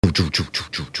And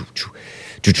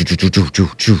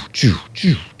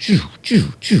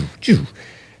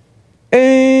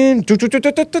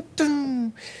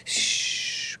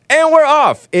we're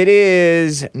off. It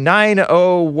is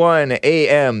 9:01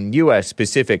 a.m. U.S.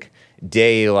 Pacific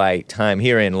Daylight Time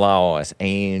here in Los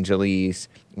Angeles.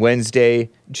 Wednesday,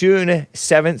 June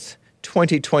 7th,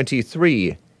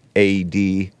 2023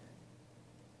 AD.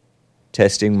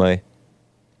 Testing my...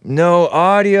 No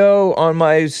audio on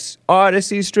my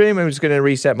Odyssey stream. I'm just going to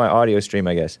reset my audio stream,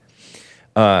 I guess.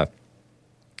 What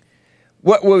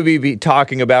will we be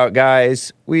talking about,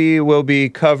 guys? We will be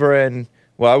covering...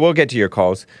 Well, I will get to your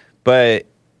calls, but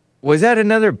was that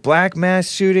another black mass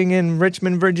shooting in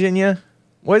Richmond, Virginia?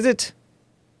 Was it?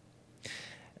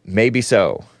 Maybe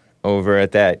so. Over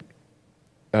at that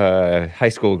high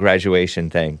school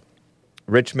graduation thing.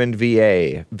 Richmond,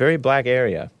 VA. Very black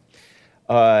area.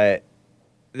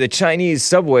 The Chinese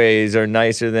subways are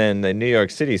nicer than the New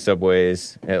York City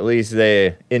subways, at least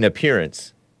they in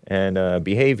appearance and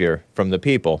behavior from the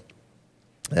people.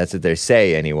 That's what they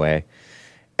say anyway.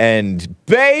 And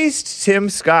based Tim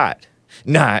Scott,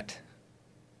 not.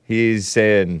 He's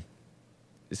saying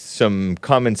some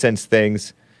common sense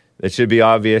things that should be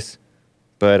obvious,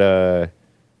 but I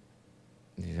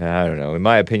don't know. In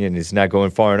my opinion, it's not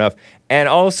going far enough. And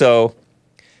also,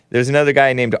 there's another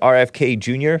guy named RFK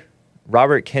Jr.,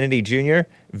 Robert Kennedy Jr.,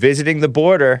 visiting the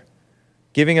border,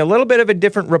 giving a little bit of a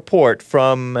different report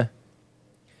from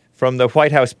the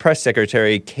White House press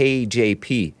secretary,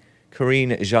 KJP,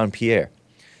 Karine Jean-Pierre.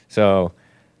 So,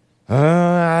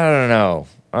 I don't know.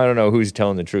 I don't know who's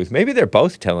telling the truth. Maybe they're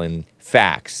both telling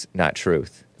facts, not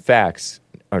truth. Facts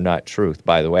are not truth,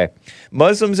 by the way.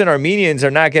 Muslims and Armenians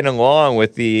are not getting along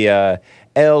with the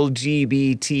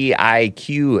LGBTIQ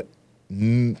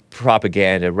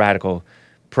propaganda, radical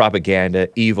propaganda,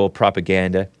 evil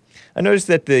propaganda. I noticed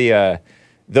that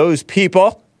those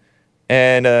people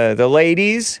and the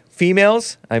ladies,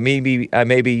 females, I may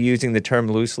be using the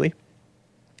term loosely,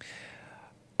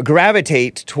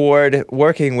 gravitate toward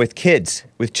working with kids,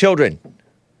 with children.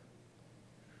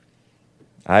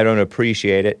 I don't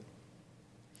appreciate it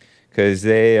because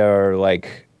they are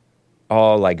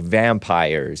all like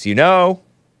vampires, you know?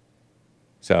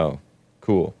 So,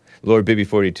 cool. Lord Bibby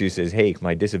 42 says, hey,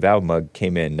 my disavow mug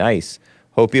came in. Nice.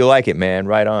 Hope you like it, man.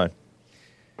 Right on.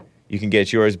 You can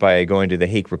get yours by going to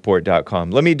thehakereport.com.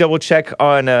 Let me double check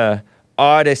on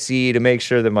Odyssey to make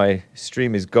sure that my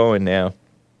stream is going now.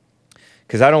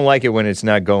 Because I don't like it when it's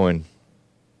not going.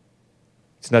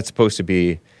 It's not supposed to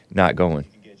be not going.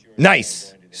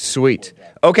 Nice. Sweet.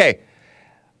 Okay.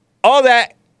 All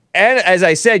that, and as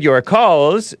I said, your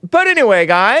calls. But anyway,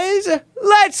 guys,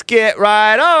 let's get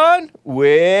right on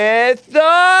with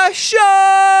the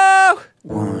show.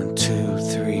 1, 2,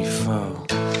 3, 4.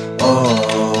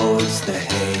 Oh, it's the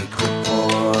Hake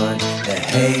Report. The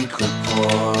Hake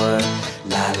Report.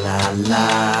 La, la,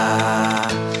 la.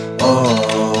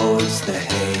 Oh, it's the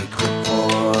Hake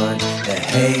Report. The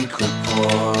Hake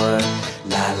Report.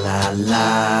 La, la,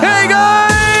 la. Hey,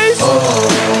 guys!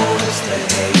 Oh, it's the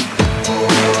Hake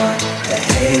Report. The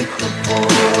Hake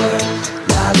Report.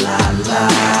 La, la, la.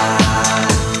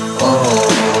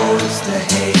 Oh, it's the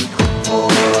Hake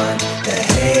Report. The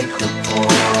Hake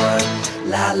Report.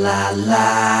 La, la,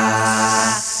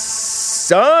 la.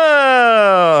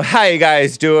 So, how you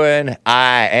guys doing?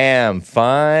 I am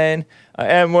fine. I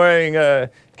am wearing a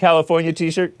California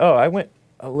t-shirt. Oh, I went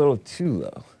a little too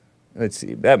low. Let's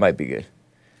see. That might be good.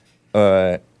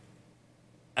 And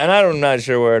I'm not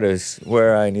sure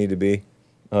where I need to be.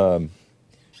 Trying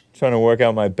to work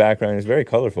out my background. It's very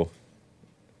colorful.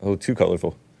 A little too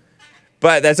colorful.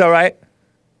 But that's all right.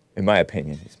 In my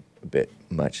opinion, it's a bit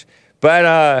much.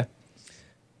 But,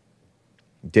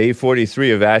 Day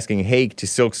 43 of asking Hake to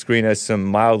silkscreen us some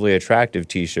mildly attractive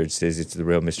t-shirts says it's the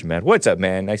real Mr. Man. What's up,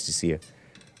 man? Nice to see you.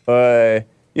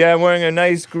 Yeah, I'm wearing a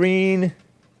nice green,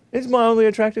 it's mildly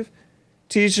attractive,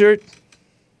 t-shirt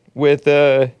with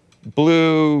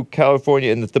blue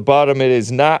California. And at the bottom, it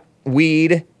is not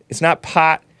weed. It's not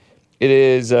pot. It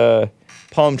is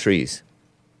palm trees.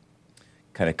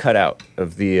 Kind of cut out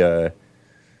of the...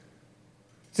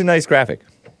 It's a nice graphic,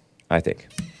 I think.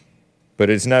 But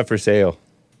it's not for sale.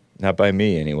 Not by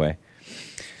me, anyway.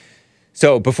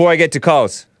 So, before I get to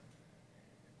calls,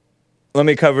 let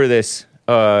me cover this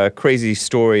crazy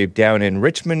story down in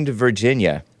Richmond,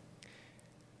 Virginia.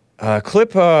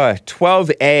 Clip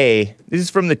 12A. This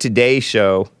is from the Today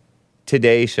Show.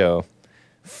 Today Show.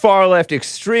 Far left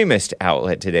extremist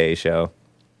outlet Today Show.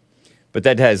 But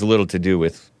that has little to do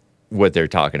with what they're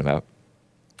talking about.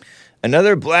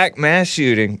 Another black mass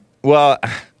shooting. Well...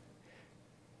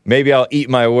 Maybe I'll eat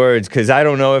my words because I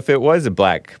don't know if it was a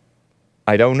black.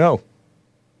 I don't know.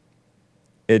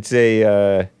 It's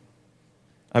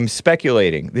I'm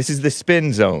speculating. This is the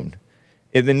spin zone.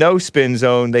 In the no spin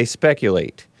zone, they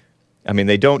speculate. I mean,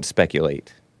 they don't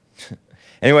speculate.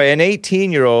 Anyway, an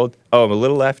 18-year-old... Oh, I'm a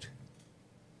little left.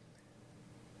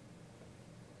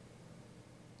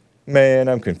 Man,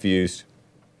 I'm confused.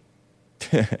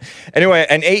 Anyway,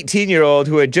 an 18-year-old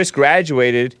who had just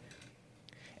graduated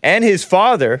and his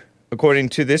father, according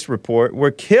to this report,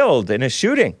 were killed in a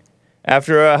shooting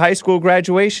after a high school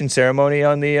graduation ceremony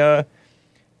on the...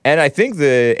 and I think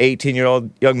the 18-year-old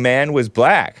young man was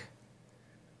black.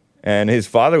 And his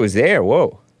father was there.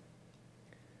 Whoa.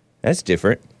 That's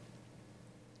different.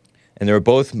 And they were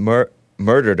both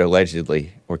murdered,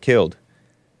 allegedly, or killed.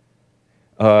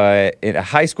 In a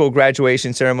high school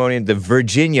graduation ceremony at the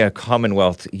Virginia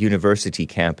Commonwealth University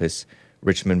campus,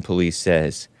 Richmond police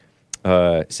said.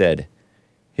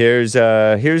 Here's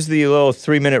the little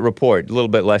 3-minute report, a little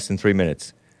bit less than 3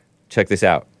 minutes. Check this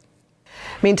out.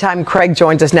 Meantime, Craig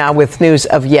joins us now with news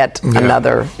of yet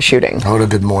another shooting. Hoda,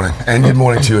 good morning. And good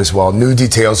morning to you as well. New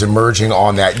details emerging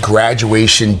on that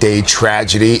graduation day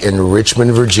tragedy in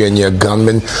Richmond, Virginia.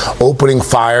 Gunman opening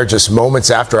fire just moments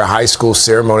after a high school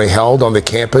ceremony held on the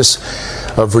campus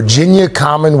of Virginia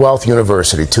Commonwealth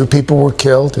University. 2 people were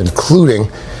killed, including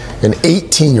an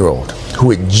 18-year-old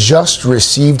who had just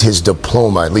received his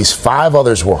diploma. At least 5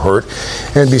 others were hurt.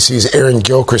 NBC's Aaron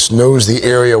Gilchrist knows the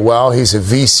area well. He's a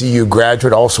VCU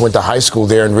graduate, also went to high school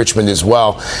there in Richmond as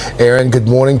well. Aaron, good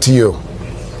morning to you.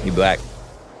 You black.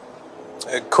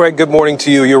 Craig, good morning to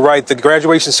you. You're right. The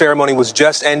graduation ceremony was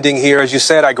just ending here. As you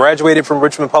said, I graduated from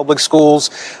Richmond Public Schools.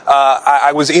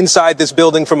 I was inside this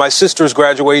building for my sister's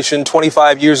graduation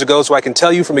 25 years ago, so I can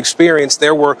tell you from experience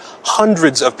there were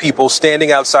hundreds of people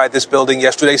standing outside this building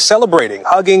yesterday celebrating,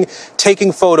 hugging,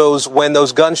 taking photos when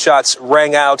those gunshots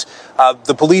rang out.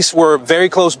 The police were very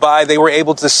close by. They were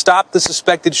able to stop the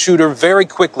suspected shooter very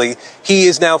quickly. He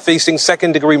is now facing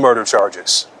second-degree murder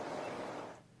charges.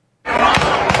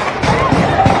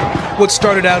 What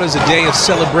started out as a day of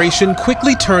celebration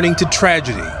quickly turning to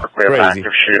tragedy. We have an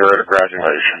active shooter at a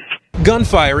graduation.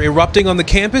 Gunfire erupting on the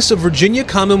campus of Virginia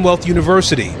Commonwealth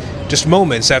University, just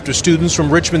moments after students from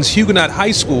Richmond's Huguenot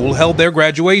High School held their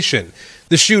graduation.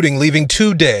 The shooting leaving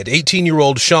 2 dead,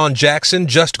 18-year-old Sean Jackson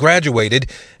just graduated,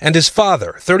 and his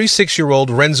father,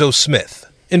 36-year-old Renzo Smith.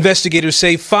 Investigators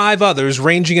say 5 others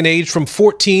ranging in age from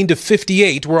 14 to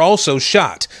 58 were also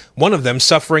shot, one of them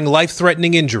suffering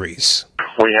life-threatening injuries.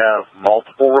 We have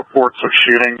multiple reports of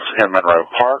shootings in Monroe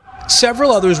Park.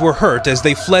 Several others were hurt as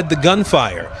they fled the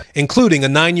gunfire, including a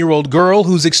 9-year-old girl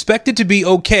who's expected to be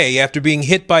okay after being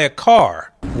hit by a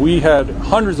car. We had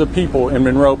hundreds of people in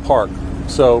Monroe Park,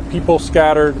 so people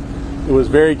scattered. It was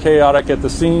very chaotic at the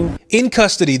scene. In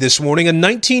custody this morning, a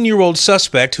 19-year-old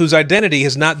suspect whose identity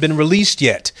has not been released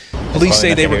yet. Police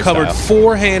say they recovered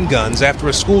 4 handguns after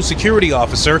a school security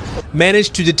officer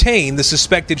managed to detain the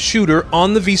suspected shooter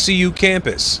on the VCU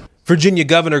campus. Virginia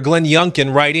Governor Glenn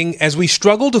Youngkin writing, "As we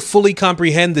struggle to fully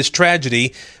comprehend this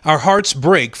tragedy, our hearts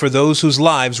break for those whose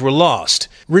lives were lost."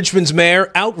 Richmond's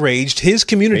mayor outraged his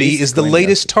community is the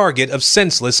latest target of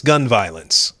senseless gun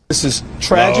violence. This is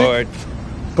tragic,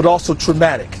 but also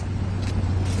traumatic,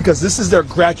 because this is their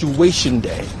graduation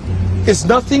day. Is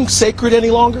nothing sacred any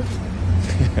longer?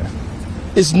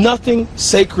 Is nothing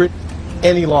sacred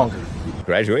any longer?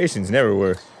 Graduations never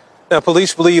were. Now,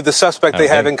 police believe the suspect they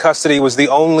have in custody was the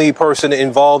only person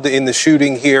involved in the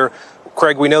shooting here.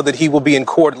 Craig, we know that he will be in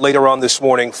court later on this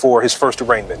morning for his first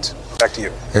arraignment. Back to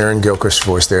you. Aaron Gilchrist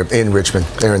voice there in Richmond.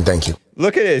 Aaron, thank you.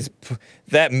 Look at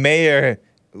that mayor,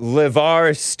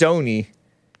 LeVar Stoney.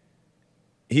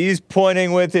 He's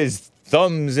pointing with his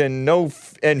thumbs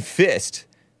and fist.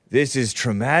 This is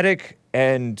traumatic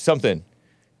and something.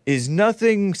 Is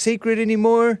nothing sacred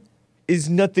anymore? Is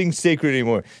nothing sacred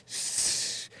anymore?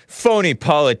 Phony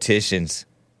politicians.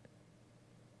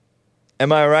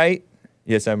 Am I right?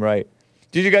 Yes, I'm right.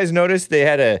 Did you guys notice they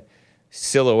had a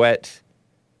silhouette,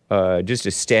 just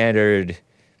a standard,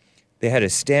 they had a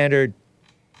standard,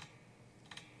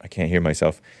 I can't hear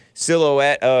myself,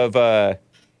 silhouette of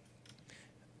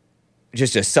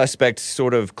just a suspect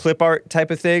sort of clip art type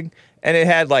of thing, and it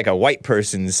had like a white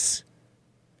person's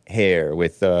hair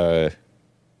with the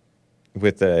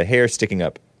hair sticking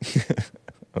up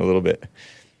a little bit,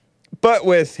 but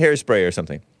with hairspray or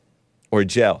something, or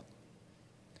gel.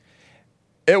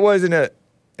 It wasn't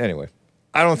anyway,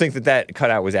 I don't think that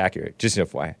cutout was accurate, just an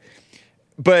FYI.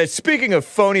 But speaking of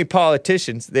phony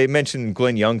politicians, they mentioned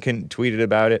Glenn Youngkin tweeted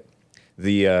about it,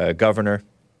 the governor.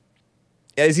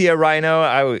 Is he a rhino?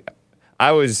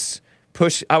 I was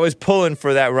I was pulling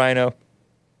for that rhino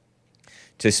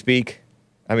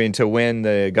to win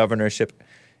the governorship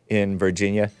in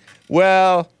Virginia.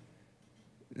 Well,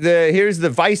 here's the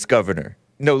vice governor.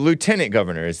 No, lieutenant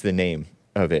governor is the name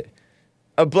of it.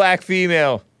 A black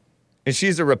female, and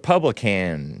she's a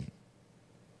Republican.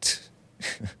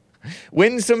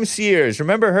 Winsome Sears.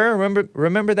 Remember her?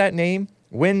 Remember that name?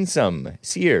 Winsome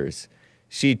Sears.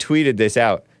 She tweeted this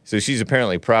out. So she's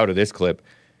apparently proud of this clip.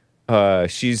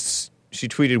 She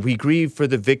tweeted, "We grieve for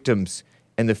the victims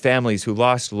and the families who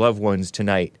lost loved ones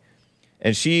tonight."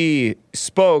 And she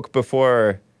spoke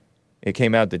before it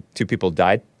came out that 2 people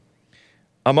died.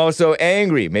 "I'm also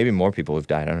angry." Maybe more people have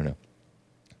died. I don't know.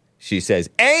 She says,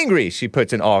 "Angry." She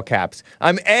puts in all caps.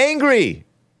 "I'm angry."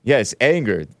 Yes,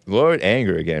 anger. Lord,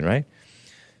 anger again, right?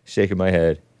 Shaking my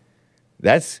head.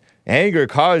 That's anger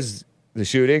caused the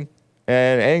shooting,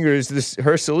 and anger is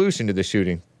her solution to the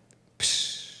shooting.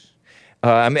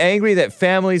 "I'm angry that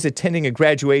families attending a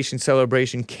graduation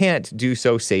celebration can't do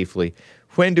so safely.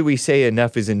 When do we say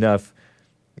enough is enough?"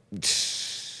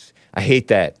 I hate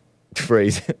that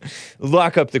phrase.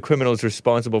 "Lock up the criminals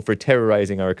responsible for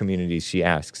terrorizing our communities," she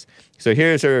asks. So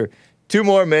here's her 2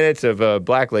 more minutes of a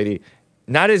black lady.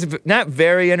 Not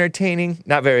very entertaining,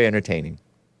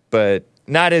 but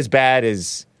not as bad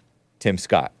as Tim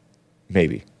Scott,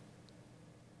 maybe.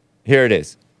 Here it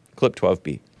is, clip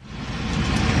 12B.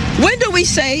 When do we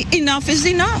say enough is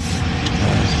enough?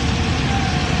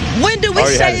 When do we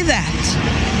say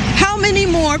that? How many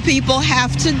more people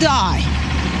have to die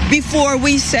before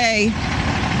we say,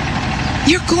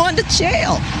 you're going to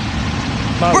jail?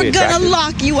 We're going to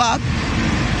lock you up,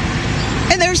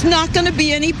 and there's not going to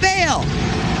be any bail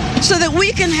so that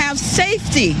we can have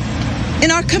safety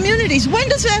in our communities. When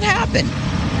does that happen?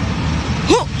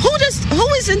 Who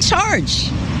is in charge?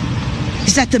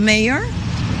 Is that the mayor?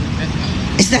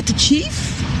 Is that the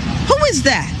chief? Who is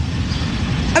that?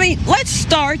 I mean, let's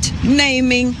start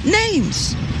naming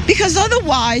names, because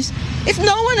otherwise, if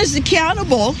no one is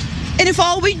accountable, and if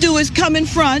all we do is come in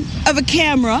front of a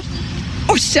camera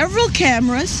or several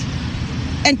cameras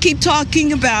and keep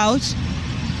talking about,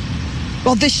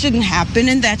 well, this shouldn't happen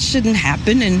and that shouldn't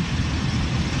happen, and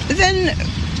then,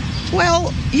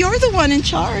 well, you're the one in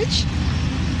charge.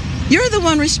 You're the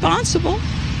one responsible.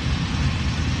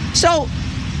 So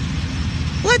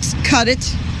let's cut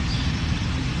it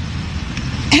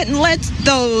and let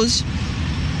those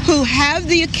who have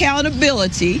the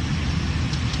accountability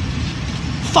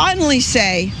finally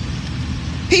say,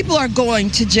 people are going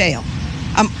to jail.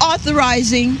 I'm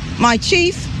authorizing my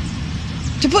chief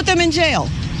to put them in jail.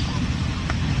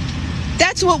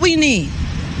 That's what we need.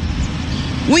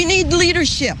 We need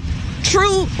leadership,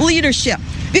 true leadership.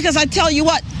 Because I tell you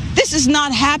what, this is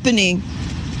not happening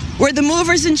where the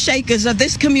movers and shakers of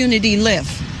this community live.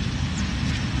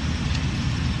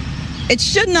 It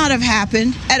should not have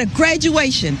happened at a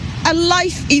graduation, a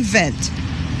life event.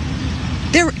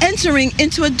 They're entering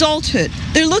into adulthood.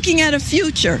 They're looking at a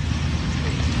future.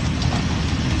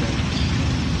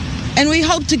 And we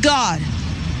hope to God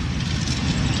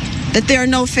that there are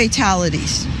no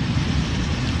fatalities.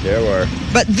 There were.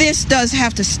 But this does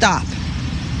have to stop.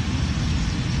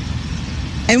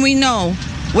 And we know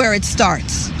where it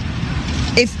starts.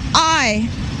 If I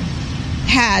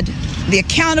had the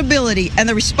accountability and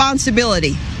the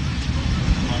responsibility,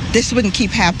 this wouldn't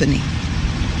keep happening.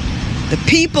 The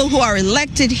people who are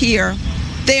elected here,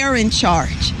 they're in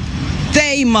charge.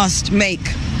 They must make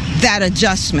that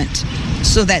adjustment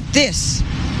so that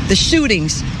the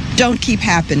shootings don't keep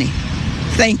happening.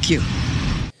 Thank you.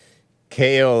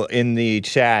 Kale in the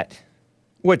chat.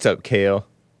 What's up, Kale?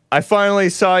 I finally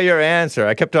saw your answer.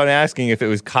 I kept on asking if it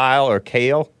was Kyle or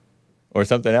Kale or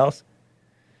something else.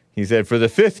 He said, for the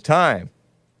 5th time,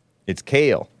 it's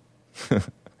Kale.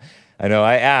 I know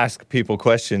I ask people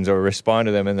questions or respond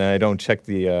to them, and then I don't check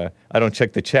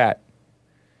the chat.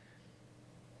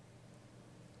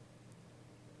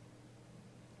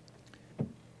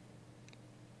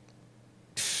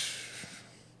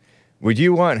 Would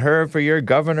you want her for your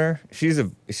governor? She's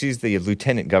the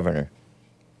lieutenant governor.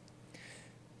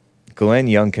 Glenn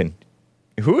Youngkin.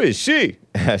 Who is she?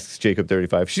 Asks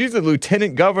Jacob35. She's the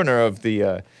lieutenant governor of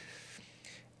the.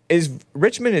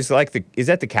 Richmond is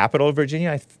that the capital of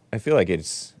Virginia? I feel like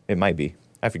it might be.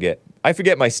 I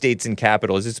forget my states and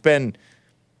capitals.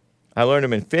 I learned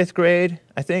them in 5th grade,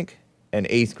 I think, and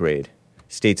 8th grade.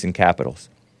 States and capitals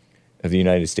of the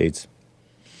United States.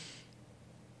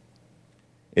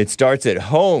 It starts at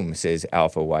home, says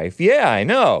Alpha Wife. Yeah, I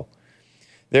know.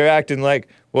 They're acting like,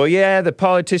 well, yeah, the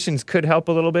politicians could help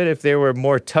a little bit if they were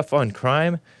more tough on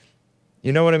crime.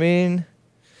 You know what I mean?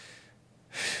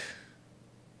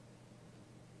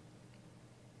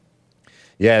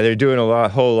 Yeah, they're doing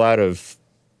whole lot of,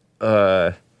 what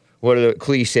are the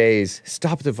cliches?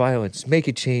 Stop the violence, make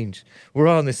a change. We're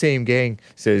all in the same gang,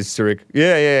 says Surik.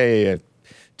 Yeah.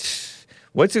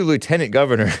 What's a lieutenant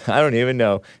governor? I don't even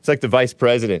know. It's like the vice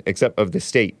president, except of the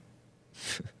state.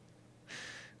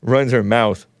 Runs her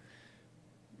mouth.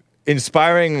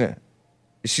 Inspiring,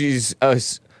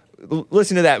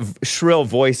 listen to that shrill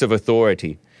voice of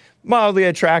authority. Mildly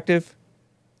attractive.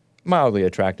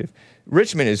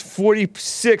 Richmond is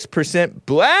 46%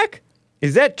 black?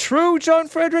 Is that true, John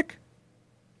Frederick?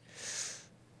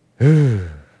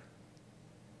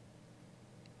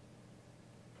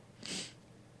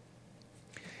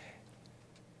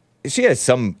 She has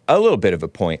a little bit of a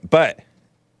point, but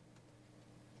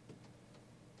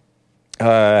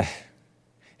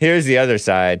here's the other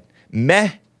side.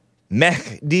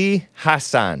 Mehdi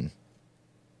Hassan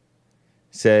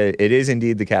said, it is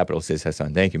indeed the capital, says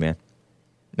Hassan. Thank you, man.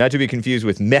 Not to be confused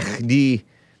with Mehdi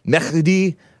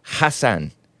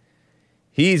Hassan.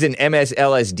 He's an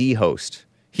MSLSD host.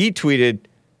 He tweeted,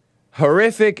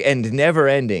 horrific and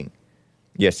never-ending,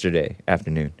 yesterday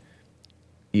afternoon.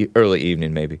 Early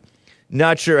evening, maybe.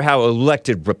 Not sure how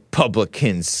elected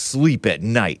Republicans sleep at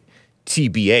night.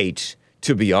 TBH,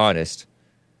 to be honest.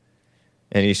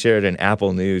 And he shared an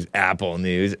Apple News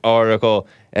article,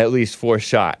 at least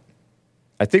foreshot.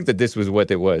 I think that this was what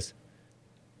it was.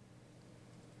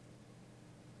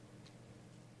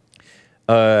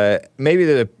 Maybe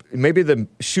the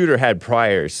shooter had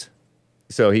priors,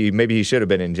 so maybe he should have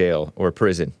been in jail or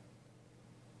prison.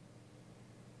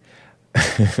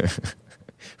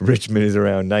 Richmond is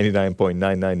around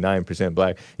 99.999%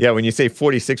 black. Yeah, when you say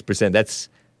 46%, that's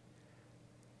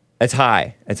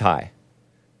high. That's high.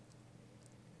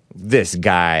 This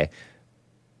guy.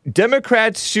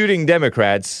 Democrats shooting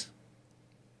Democrats.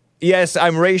 Yes,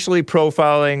 I'm racially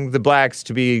profiling the blacks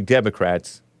to be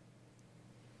Democrats.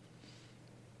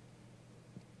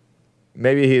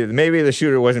 Maybe the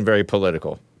shooter wasn't very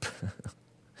political.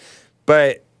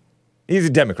 But he's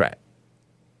a Democrat.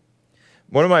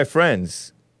 One of my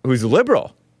friends, who's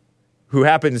liberal, who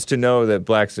happens to know that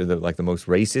blacks are the most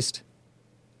racist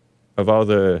of all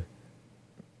the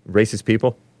racist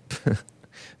people,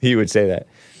 he would say that.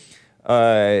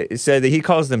 Said that he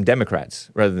calls them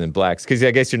Democrats rather than blacks. Because I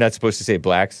guess you're not supposed to say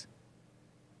blacks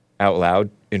out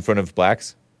loud in front of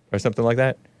blacks or something like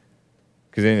that.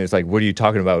 Because then it's like, what are you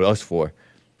talking about us for?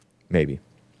 Maybe.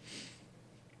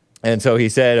 And so he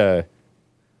said,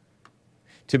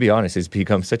 to be honest, it's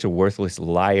become such a worthless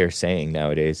liar saying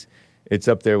nowadays. It's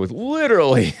up there with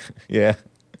literally, yeah.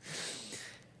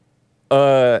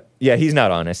 Yeah, he's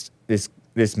not honest. This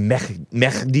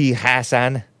Mehdi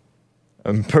Hassan.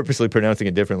 I'm purposely pronouncing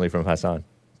it differently from Hassan.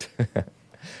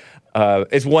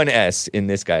 It's one S in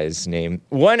this guy's name.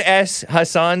 One S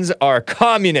Hassans are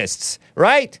communists,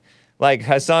 right? Like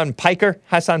Hassan Piker.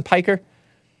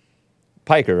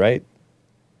 Piker, right?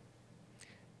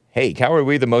 Hey, how are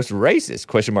we the most racist?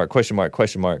 Question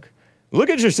mark. Look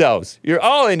at yourselves. You're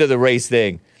all into the race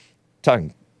thing.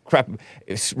 Talking crap.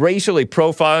 It's racially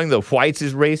profiling the whites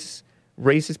as racist.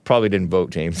 Probably didn't vote,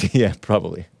 James. Yeah,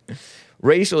 probably.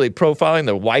 Racially profiling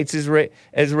the whites as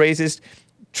racist.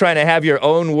 Trying to have your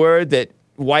own word that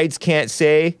whites can't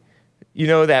say. You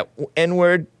know, that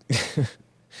N-word.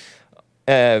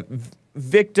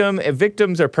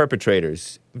 Victims are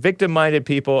perpetrators. Victim-minded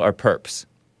people are perps.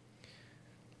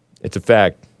 It's a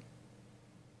fact.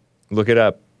 Look it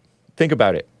up. Think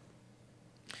about it.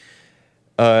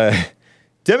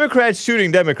 Democrats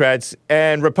shooting Democrats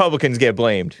and Republicans get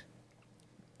blamed.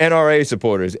 NRA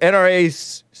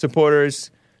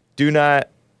supporters do not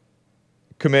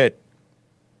commit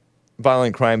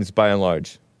violent crimes by and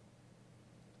large.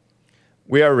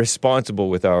 We are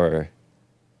responsible with our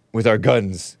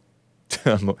guns.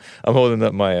 I'm holding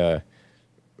up my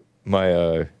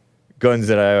guns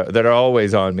that are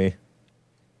always on me.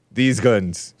 These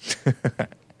guns.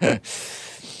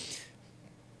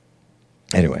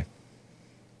 Anyway,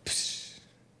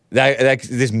 this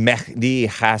Mehdi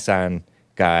Hassan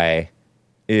guy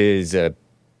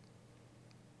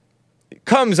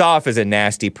comes off as a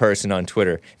nasty person on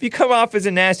Twitter. If you come off as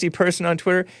a nasty person on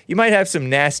Twitter, you might have some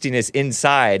nastiness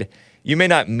inside. You may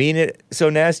not mean it so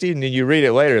nasty, and then you read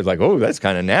it later, it's like, oh, that's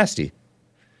kind of nasty.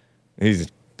 He's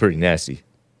pretty nasty.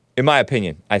 In my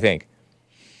opinion, I think.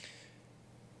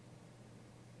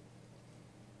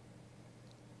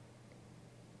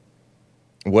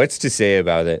 What's to say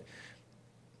about it?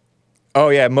 Oh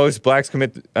yeah, most mass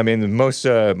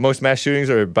shootings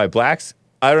are by blacks.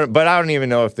 I don't even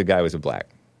know if the guy was a black.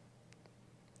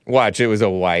 Watch, it was a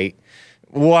white.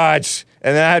 Watch,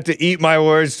 and then I have to eat my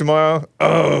words tomorrow.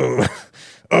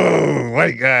 oh,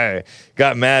 white guy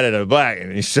got mad at a black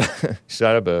and he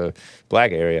shot up a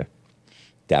black area.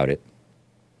 Doubt it.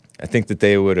 I think that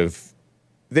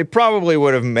they probably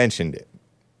would have mentioned it.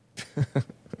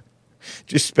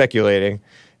 Just speculating.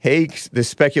 Hey, the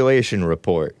speculation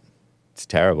report. It's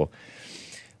terrible.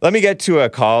 Let me get to a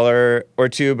caller or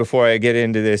two before I get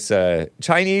into this.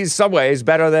 Chinese subway is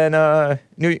better than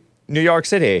New York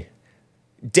City.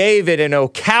 David in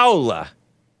Ocala.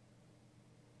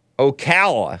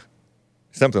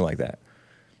 Something like that.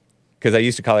 Because I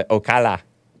used to call it Ocala.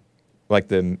 Like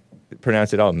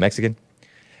pronounce it all Mexican.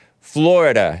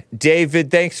 Florida.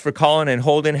 David, thanks for calling and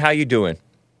holding. How you doing?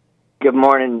 Good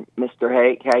morning, Mr.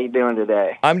 Hake. How you doing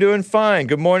today? I'm doing fine.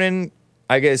 Good morning.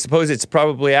 I suppose it's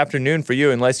probably afternoon for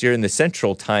you, unless you're in the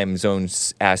central time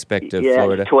zones aspect of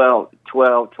Florida. Yeah,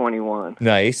 12:21.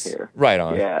 Nice. Here. Right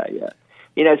on. Yeah.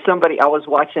 You know, I was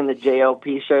watching the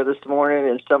JLP show this morning,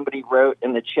 and somebody wrote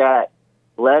in the chat,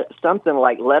 something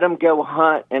like, let them go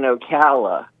hunt in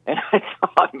Ocala. And I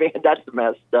thought, man, that's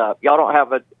messed up. Y'all don't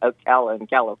have a Ocala in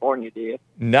California, do you?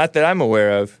 Not that I'm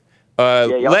aware of.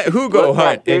 Let who go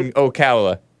hunt in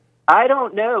Ocala? I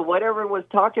don't know. Whatever was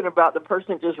talking about, the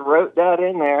person just wrote that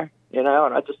in there, and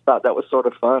I just thought that was sort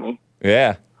of funny.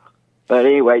 Yeah. But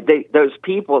anyway, those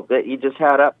people that you just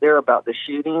had up there about the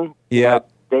shooting,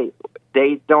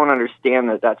 they don't understand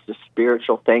that that's the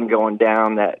spiritual thing going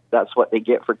down, that's what they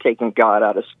get for taking God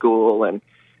out of school and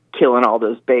killing all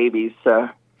those babies. So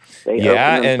they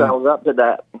open themselves up to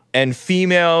that. And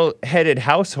female-headed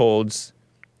households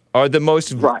are the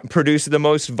most produce the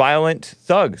most violent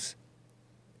thugs.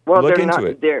 Well, Look they're into not.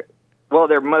 it.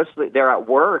 They're at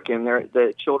work, and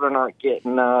the children aren't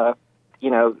getting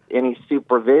any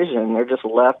supervision. They're just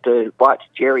left to watch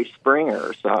Jerry Springer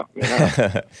or something.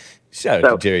 Shout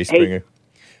out to Jerry Springer.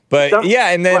 But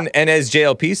and as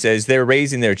JLP says, they're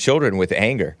raising their children with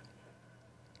anger,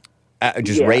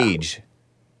 rage.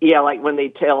 Yeah, like when they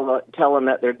tell them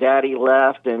that their daddy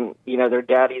left, and their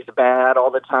daddy's bad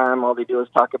all the time. All they do is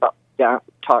talk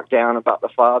down about the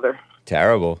father.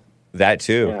 Terrible. That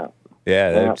too.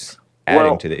 Yeah, that's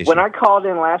adding to the issue. When I called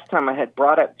in last time, I had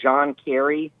brought up John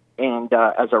Kerry and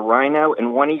as a rhino,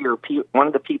 and one of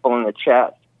the people in the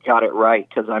chat got it right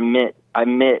because I meant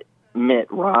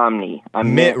Mitt Romney.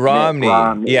 Mitt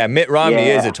Romney. Yeah, Mitt Romney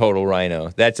is a total rhino.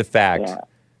 That's a fact.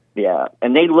 Yeah,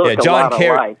 and they look a lot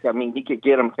alike. I mean, you could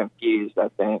get them confused, I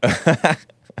think.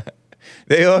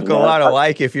 They look a lot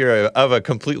alike if you're of a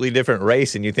completely different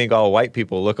race and you think all white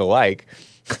people look alike.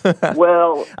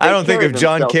 Well, I don't think of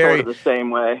John Kerry sort of the same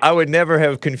way. I would never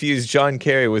have confused John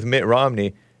Kerry with Mitt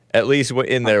Romney, at least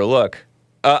in their look.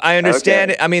 I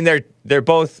understand it. I mean, they're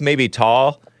both maybe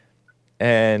tall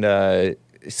and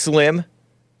slim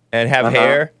and have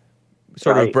hair,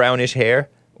 sort of brownish hair,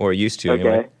 or used to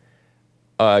anyway.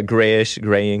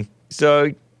 Graying.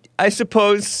 So I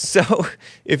suppose so.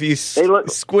 If you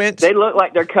squint, they look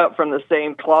like they're cut from the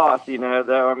same cloth,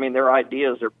 though. I mean, their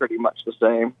ideas are pretty much the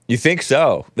same. You think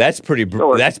so? That's pretty.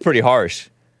 That's pretty harsh.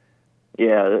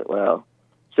 Yeah. Well.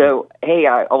 So hey,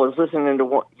 I was listening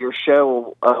to your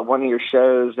show, one of your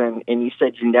shows, and you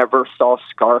said you never saw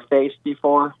Scarface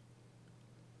before.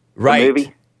 Right. The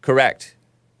movie? Correct.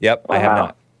 Yep. I have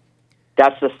not.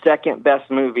 That's the second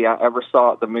best movie I ever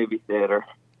saw at the movie theater.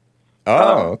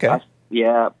 Oh, okay.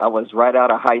 I was right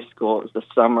out of high school. It was the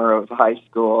summer of high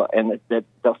school, and the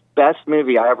best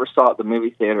movie I ever saw at the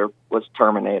movie theater was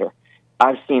Terminator.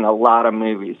 I've seen a lot of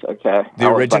movies, okay? The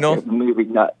original? Like a movie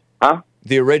nut. Huh?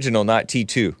 The original, not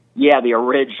T2. Yeah, the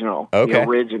original. Okay. The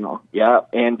original, yeah.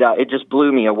 And it just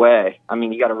blew me away. I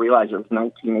mean, you got to realize it was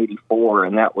 1984,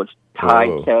 and that was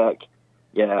high-tech.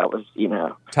 Yeah, it was,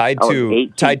 Tied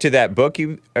to that book,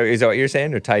 is that what you're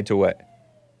saying, or tied to what?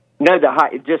 No,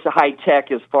 just high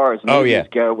tech as far as movies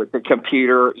go with the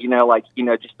computer,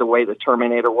 just the way the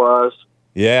Terminator was.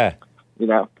 Yeah.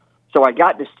 So I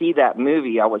got to see that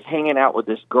movie. I was hanging out with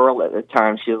this girl at the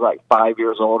time. She was like 5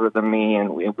 years older than me,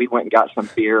 and we went and got some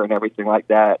beer and everything like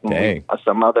that, and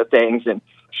some other things. And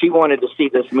she wanted to see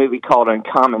this movie called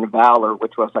Uncommon Valor,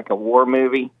 which was like a war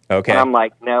movie. Okay. And I'm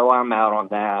like, no, I'm out on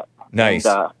that. Nice.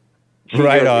 And,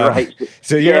 right on. Right.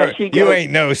 So you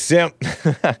ain't no simp.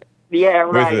 Yeah,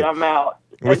 right. I'm out.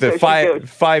 With a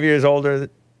 5 years older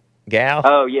gal?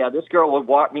 Oh, yeah. This girl would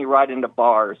walk me right into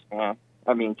bars, man.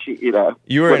 I mean,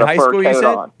 You were in high school, you said?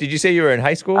 On. Did you say you were in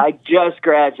high school? I just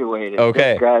graduated.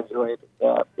 Okay. Just graduated.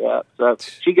 Yeah. So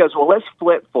she goes, well, let's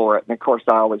flip for it. And, of course,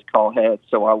 I always call heads,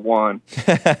 so I won.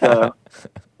 So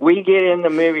we get in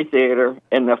the movie theater,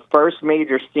 and the first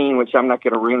major scene, which I'm not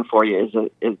going to ruin for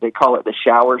you, is they call it the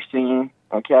shower scene,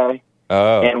 okay?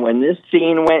 Oh. And when this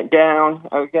scene went down,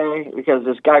 okay, because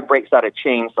this guy breaks out a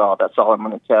chainsaw, that's all I'm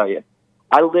going to tell you.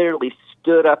 I literally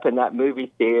stood up in that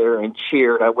movie theater and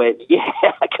cheered. I went, yeah,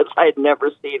 because I had never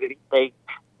seen anything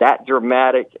that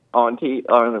dramatic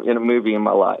in a movie in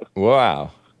my life.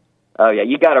 Wow. Oh yeah,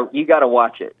 you gotta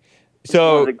watch it. It's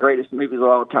So, one of the greatest movies of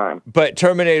all time. But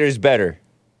Terminator's better.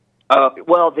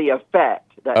 Well, the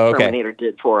effect that Terminator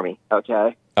did for me.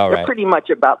 Okay, they're pretty much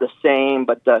about the same,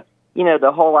 but the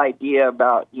whole idea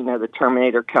about the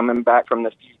Terminator coming back from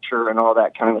the future and all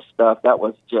that kind of stuff, that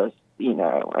was just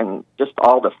and just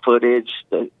all the footage,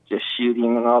 the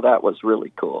shooting and all that was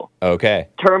really cool. Okay.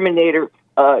 Terminator,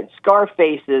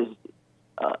 Scarface is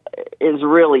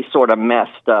really sort of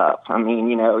messed up. I mean,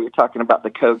 you're talking about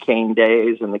the cocaine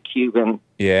days and the Cuban,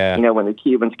 when the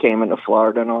Cubans came into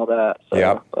Florida and all that. So,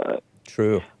 yeah, but,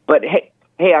 true. But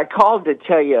hey, I called to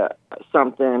tell you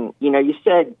something. You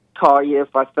said call you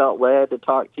if I felt led to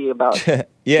talk to you about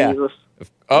Jesus.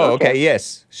 Oh, okay.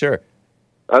 Yes, sure.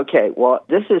 Okay, well,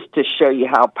 this is to show you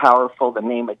how powerful the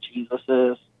name of Jesus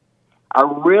is. I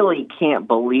really can't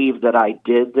believe that I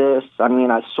did this. I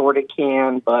mean, I sort of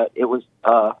can, but it was,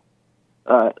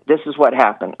 this is what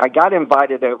happened. I got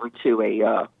invited over to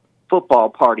a football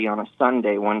party on a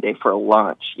Sunday one day for a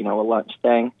lunch, a lunch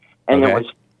thing. And there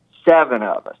was 7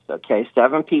 of us, okay?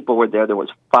 7 people were there. There was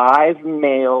 5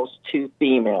 males, 2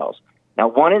 females. Now,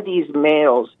 one of these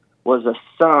males was a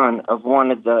son of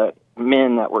one of the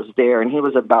men that was there, and he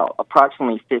was about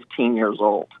approximately 15 years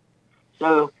old.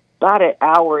 So about an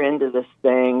hour into this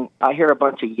thing, I hear a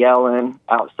bunch of yelling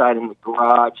outside in the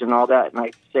garage and all that, and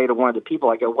I say to one of the people,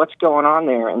 I go, what's going on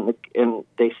there? And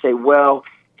they say, well,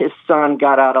 his son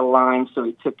got out of line, so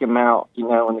he took him out, in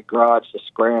the garage to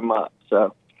square him up.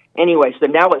 So anyway, so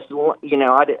now it's,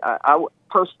 I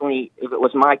personally, if it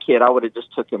was my kid, I would have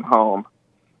just took him home.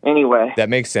 Anyway. That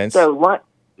makes sense. So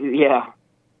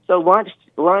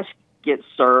lunch gets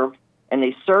served, and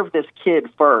they serve this kid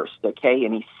first, okay?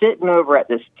 And he's sitting over at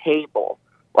this table,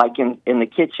 like in the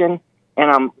kitchen,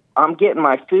 and I'm getting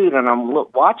my food, and I'm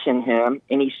watching him,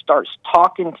 and he starts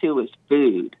talking to his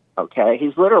food, okay?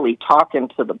 He's literally talking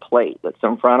to the plate that's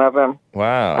in front of him.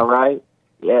 Wow. All right?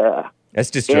 Yeah.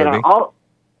 That's disturbing.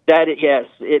 Yes,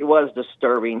 it was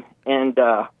disturbing. And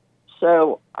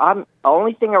so the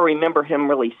only thing I remember him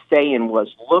really saying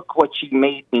was, look what you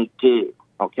made me do,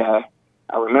 okay?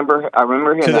 I remember him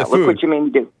that. Look what you made me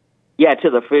do. Yeah, to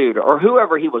the food, or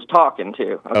whoever he was talking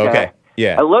to. Okay.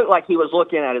 Yeah. It looked like he was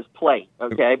looking at his plate.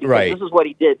 Okay. Because this is what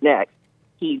he did next.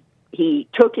 He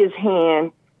took his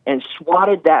hand and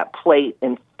swatted that plate,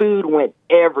 and food went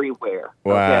everywhere.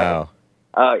 Wow.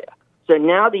 Okay? So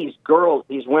now these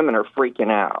women are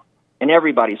freaking out, and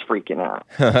everybody's freaking out.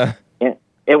 and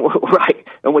right.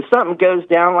 And when something goes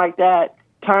down like that,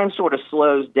 time sort of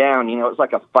slows down. It's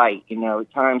like a fight.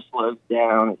 Time slows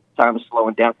down. Time's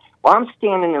slowing down. Well, I'm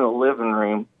standing in the living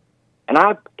room, and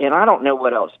I don't know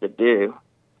what else to do.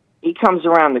 He comes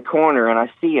around the corner, and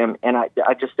I see him, and I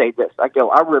just say this. I go,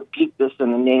 I repeat this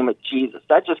in the name of Jesus.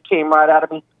 That just came right out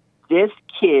of me. This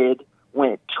kid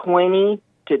went 20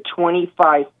 to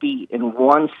 25 feet in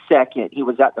 1 second. He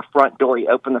was at the front door. He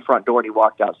opened the front door, and he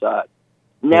walked outside.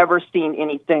 Never seen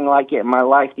anything like it in my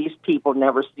life. These people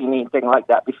never seen anything like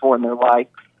that before in their life.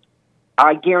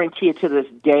 I guarantee you to this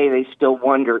day they still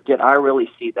wonder, did I really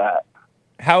see that?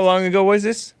 How long ago was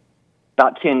this?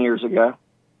 About 10 years ago.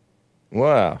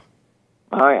 Wow.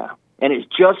 Oh, yeah. And it's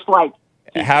just like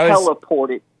he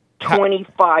teleported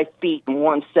 25 feet in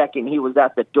 1 second. He was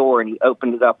at the door, and he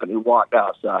opened it up, and he walked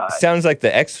outside. Sounds like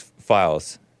the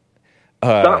X-Files.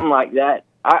 Something like that.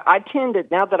 I tend to,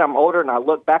 now that I'm older and I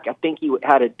look back, I think he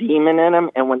had a demon in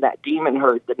him, and when that demon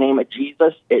heard the name of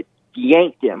Jesus, it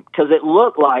yanked him, because it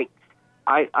looked like,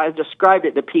 I described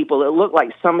it to people, it looked like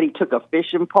somebody took a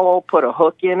fishing pole, put a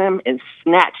hook in him, and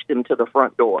snatched him to the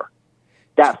front door.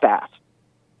 That fast.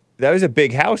 That was a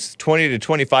big house, 20 to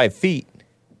 25 feet.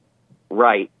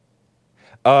 Right.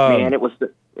 Man, it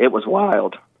was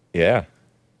wild. Yeah.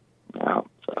 Yeah,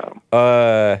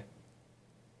 so.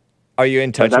 Are you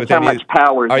in touch with how much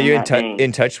power is Are you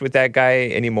in touch with that guy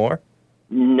anymore?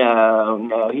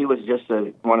 No. He was just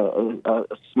a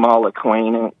small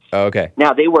acquaintance. Oh, okay.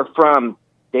 Now they were from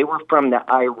the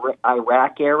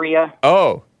Iraq area.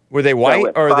 Oh, were they white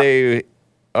or are they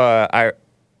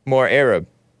more Arab?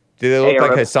 Do they look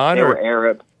like Hassan? They were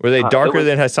Arab. Were they darker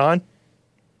than Hassan?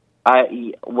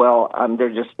 They're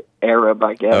just Arab,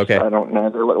 I guess. Okay. I don't know.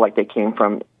 They look like they came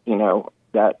from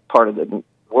that part of the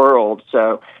world.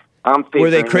 So I'm figuring. Were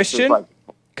they Christian?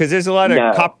 Because there's a lot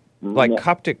of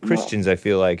Coptic Christians. No. I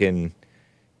feel like in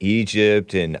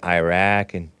Egypt and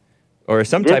Iraq or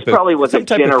some this type of probably was some a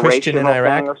type of Christian in generational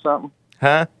Iraq thing or something.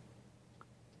 Huh?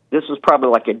 This was probably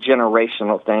like a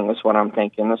generational thing, is what I'm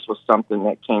thinking. This was something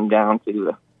that came down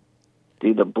through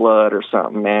the blood or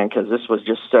something, man, because this was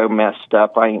just so messed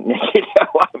up. I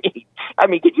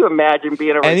mean, could you imagine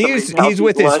being around? And he's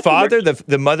with his father?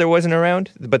 The mother wasn't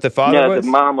around, but the father was?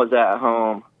 No, the mom was at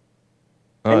home.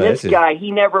 Oh, and this guy, he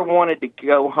never wanted to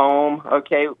go home,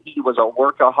 okay? He was a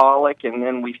workaholic, and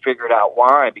then we figured out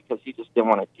why, because he just didn't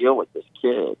want to deal with this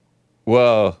kid.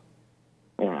 Whoa.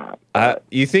 Yeah.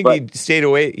 You think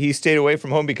he stayed away from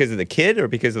home because of the kid or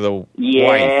because of the wife?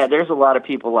 Yeah, there's a lot of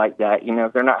people like that. You know,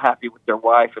 if they're not happy with their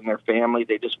wife and their family,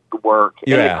 they just work.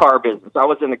 In the car business. I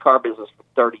was in the car business for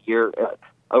 30 years.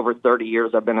 Over 30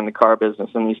 years I've been in the car business,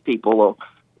 and these people will,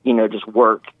 you know, just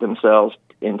work themselves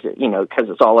into, you know, because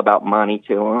it's all about money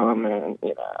to them and,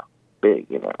 you know, big,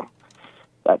 you know,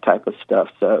 that type of stuff.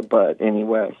 So, but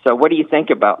anyway, so what do you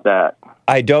think about that?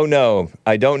 I don't know.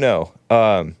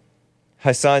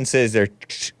 Hassan says they're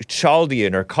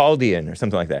Chaldean or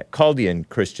something like that. Chaldean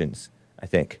Christians, I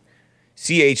think.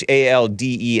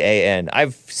 Chaldean.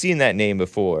 I've seen that name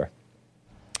before.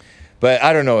 But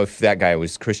I don't know if that guy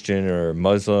was Christian or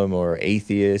Muslim or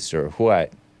atheist or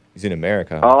what. He's in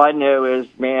America. All I know is,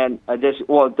 man,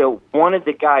 one of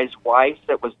the guy's wives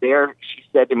that was there, she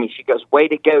said to me, she goes, "Way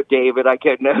to go, David." I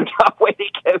go, "No, not way to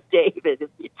go, David.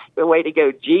 The way to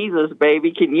go, Jesus,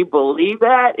 baby. Can you believe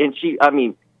that?" And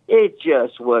it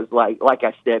just was like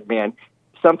I said, man,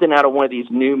 something out of one of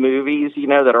these new movies, you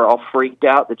know, that are all freaked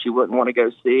out that you wouldn't want to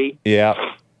go see. Yeah.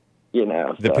 You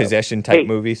know. The possession type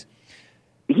movies.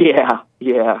 Yeah,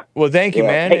 yeah. Well, thank you,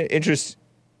 man. Hey, interesting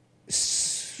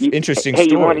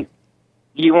story.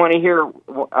 You want to hear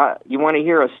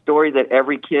a story that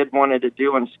every kid wanted to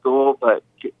do in school but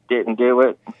didn't do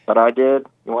it, but I did?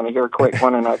 You want to hear a quick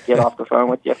one and I'll get off the phone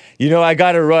with you? You know, I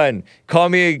got to run. Call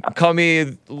me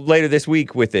later this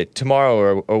week with it,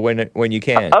 tomorrow or when you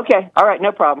can. Okay. All right.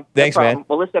 No problem. Thanks, no problem. man.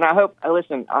 Well,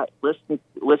 listen,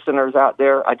 listeners out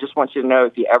there, I just want you to know,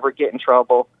 if you ever get in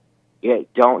trouble, you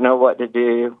don't know what to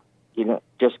do, you know,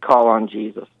 just call on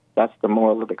Jesus. That's the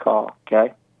moral of the call.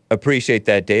 Okay. Appreciate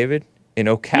that, David. In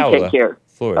Ocala, take care.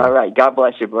 Florida. All right. God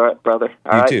bless you, brother. All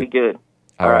right. Too. Be good.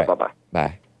 All right. Bye-bye.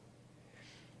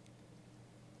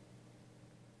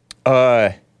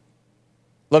 Bye.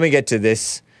 Let me get to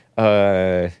this.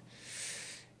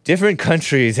 Different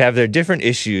countries have their different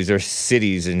issues or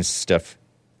cities and stuff.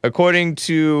 According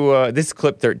to, this is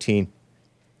clip 13.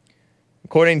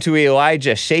 According to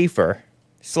Elijah Schaefer,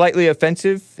 slightly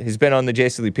offensive, has been on the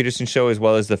Jason Lee Peterson show as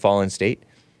well as The Fallen State.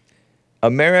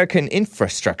 American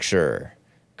infrastructure,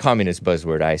 communist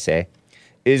buzzword, I say,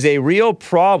 is a real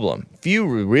problem. Few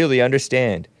really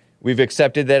understand. We've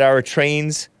accepted that our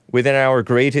trains within our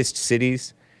greatest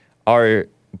cities are,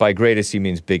 by greatest he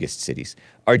means biggest cities,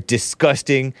 are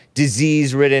disgusting,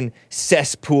 disease-ridden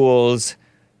cesspools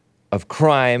of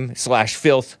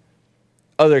crime/filth.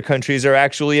 Other countries are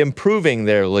actually improving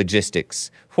their logistics.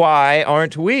 Why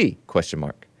aren't we? ?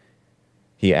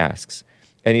 He asks.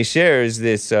 And he shares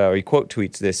this, or he quote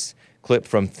tweets this clip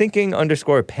from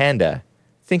Thinking_Panda.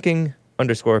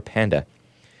 Thinking_Panda.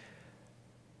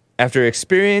 After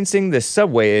experiencing the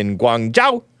subway in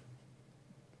Guangzhou,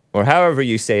 or however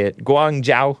you say it,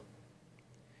 Guangzhou,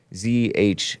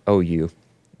 Z-H-O-U,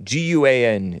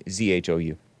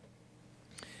 Guanzhou,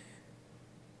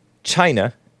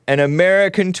 China, an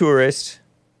American tourist,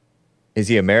 is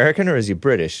he American or is he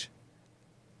British?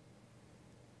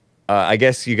 I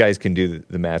guess you guys can do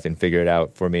the math and figure it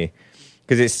out for me.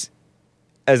 Because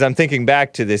as I'm thinking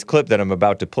back to this clip that I'm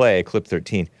about to play, clip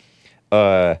 13,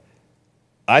 I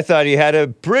thought he had a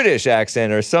British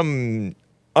accent or some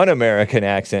un-American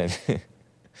accent.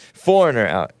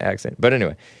 Foreigner accent. But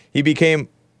anyway,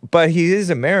 but he is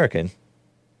American.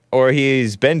 Or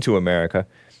he's been to America.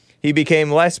 He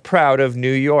became less proud of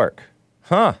New York.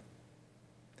 Huh.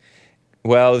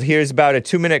 Well, here's about a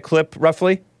 2-minute clip,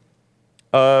 roughly,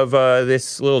 of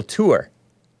this little tour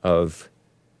of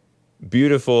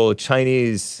beautiful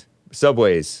Chinese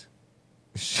subways.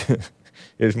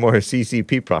 There's more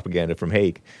CCP propaganda from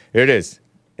Hague. Here it is.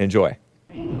 Enjoy.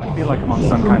 I feel like I'm on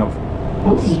some kind of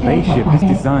spaceship. This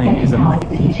design is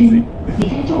amazing.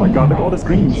 Oh my god, look at all the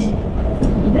screens.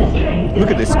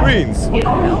 Look at the screens. What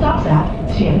on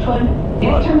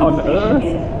earth?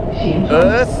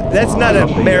 Earth? That's not an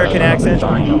American accent.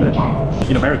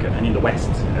 In America and in the West,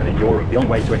 in Europe, the only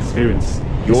way to experience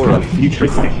Europe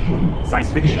futuristic science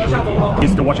fiction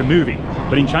is to watch a movie.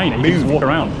 But in China, you just walk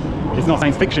around. It's not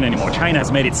science fiction anymore. China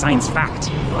has made it science fact.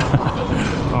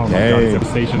 Oh my god, the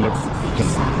station looks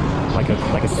just like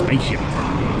a spaceship.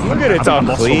 Look at it, it's all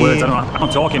clean. I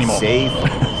don't talk anymore. Safe,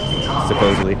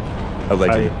 supposedly,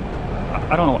 allegedly.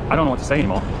 I don't know what to say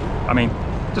anymore. I mean,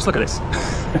 just look at this.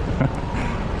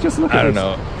 Just look at this. I don't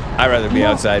know. I'd rather be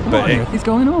outside, but what is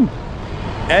going on?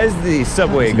 As the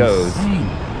subway goes, insane.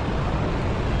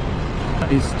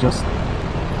 That is just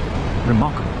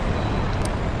remarkable.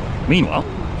 Meanwhile,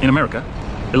 in America,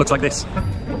 it looks like this.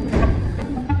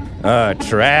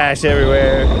 Trash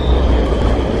everywhere.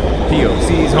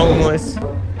 POCs homeless.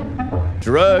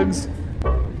 Drugs.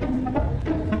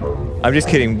 I'm just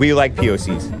kidding. We like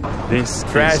POCs. This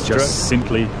trash, is just drugs.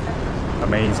 simply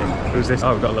amazing. Who's this?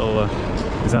 Oh, we've got a little.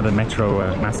 Is that the Metro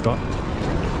mascot?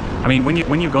 I mean, when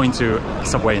you go into a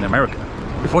subway in America,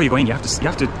 before you go in, you have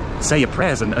to say your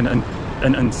prayers and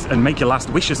make your last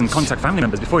wishes and contact family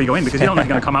members before you go in, because you don't know if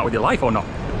you're going to come out with your life or not.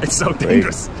 It's so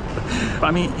dangerous. But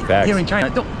I mean, Facts. Here in China,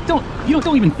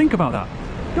 don't even think about that.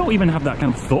 Don't even have that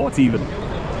kind of thought even.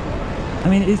 I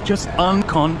mean, it's just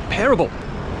uncomparable.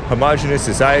 Homogenous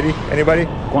society. Anybody?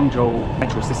 Guangzhou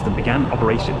metro system began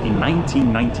operation in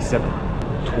 1997,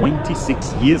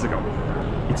 26 years ago.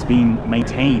 It's been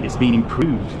maintained, it's been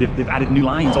improved. They've added new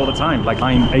lines all the time, like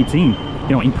line 18.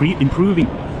 Improving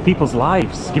people's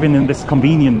lives, giving them this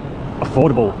convenient,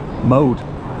 affordable mode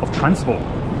of transport.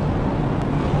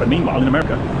 But meanwhile, in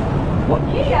America,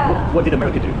 what did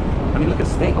America do? I mean, look at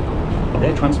the state of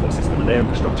their transport system and their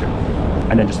infrastructure.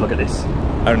 And then just look at this.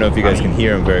 I don't know if you guys can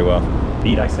hear him very well.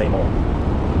 Need I say more?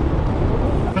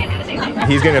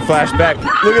 He's going to flash back.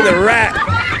 Look at the rat.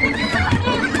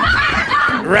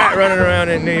 Rat running around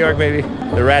in New York, baby.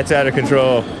 The rat's out of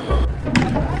control.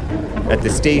 At the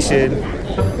station.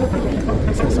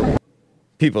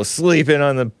 People sleeping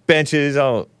on the benches,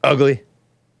 all ugly.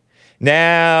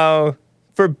 Now,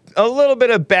 for a little bit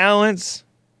of balance,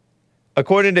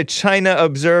 according to China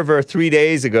Observer 3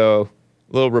 days ago,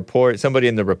 little report, somebody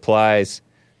in the replies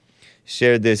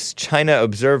shared this China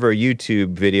Observer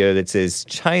YouTube video that says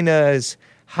China's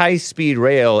high-speed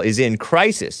rail is in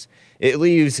crisis. It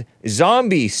leaves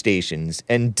zombie stations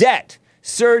and debt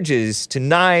surges to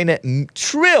 $9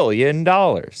 trillion.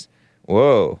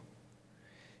 Whoa.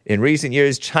 In recent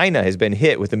years, China has been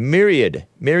hit with a myriad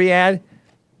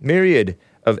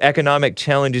of economic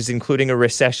challenges, including a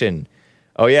recession.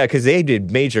 Oh yeah, because they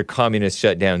did major communist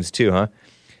shutdowns too, huh?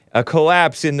 A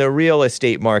collapse in the real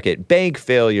estate market, bank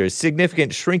failures,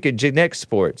 significant shrinkage in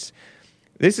exports.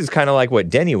 This is kind of like what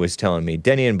Denny was telling me,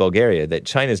 Denny in Bulgaria, that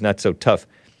China's not so tough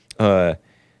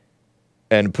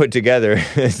and put together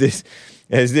as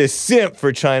this simp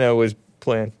for China was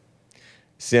planned.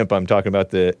 Simp, I'm talking about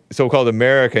the so-called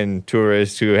American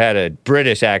tourist who had a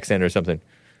British accent or something.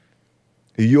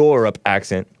 Europe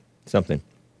accent, something.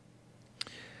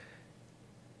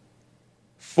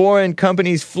 Foreign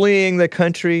companies fleeing the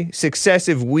country,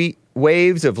 successive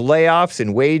waves of layoffs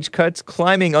and wage cuts,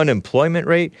 climbing unemployment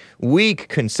rate, weak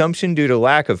consumption due to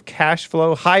lack of cash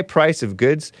flow, high price of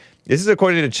goods. This is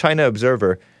according to China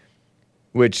Observer,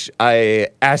 which I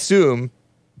assume,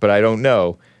 but I don't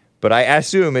know, but I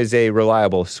assume is a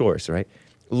reliable source, right?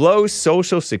 Low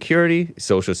social security,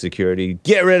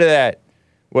 get rid of that.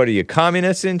 What are you,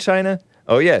 communists in China?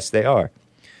 Oh, yes, they are.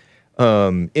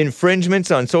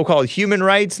 Infringements on so-called human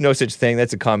rights, no such thing.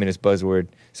 That's a communist buzzword.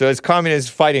 So it's communists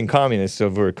fighting communists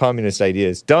over communist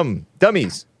ideas.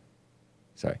 Dummies.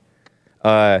 Sorry.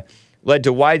 Led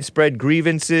to widespread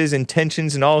grievances and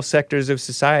tensions in all sectors of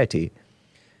society.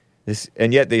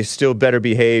 And yet they still better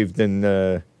behaved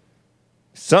than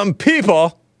some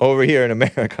people over here in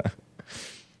America.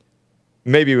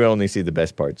 Maybe we only see the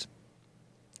best parts.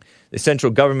 The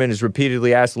central government has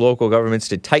repeatedly asked local governments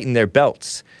to tighten their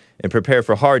belts and prepare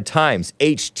for hard times.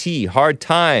 HT, hard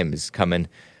times coming.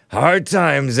 Hard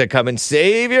times are coming.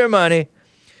 Save your money.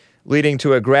 Leading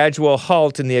to a gradual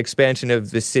halt in the expansion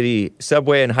of the city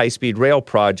subway and high-speed rail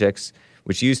projects,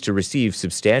 which used to receive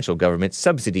substantial government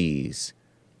subsidies.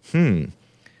 China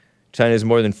has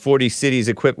more than 40 cities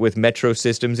equipped with metro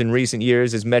systems. In recent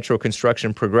years, as metro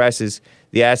construction progresses,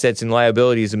 the assets and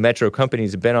liabilities of metro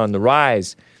companies have been on the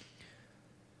rise.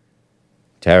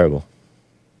 Terrible.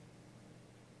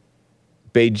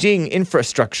 Beijing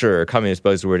infrastructure, communist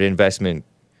buzzword investment.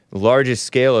 The largest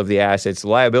scale of the assets,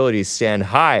 liabilities stand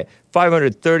high,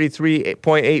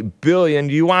 533.8 billion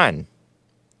yuan.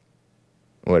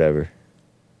 Whatever.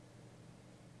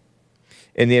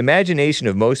 In the imagination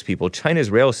of most people, China's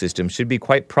rail system should be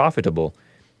quite profitable.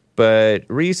 But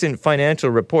recent financial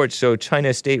reports show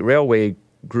China State Railway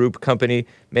Group company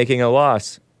making a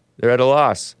loss. They're at a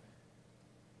loss.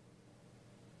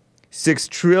 6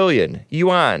 trillion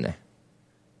yuan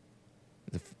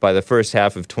by the first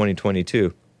half of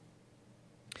 2022.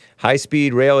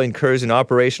 High-speed rail incurs an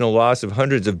operational loss of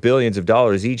hundreds of billions of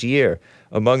dollars each year.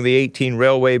 Among the 18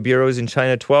 railway bureaus in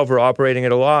China, 12 are operating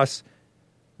at a loss.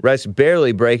 rest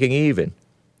barely breaking even,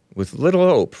 with little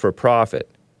hope for profit.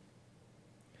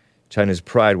 China's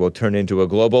pride will turn into a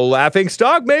global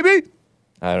laughingstock, maybe?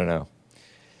 I don't know.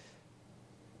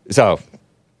 So,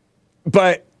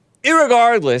 but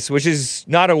irregardless, which is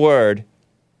not a word,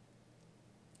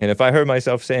 and if I heard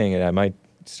myself saying it, I might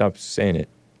stop saying it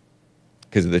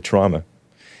because of the trauma.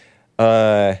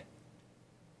 At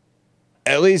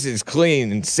least it's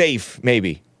clean and safe,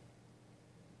 maybe,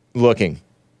 looking,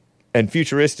 and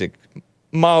futuristic,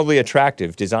 mildly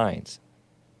attractive designs.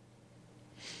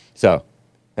 So,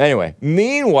 anyway,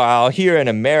 meanwhile, here in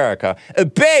America,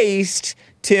 based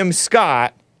Tim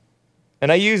Scott,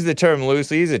 and I use the term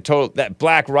loosely, he's that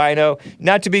black rhino,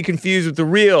 not to be confused with the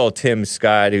real Tim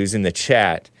Scott who's in the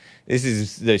chat. This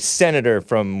is the senator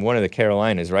from one of the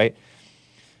Carolinas, right?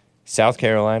 South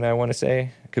Carolina, I want to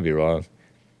say. I could be wrong.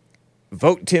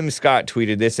 Vote Tim Scott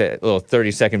tweeted this, a little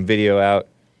 30-second video out.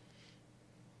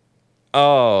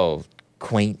 Oh,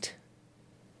 quaint.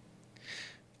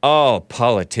 Oh,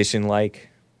 politician-like.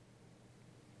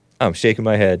 I'm shaking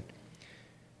my head.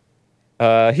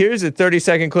 Here's a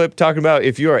 30-second clip talking about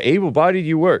if you are able-bodied,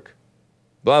 you work.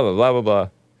 Blah, blah, blah, blah,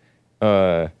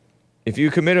 blah. If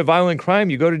you commit a violent crime,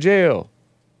 you go to jail.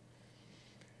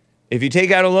 If you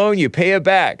take out a loan, you pay it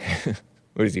back.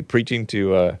 What is he preaching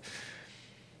to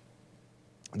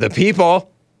the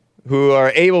people who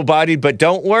are able-bodied but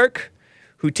don't work?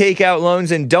 Who take out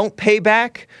loans and don't pay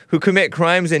back? Who commit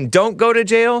crimes and don't go to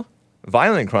jail?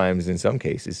 Violent crimes in some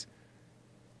cases.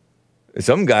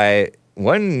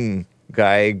 One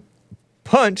guy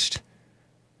punched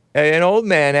an old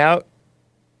man out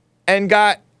and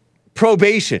got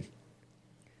probation.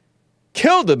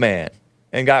 Killed a man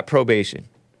and got probation.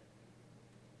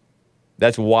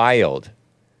 That's wild.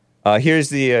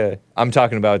 Here's I'm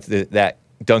talking about that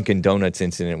Dunkin' Donuts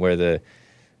incident where the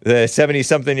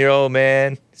 70-something-year-old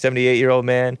man, 78-year-old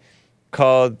man,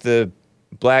 called the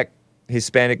black,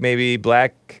 Hispanic maybe,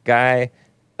 black guy,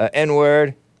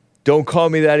 N-word. Don't call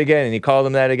me that again. And he called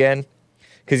him that again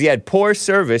because he had poor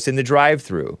service in the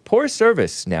drive-thru. Poor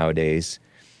service nowadays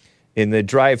in the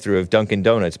drive-thru of Dunkin'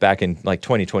 Donuts back in like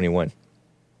 2021.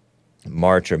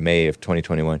 March or May of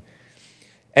 2021.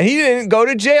 And he didn't go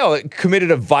to jail.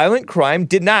 Committed a violent crime,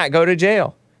 did not go to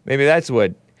jail. Maybe that's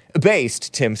what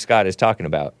based Tim Scott is talking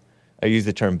about. I use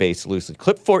the term based loosely.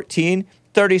 Clip 14,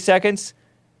 30 seconds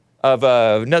of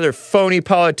another phony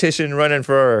politician running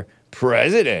for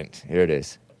president. Here it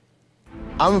is.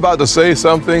 I'm about to say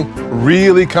something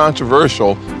really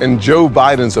controversial in Joe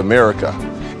Biden's America.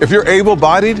 If you're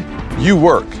able-bodied, you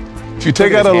work. If you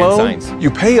take out a loan, you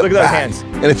pay it back.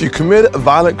 And if you commit a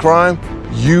violent crime,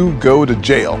 you go to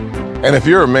jail. And if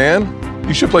you're a man,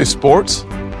 you should play sports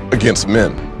against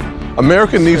men.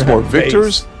 America needs more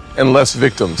victors and less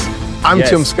victims. I'm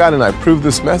Tim Scott, and I approve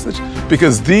this message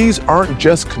because these aren't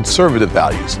just conservative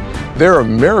values. They're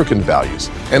American values.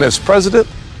 And as president,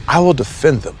 I will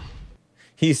defend them.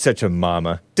 He's such a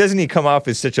mama. Doesn't he come off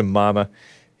as such a mama?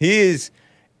 He is.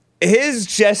 His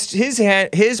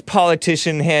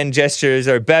politician hand gestures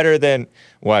are better than,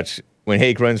 watch, when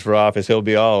Hake runs for office, he'll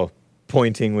be all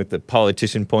pointing with the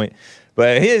politician point.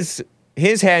 But his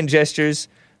hand gestures,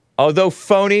 although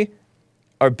phony,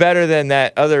 are better than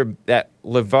that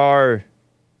LeVar,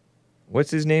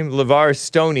 what's his name? LeVar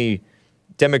Stoney,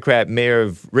 Democrat mayor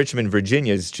of Richmond,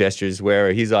 Virginia's gestures,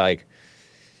 where he's like,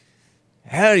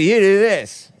 how do you do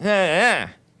this?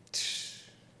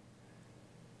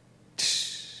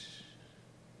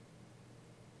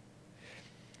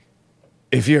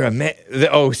 If you're a man,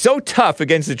 so tough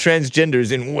against the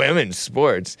transgenders in women's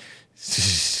sports.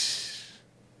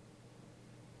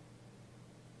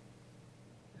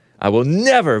 I will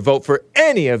never vote for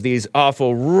any of these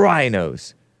awful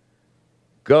rhinos.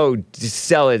 Go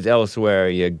sell it elsewhere,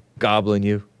 you goblin,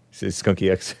 you, says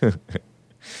Skunky X.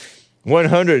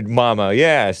 100, mama,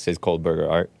 yeah, says Coldberger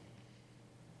Art.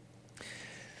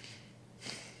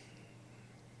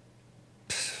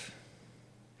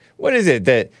 What is it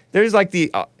that there's like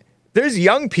there's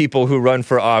young people who run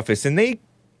for office and they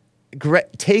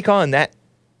take on that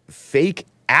fake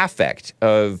affect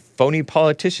of phony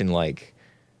politician-like.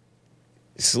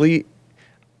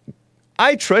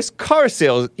 I trust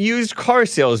used car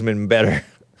salesmen better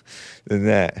than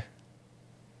that.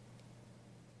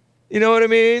 You know what I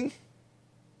mean?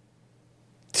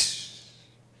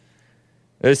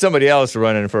 There's somebody else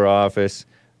running for office.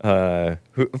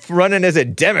 Running as a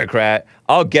Democrat.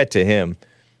 I'll get to him,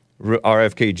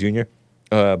 RFK Jr.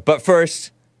 But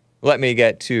first, let me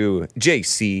get to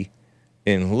JC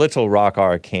in Little Rock,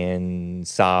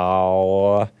 Arkansas,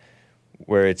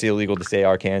 where it's illegal to say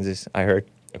Arkansas, I heard,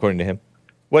 according to him.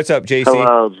 What's up, JC?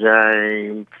 Hello,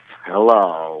 James.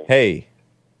 Hello. Hey.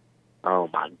 Oh,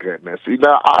 my goodness. You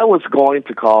know, I was going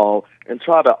to call and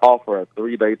try to offer a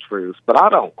 3-day truce, but I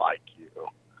don't like you.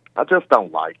 I just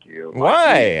don't like you.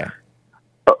 Why?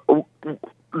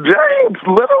 James,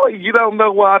 literally, you don't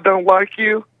know why I don't like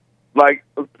you? Like,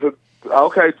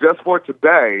 okay, just for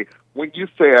today, when you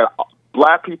said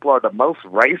black people are the most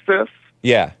racist,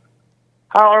 Yeah.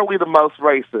 how are we the most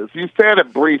racist? You said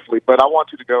it briefly, but I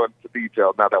want you to go into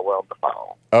detail now that we're on the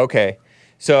phone. Okay.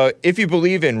 So if you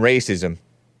believe in racism,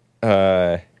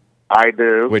 I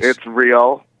do. It's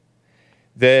real.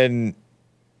 Then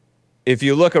if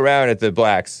you look around at the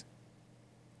blacks,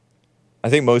 I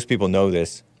think most people know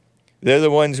this. They're the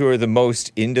ones who are the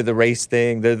most into the race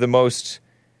thing. They're the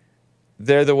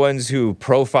ones who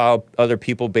profile other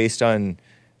people based on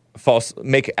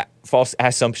make false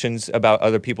assumptions about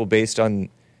other people based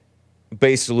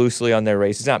loosely on their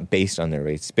race. It's not based on their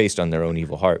race. It's based on their own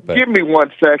evil heart. But give me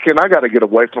 1 second. I got to get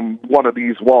away from one of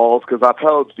these walls because I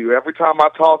told you every time I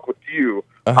talk with you,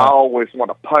 I always want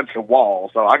to punch a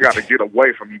wall. So I got to get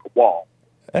away from the wall.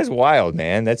 That's wild,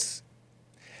 man. That's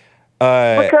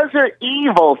because you're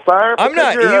evil, sir. I'm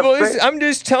not evil. I'm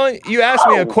just telling you. Asked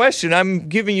me a question. I'm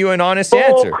giving you an honest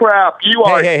answer. Bull crap. You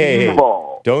are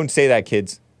evil. Don't say that,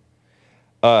 kids.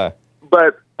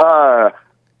 But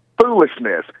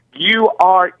foolishness. You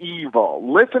are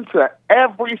evil. Listen to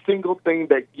every single thing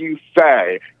that you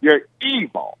say. You're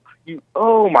evil.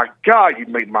 Oh my God, you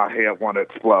made my head want to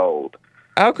explode.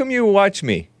 How come you watch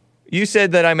me? You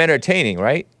said that I'm entertaining,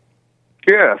 right?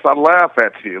 Yes, I laugh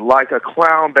at you like a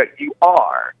clown that you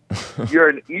are. You're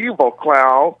an evil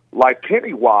clown like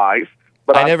Pennywise,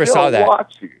 but I never still saw that,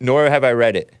 watch you. nor have I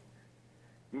read it.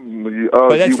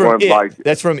 But that's from It.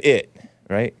 That's from It,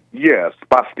 right? Yes,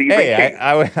 by Stephen King.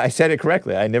 I said it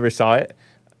correctly. I never saw it,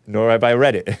 nor have I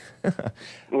read it.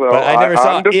 Well, but I never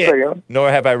saw understand. It,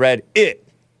 nor have I read it.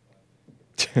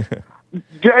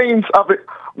 James,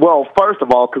 well, first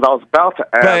of all, because I was about to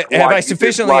ask, but have I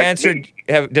sufficiently answered?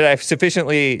 Did I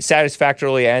sufficiently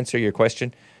satisfactorily answer your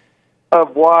question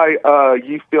of why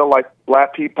you feel like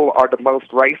black people are the most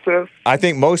racist? I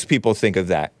think most people think of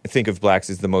that. Think of blacks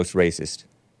as the most racist.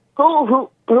 Who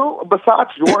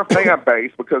besides your fan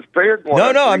base? Because they're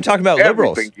going. No, I'm talking about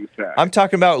liberals. You say. I'm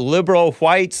talking about liberal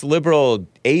whites, liberal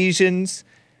Asians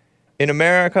in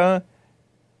America.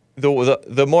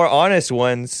 The more honest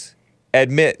ones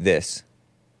admit this.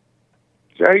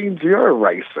 James, you're a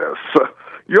racist.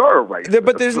 You're a racist.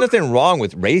 But there's nothing wrong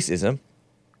with racism.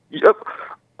 Yep.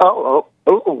 Oh,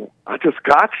 I just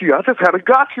got you. I just had a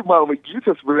gotcha moment. You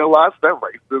just realized that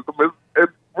racism is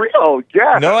real.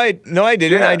 Yeah. No, I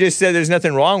didn't. Yeah. I just said there's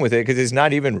nothing wrong with it because it's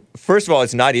not even. First of all,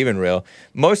 it's not even real.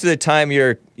 Most of the time,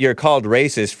 you're called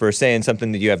racist for saying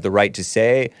something that you have the right to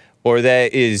say, or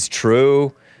that is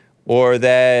true, or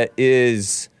that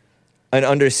is an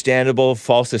understandable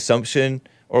false assumption,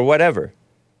 or whatever.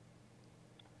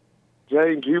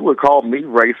 James, you would call me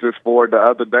racist for the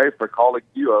other day for calling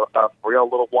you a real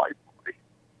little white boy.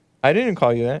 I didn't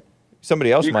call you that.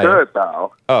 Somebody else might. You could,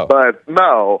 though. Oh. But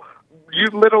no, you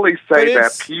literally say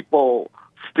that people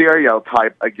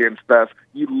stereotype against us.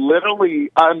 You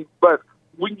literally, but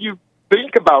when you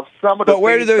think about some of the But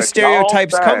where do those things that y'all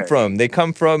stereotypes say, come from? They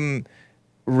come from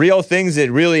real things that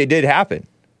really did happen.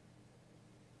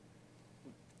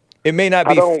 It may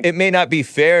not be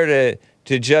fair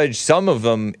to judge some of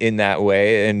them in that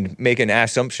way and make an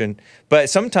assumption, but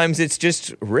sometimes it's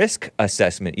just risk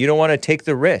assessment. You don't want to take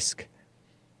the risk.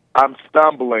 I'm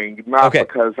stumbling, not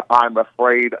because I'm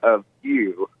afraid of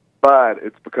you, but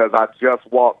it's because I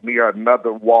just walked near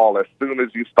another wall as soon as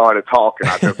you started talking.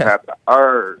 I just had the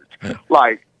urge.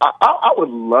 Like, I would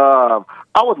love,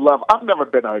 I've never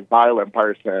been a violent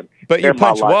person. But you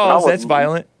punch walls, that's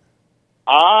violent.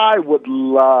 I would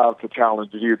love to challenge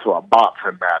you to a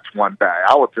boxing match one day.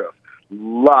 I would just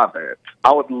love it.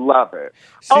 I would love it.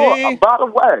 See? Oh, by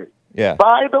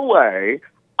the way,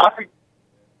 I think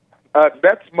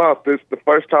next month is the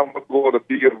first time I'm going to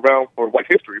be around for White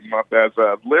History Month as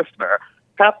a listener.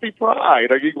 Happy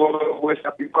Pride. Are you going to wish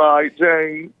Happy Pride,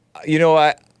 Jane? You know,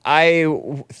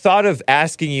 I thought of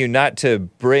asking you not to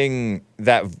bring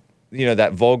that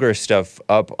vulgar stuff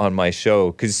up on my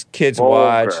show because kids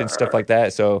watch and stuff like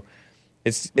that. So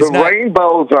it's not,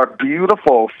 rainbows are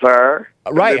beautiful, sir.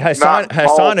 Right.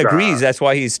 Hassan agrees. That's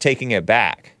why he's taking it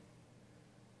back.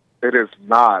 It is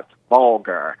not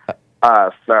vulgar,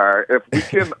 sir. If we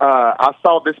can, I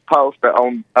saw this post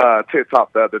on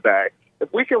TikTok the other day.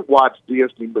 If we can watch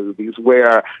Disney movies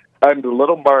where in The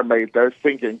Little Mermaid they're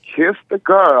singing "Kiss the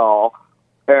Girl,"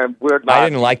 and we're not. I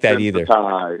didn't like that either.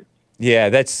 Yeah,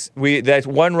 that's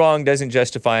one wrong doesn't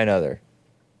justify another.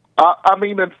 I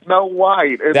mean, it's Snow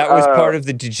White. That was part of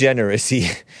the degeneracy.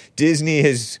 Disney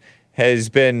has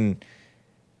been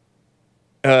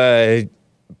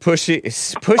pushing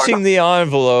the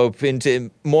envelope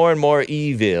into more and more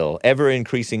evil,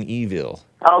 ever-increasing evil.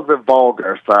 How's it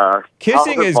vulgar, sir?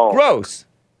 Kissing is gross.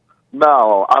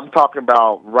 No, I'm talking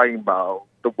about rainbow,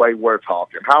 the way we're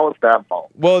talking. How is that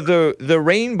vulgar? Well, the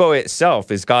rainbow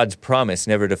itself is God's promise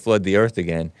never to flood the earth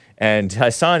again. And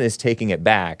Hassan is taking it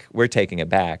back. We're taking it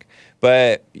back.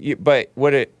 But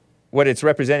what it's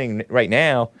representing right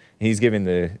now, he's giving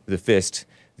the fist,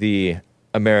 the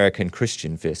American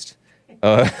Christian fist.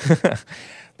 But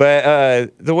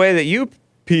the way that you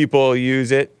people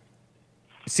use it,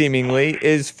 seemingly,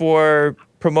 is for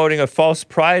promoting a false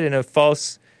pride and a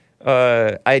false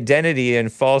identity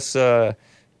and false,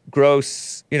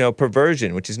 gross,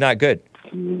 perversion, which is not good.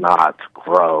 Not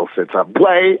gross. It's a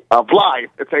way of life.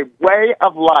 It's a way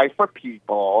of life for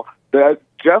people that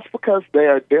just because they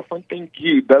are different than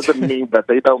you doesn't mean that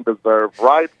they don't deserve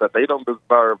rights, that they don't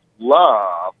deserve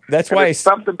love. That's why it's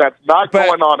something that's not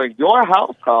going on in your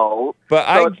household,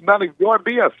 it's none of your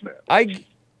business.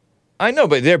 I know,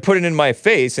 but they're putting it in my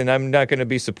face, and I'm not going to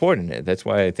be supporting it. That's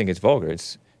why I think it's vulgar.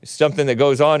 It's something that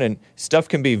goes on, and stuff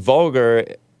can be vulgar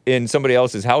in somebody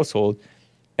else's household,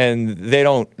 and they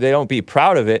don't be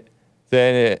proud of it.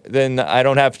 Then I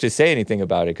don't have to say anything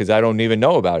about it because I don't even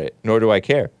know about it, nor do I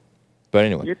care. But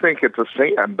anyway. You think it's a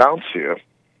sin, don't you?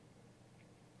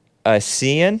 A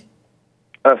sin?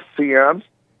 A sin?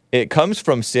 It comes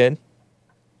from sin.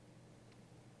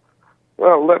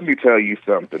 Well, let me tell you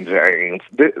something, James.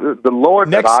 The Lord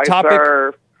Next that I topic.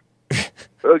 serve...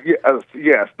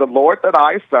 yes, the Lord that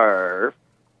I serve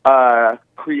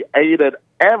created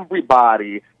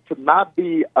everybody to not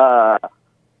be damned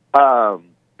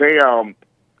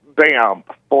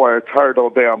for eternal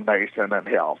damnation and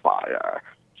hellfire.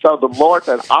 So the Lord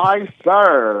that I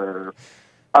serve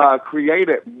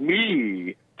created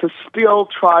me to still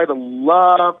try to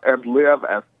love and live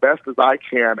as best as I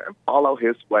can and follow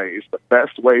his ways, the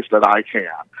best ways that I can.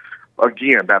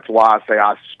 Again, that's why I say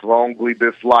I strongly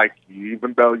dislike you,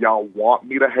 even though y'all want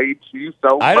me to hate you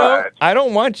so much. I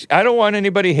don't want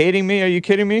anybody hating me. Are you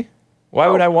kidding me? Why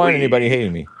would I want anybody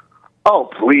hating me?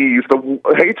 Oh, please. The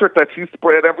hatred that you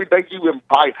spread every day, you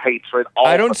invite hatred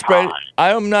all the time. I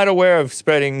am not aware of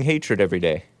spreading hatred every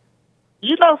day.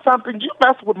 You know something? You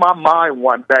messed with my mind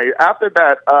one day. After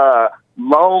that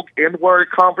long N-word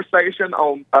conversation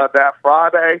on that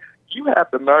Friday, you had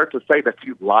the nerve to say that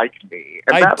you like me.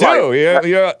 And I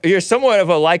do. You're somewhat of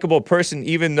a likable person,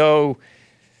 even though,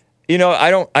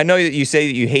 I know that you say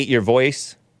that you hate your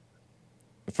voice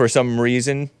for some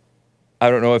reason. I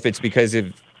don't know if it's because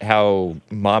of how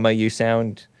mama you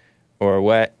sound or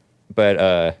what,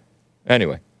 but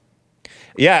anyway.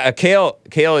 Yeah, Kale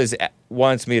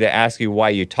wants me to ask you why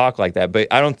you talk like that, but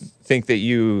I don't think that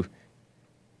you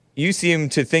seem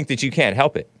to think that you can't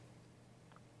help it.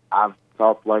 I've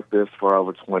talked like this for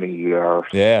over 20 years.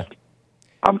 Yeah.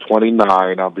 I'm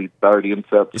 29. I'll be 30 in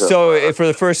September. So for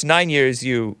the first 9 years,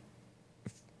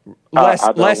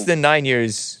 less than 9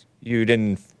 years, you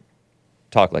didn't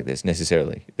talk like this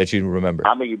necessarily, that you remember.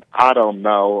 I mean, I don't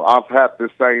know. I've talked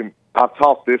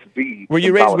this deep. Were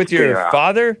you raised with your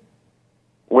father?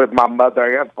 With my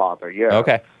mother and father, yeah.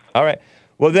 Okay. All right.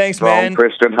 Well, thanks, Strong man.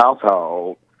 Christian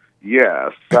household.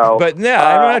 Yes. So, but no,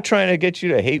 I'm not trying to get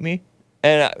you to hate me.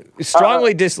 And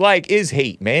strongly dislike is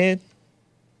hate, man.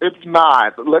 It's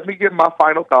not. Let me get my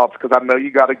final thoughts because I know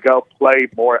you got to go play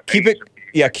more. Thank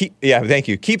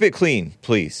you. Keep it clean,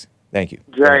 please. Thank you.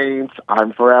 James,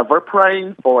 I'm forever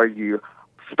praying for you.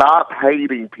 Stop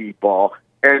hating people.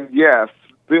 And yes,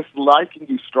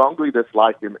 strongly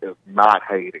disliking is not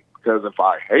hating. Because if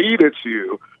I hated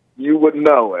you, you would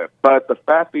know it. But the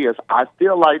fact is, I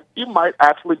feel like you might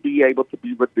actually be able to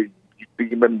be redeemed, you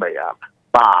demon man.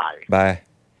 Bye. Bye.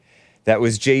 That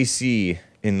was JC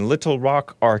in Little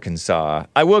Rock, Arkansas.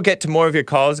 I will get to more of your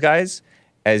calls, guys.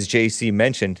 As JC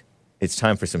mentioned, it's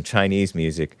time for some Chinese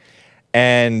music.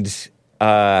 And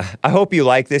I hope you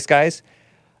like this, guys.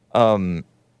 Again,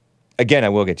 I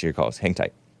will get to your calls. Hang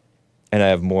tight. And I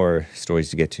have more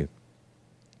stories to get to.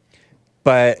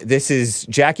 But this is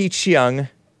Jackie Cheung.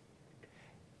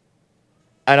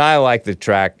 And I like the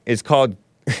track. It's called...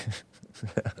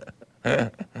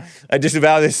 I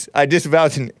disavow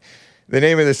the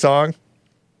name of the song.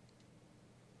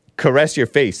 Caress Your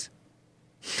Face.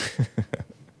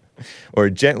 Or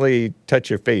Gently Touch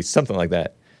Your Face. Something like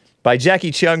that. By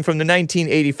Jackie Cheung from the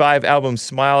 1985 album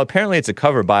Smile. Apparently it's a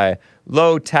cover by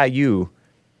Lo Tayu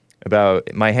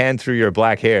about My Hand Through Your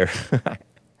Black Hair.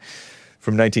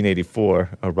 From 1984,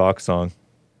 a rock song.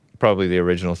 Probably the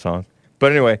original song.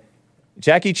 But anyway,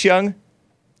 Jackie Chung,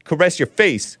 caress your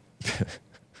face.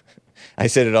 I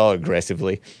said it all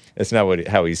aggressively. That's not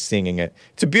how he's singing it.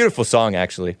 It's a beautiful song,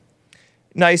 actually.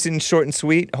 Nice and short and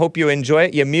sweet. Hope you enjoy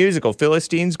it. You musical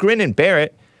Philistines, grin and bear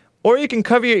it. Or you can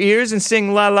cover your ears and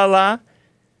sing la la la.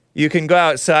 You can go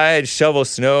outside, shovel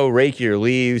snow, rake your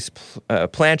leaves,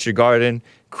 plant your garden,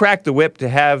 crack the whip to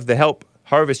have the help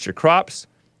harvest your crops.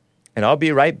 And I'll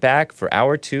be right back for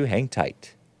hour 2. Hang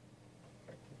tight.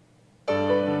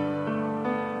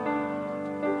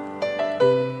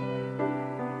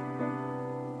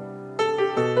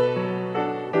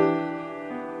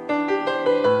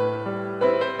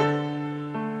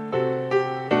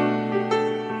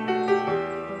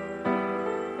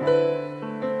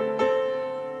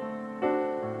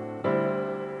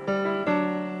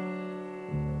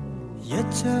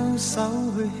手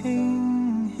去輕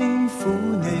輕撫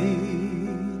你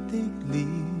的臉，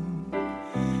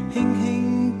輕輕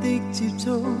的接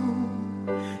觸，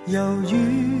柔軟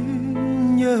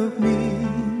若棉，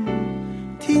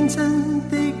天真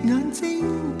的眼睛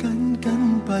緊緊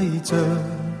閉着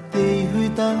地去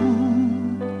等，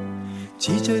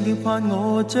似醉了盼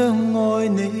我將愛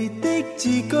你的字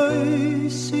句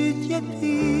說一遍，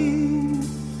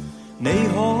你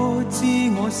可知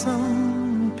我心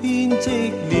編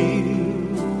織了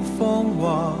謊話，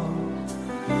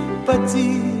不知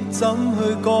怎去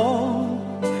講，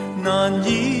難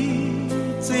以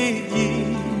直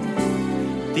言。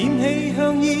點起香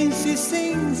煙，說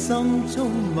聲心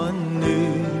中溫暖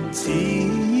似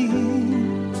煙。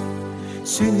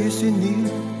算了算了，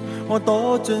我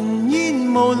躲進煙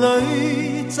霧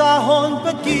裏，乍看不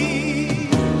見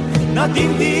那點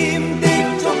點的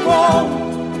燭光，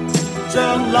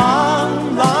像冷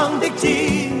冷的箭。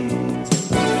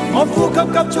我呼吸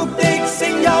急促的聲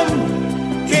音，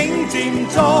竟漸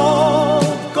作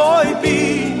改變。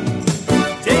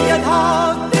這一刻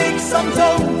的心中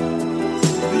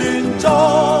亂作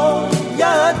一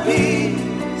片，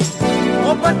我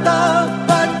不得不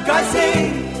解釋，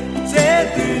這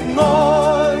段愛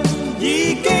已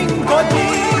經改變。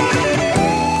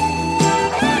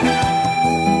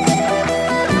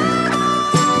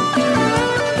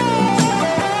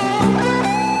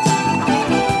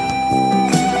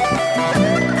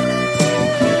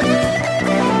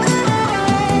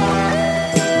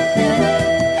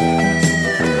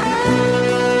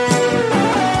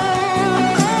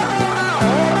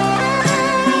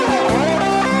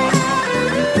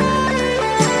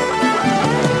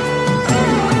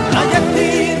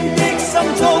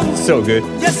So good.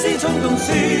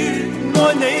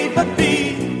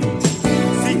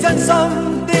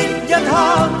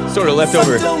 Sort of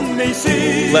leftover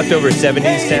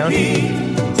 70s sound.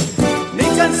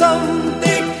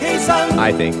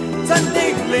 I think.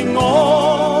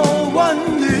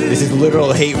 This is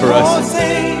literal hate for us.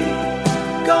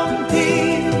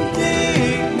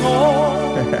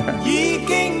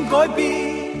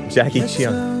 Jackie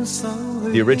Cheung,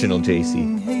 the original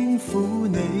JC.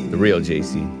 The real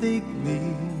JC.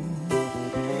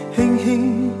 輕輕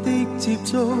的接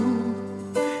觸，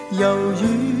柔軟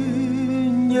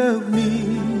若棉，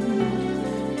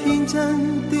天真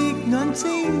的眼睛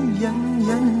隱隱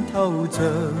透着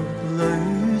淚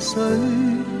水，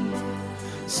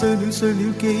碎了碎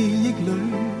了記憶裏，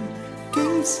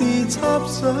竟是插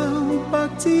上白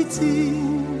枝箭，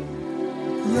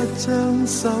一張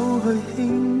手去輕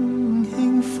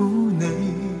輕撫你。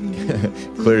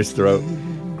Clears throat,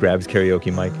 grabs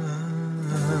karaoke mic.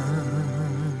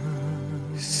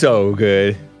 So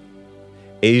good.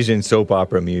 Asian soap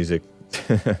opera music.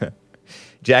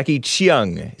 Jackie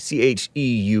Cheung,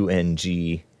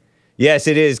 Cheung. Yes,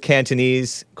 it is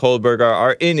Cantonese. Kohlberg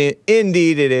are in it.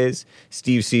 Indeed it is.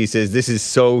 Steve C says, this is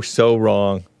so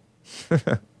wrong.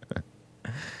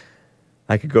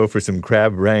 I could go for some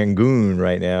crab rangoon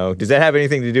right now. Does that have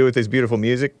anything to do with this beautiful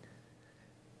music?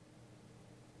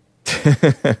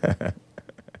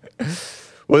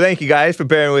 Well, thank you guys for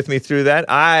bearing with me through that.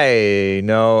 I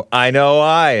know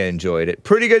I enjoyed it.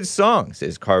 Pretty good song,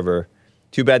 says Carver.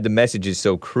 Too bad the message is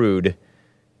so crude.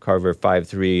 Carver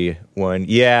 531.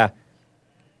 Yeah,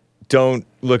 don't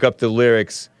look up the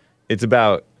lyrics. It's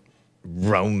about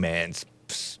romance.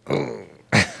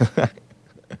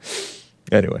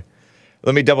 Anyway,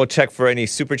 let me double check for any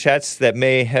super chats that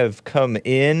may have come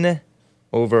in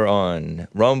over on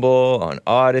Rumble, on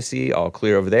Odyssey. All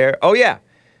clear over there. Oh, yeah.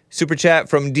 Super chat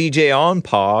from DJ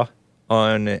Onpaw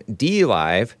on D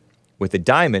Live with a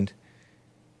diamond.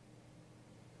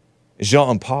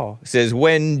 Jean Paul says,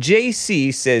 when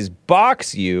JC says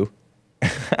box you,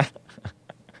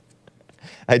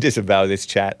 I disavow this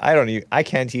chat. I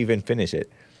can't even finish it.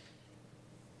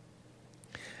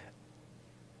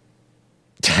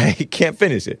 I can't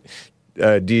finish it.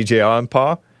 DJ on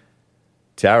Paw.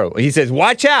 Terrible. He says,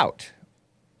 watch out.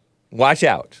 Watch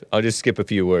out. I'll just skip a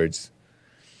few words.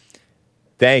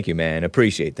 Thank you, man.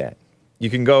 Appreciate that. You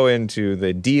can go into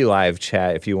the D Live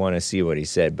chat if you want to see what he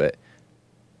said, but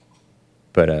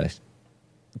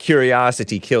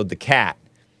curiosity killed the cat.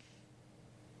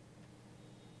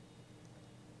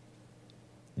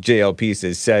 JLP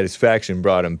says satisfaction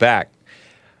brought him back.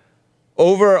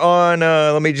 Over on,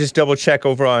 let me just double check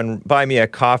over on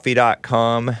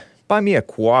buymeacoffee.com,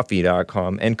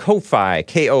 buymeacoffee.com, and Ko-Fi,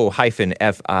 ko-fi.com.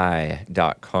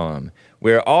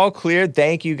 We're all clear.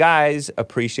 Thank you guys.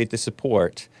 Appreciate the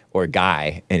support. Or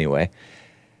Guy, anyway.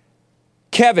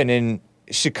 Kevin in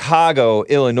Chicago,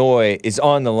 Illinois, is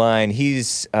on the line.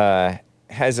 He's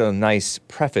has a nice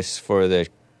preface for the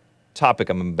topic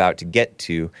I'm about to get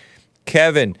to.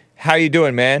 Kevin, how you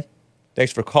doing, man?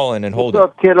 Thanks for calling and holding.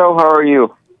 What's up, kiddo? How are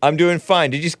you? I'm doing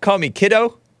fine. Did you just call me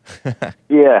kiddo?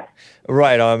 Yeah.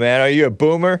 Right on, man. Are you a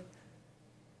boomer?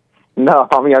 No,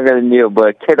 I'm younger than you,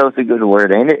 but kiddo's a good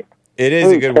word, ain't it? It is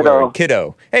a good word,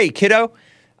 kiddo. Hey, kiddo.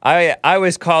 I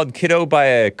was called kiddo by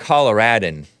a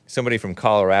Coloradan, somebody from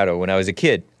Colorado, when I was a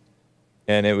kid,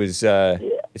 and it was it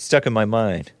stuck in my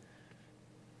mind.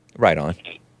 Right on.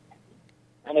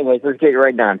 Anyways, let's get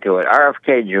right down to it.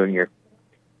 RFK Jr.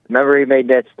 Remember, he made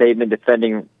that statement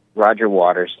defending Roger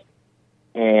Waters,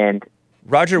 and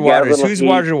Roger Waters. Who's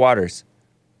Roger Waters?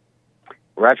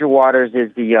 Roger Waters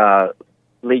is the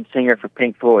lead singer for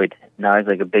Pink Floyd. Now he's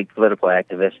like a big political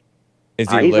activist. Is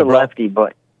he he's liberal? a lefty,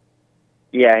 but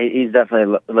yeah, he's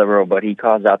definitely liberal. But he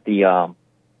calls out the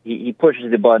he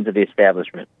pushes the buttons of the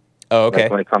establishment. Oh, okay.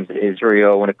 Like when it comes to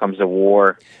Israel, when it comes to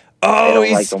war. Oh,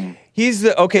 he's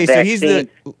the okay. So he's the.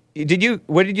 Vaccine.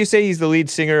 What did you say? He's the lead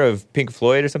singer of Pink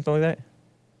Floyd or something like that?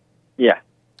 Yeah.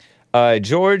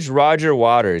 George Roger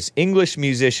Waters, English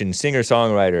musician,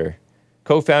 singer-songwriter,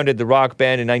 co-founded the rock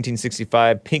band in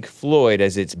 1965, Pink Floyd,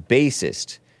 as its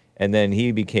bassist, and then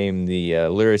he became the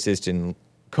lyricist and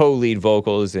co-lead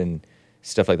vocals and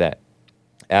stuff like that.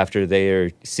 After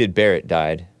Sid Barrett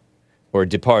died, or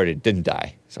departed, didn't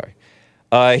die. Sorry.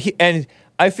 And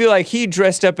I feel like he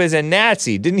dressed up as a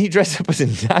Nazi. Didn't he dress up as a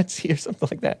Nazi or something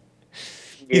like that?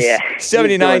 Yeah. He's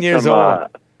 79 years old.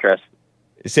 Dress.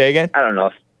 Say again? I don't know.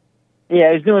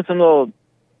 Yeah, he's doing some little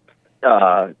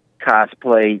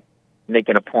cosplay,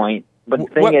 making a point. But the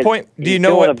thing is, point? Do you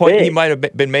know what point he might have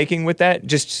been making with that?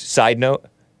 Just side note.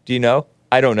 Do you know?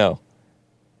 I don't know.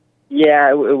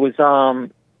 Yeah, it was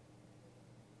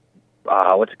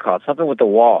what's it called? Something with the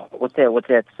Wall. What's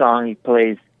that song he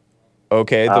plays?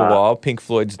 Okay, The Wall. Pink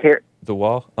Floyd's The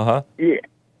Wall. Uh-huh. Yeah,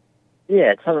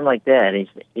 it's something like that.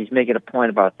 He's making a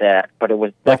point about that, but it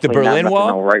was like the definitely Berlin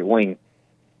Wall, right wing.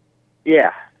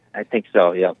 Yeah, I think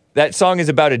so. Yeah. That song is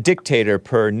about a dictator,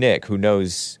 per Nick, who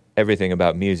knows everything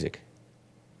about music.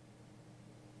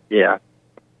 Yeah.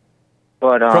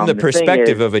 But from the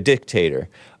perspective of a dictator.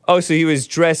 Oh, so he was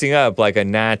dressing up like a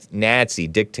Nazi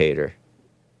dictator.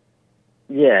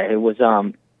 Yeah, it was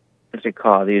what's it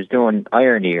called? He was doing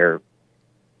irony or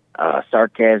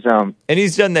sarcasm. And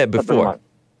he's done that before.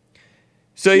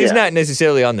 So he's not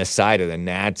necessarily on the side of the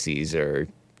Nazis or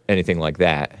anything like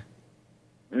that.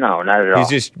 No, not at all. He's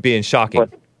just being shocking,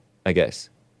 I guess.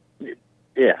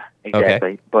 Yeah,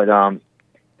 exactly. Okay. But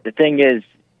the thing is,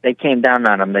 they came down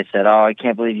on him. They said, "Oh, I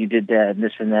can't believe you did that," and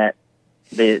this and that.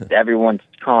 Everyone's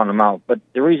calling him out. But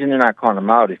the reason they're not calling him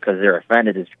out is because they're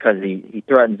offended. Is because he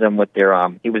threatens them with their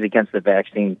he was against the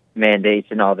vaccine mandates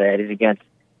and all that. He's against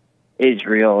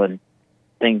Israel and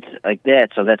things like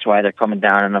that. So that's why they're coming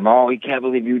down on him. Oh, we can't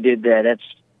believe you did that.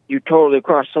 You totally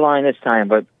crossed the line this time.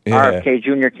 But RFK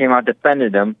Jr. came out,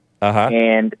 defended him,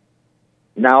 and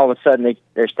now all of a sudden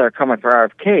they start coming for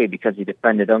RFK because he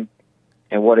defended him.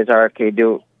 And what does RFK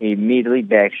do? He immediately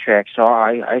backtracks. So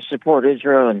I support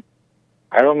Israel, and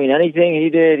I don't mean anything he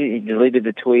did. He deleted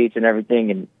the tweets and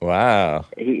everything. And wow,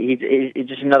 he's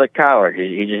just another coward.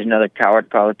 He's just another coward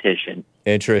politician.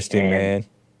 Interesting, man.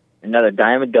 Another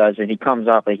dime a dozen. He comes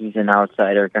off like he's an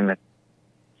outsider, going to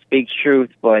speak truth,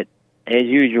 but as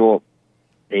usual,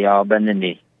 they all bend the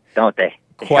knee, don't they?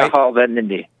 They all bend the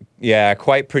knee. Yeah,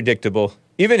 quite predictable.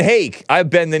 Even Hake, I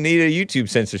bend the knee to YouTube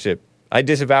censorship. I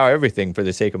disavow everything for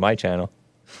the sake of my channel.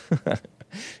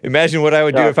 Imagine what I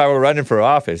would do if I were running for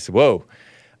office. Whoa.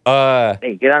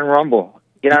 Hey, get on Rumble.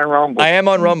 Get on Rumble. I am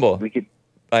on Rumble.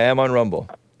 I am on Rumble.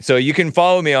 So you can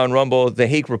follow me on Rumble, The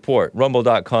Hake Report,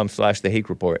 rumble.com/The Hake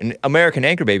Report. And American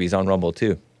Anchor Baby's on Rumble,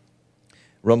 too.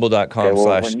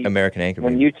 Rumble.com/American Anchor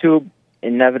Baby. When YouTube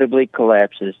inevitably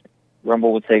collapses,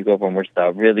 Rumble will take over and we'll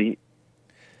start really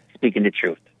speaking the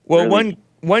truth. Well, really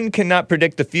one cannot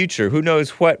predict the future. Who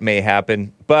knows what may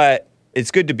happen? But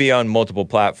it's good to be on multiple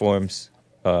platforms.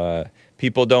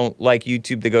 People don't like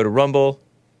YouTube, they go to Rumble.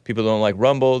 People don't like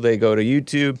Rumble, they go to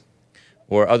YouTube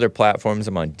or other platforms.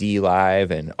 I'm on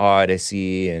DLive and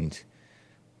Odyssey and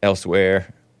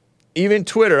elsewhere. Even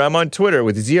Twitter. I'm on Twitter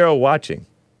with 0 watching.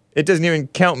 It doesn't even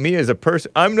count me as a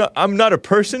person. I'm not a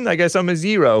person. I guess I'm a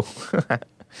 0.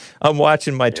 I'm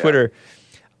watching my Twitter.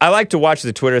 I like to watch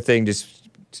the Twitter thing just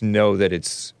to know that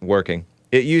it's working.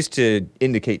 It used to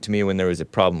indicate to me when there was a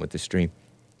problem with the stream.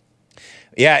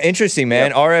 Yeah, interesting, man.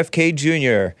 Yep. RFK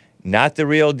Jr., not the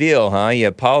real deal, huh? He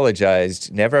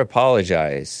apologized. Never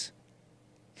apologize.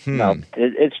 No,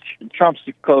 it's Trump's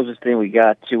the closest thing we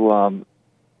got to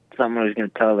someone who's going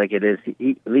to tell it like it is.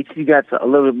 At least he got a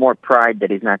little bit more pride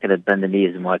that he's not going to bend the knee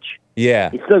as much. Yeah.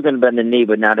 He's still going to bend the knee,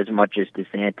 but not as much as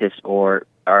DeSantis or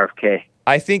RFK.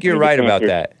 I think you're right about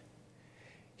that.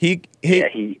 He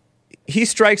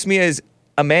strikes me as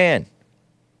a man.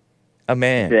 A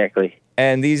man. Exactly.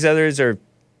 And these others are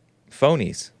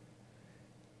phonies.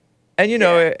 And you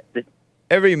know,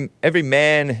 every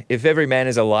man, if every man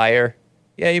is a liar,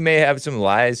 yeah, he may have some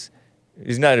lies.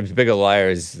 He's not as big a liar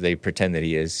as they pretend that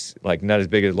he is. Like, not as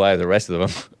big a liar as the rest of them.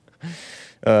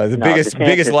 The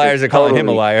biggest liars are calling him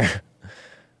a liar.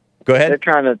 Go ahead. They're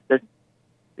trying to...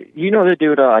 You know the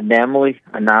dude, Anomaly?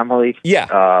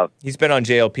 Yeah. He's been on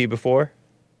JLP before.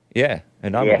 Yeah,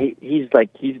 Anomaly. Yeah,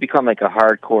 he's become like a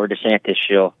hardcore DeSantis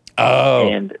shill. Oh.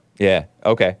 And yeah,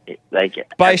 okay. Like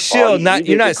by shill,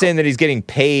 you're not saying that he's getting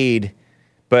paid,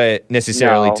 but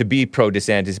necessarily to be pro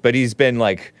DeSantis, but he's been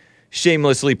like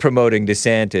shamelessly promoting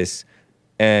DeSantis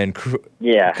and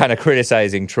kind of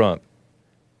criticizing Trump.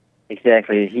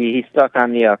 Exactly. He's stuck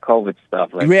on the COVID stuff.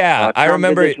 Like, I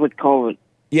remember it with COVID.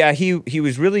 Yeah, he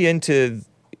was really into,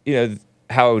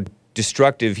 how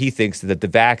destructive he thinks that the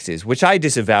vax is, which I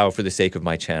disavow for the sake of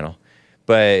my channel.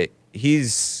 But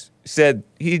he's said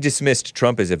he dismissed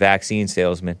Trump as a vaccine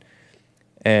salesman.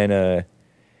 And,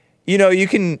 you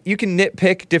can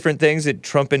nitpick different things that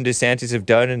Trump and DeSantis have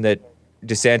done and that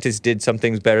DeSantis did some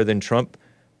things better than Trump.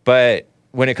 But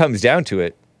when it comes down to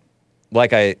it,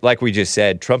 like we just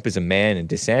said, Trump is a man and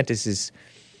DeSantis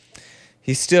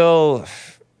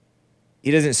he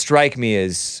doesn't strike me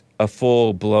as a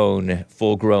full-grown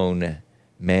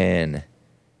man.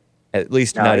 At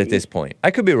least not at this point.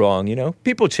 I could be wrong,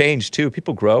 People change, too.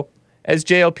 People grow. As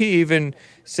JLP even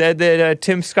said that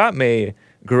Tim Scott may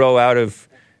grow out of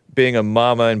being a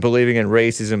mama and believing in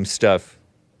racism stuff.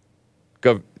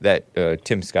 That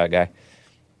Tim Scott guy.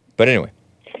 But anyway.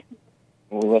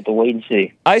 We'll have to wait and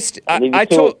see. I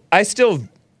still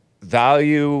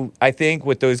value, I think,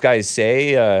 what those guys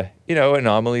say.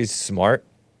 Anomaly's smart.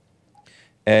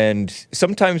 And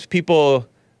sometimes people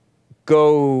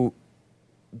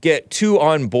get too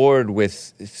on board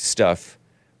with stuff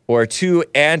or too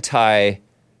anti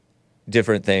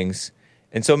different things.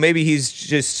 And so maybe he's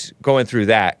just going through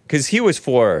that. Because he was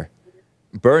for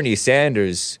Bernie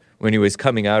Sanders when he was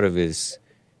coming out of his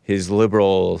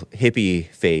liberal hippie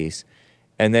phase.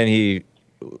 And then he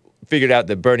figured out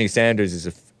that Bernie Sanders is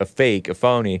a fake, a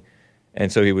phony.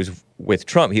 And so he was with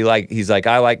Trump. He's like,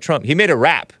 I like Trump. He made a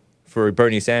rap for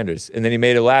Bernie Sanders. And then he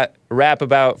made a rap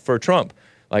for Trump.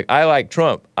 Like, I like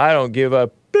Trump. I don't give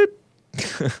a beep.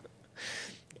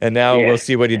 And now we'll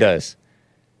see what he does.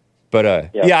 But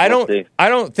I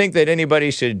don't think that anybody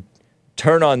should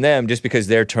turn on them just because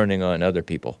they're turning on other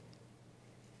people.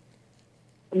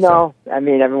 No, I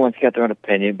mean, everyone's got their own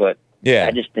opinion, but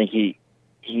I just think he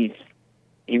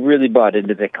really bought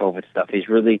into the COVID stuff. He's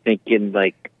really thinking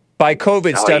like by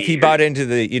COVID stuff, he bought into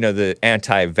the the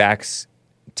anti-vax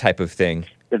type of thing,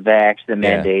 the vax, the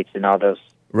mandates, and all those.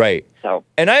 Right. So,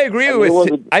 and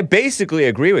I basically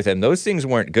agree with him. Those things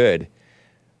weren't good.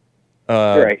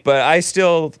 Right. But I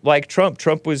still like Trump.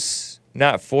 Trump was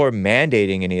not for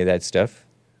mandating any of that stuff.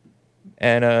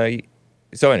 And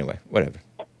so anyway, whatever.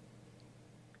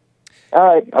 All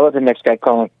right, I'll let the next guy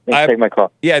call. Thanks for taking my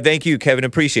call. Yeah, thank you, Kevin.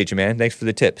 Appreciate you, man. Thanks for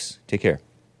the tips. Take care.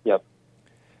 Yep.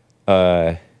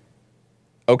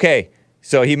 Okay,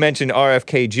 so he mentioned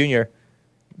RFK Jr.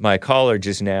 My caller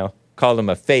just now called him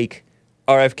a fake.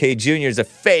 RFK Jr. is a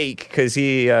fake because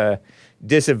he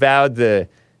disavowed the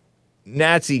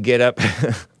Nazi getup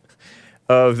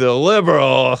of the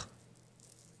liberal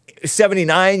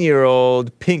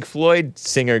 79-year-old Pink Floyd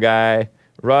singer guy,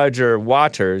 Roger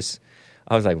Waters.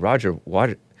 I was like, Roger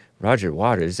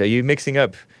Waters? Are you mixing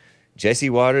up Jesse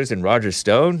Waters and Roger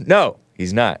Stone? No,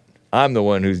 he's not. I'm the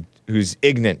one who's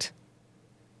ignorant.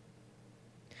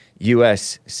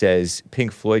 U.S. says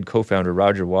Pink Floyd co-founder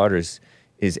Roger Waters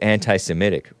is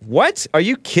anti-Semitic. What? Are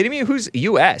you kidding me? Who's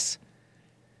U.S.?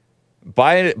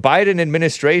 Biden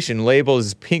administration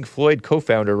labels Pink Floyd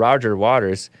co-founder Roger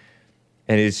Waters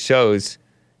and his shows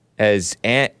as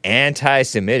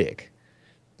anti-Semitic.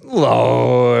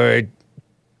 Lord,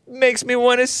 makes me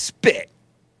want to spit.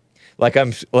 Like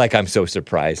I'm so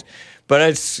surprised. But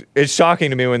it's shocking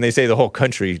to me when they say the whole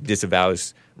country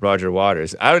disavows Roger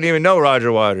Waters. I don't even know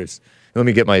Roger Waters. Let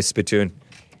me get my spittoon,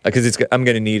 because I'm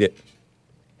going to need it.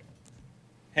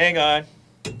 Hang on.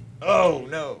 Oh,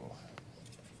 no.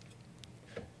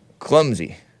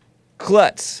 Clumsy.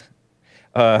 Klutz.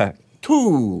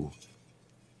 Two.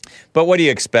 But what do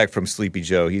you expect from Sleepy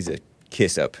Joe? He's a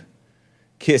kiss up.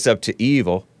 Kiss up to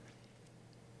evil.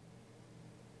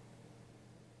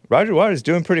 Roger Waters is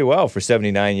doing pretty well for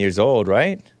 79 years old,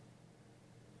 right?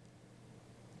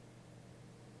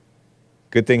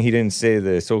 Good thing he didn't say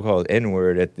the so-called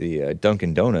N-word at the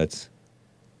Dunkin' Donuts.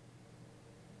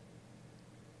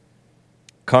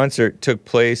 Concert took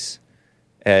place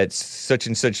at such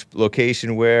and such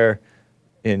location where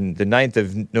in the 9th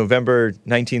of November,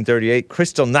 1938,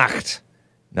 Kristallnacht,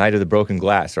 Night of the Broken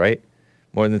Glass, right?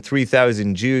 More than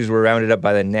 3,000 Jews were rounded up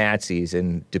by the Nazis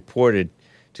and deported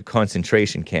to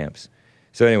concentration camps.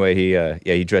 So anyway,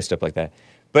 he dressed up like that.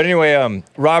 But anyway,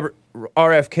 Robert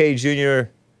RFK Jr.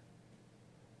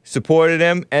 supported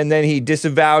him, and then he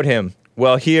disavowed him.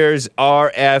 Well, here's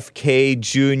RFK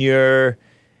Jr.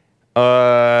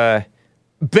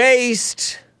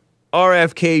 Based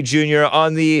RFK Jr.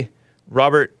 on the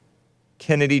Robert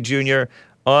Kennedy Jr.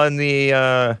 on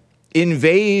the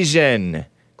invasion.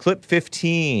 Clip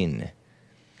 15.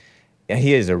 Yeah,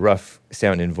 he has a rough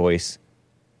sounding voice.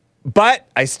 But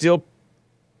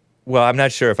I'm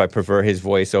not sure if I prefer his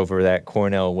voice over that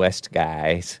Cornel West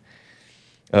guy's.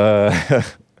 At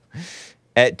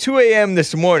 2 a.m.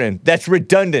 this morning, that's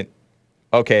redundant.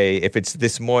 Okay, if it's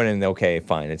this morning, okay,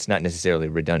 fine. It's not necessarily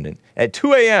redundant. At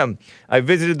 2 a.m., I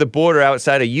visited the border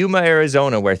outside of Yuma,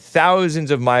 Arizona, where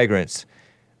thousands of migrants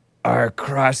are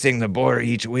crossing the border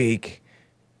each week.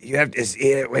 You have to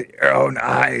see it with your own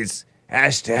eyes.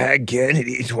 Hashtag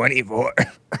Kennedy24.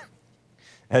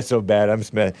 That's so bad.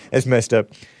 That's messed up.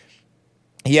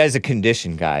 He has a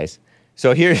condition, guys.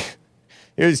 So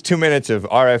here's 2 minutes of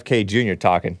RFK Jr.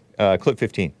 talking. Clip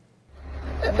 15.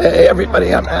 Hey,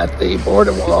 everybody, I'm at the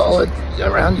border wall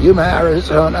around Yuma,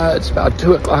 Arizona. It's about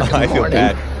 2 o'clock in the morning.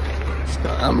 I feel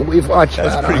bad. We've watched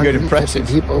about 150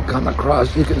 people come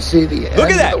across. You can see the end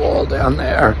of the wall down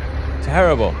there.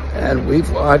 Terrible. And we've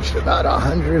watched about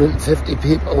 150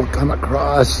 people come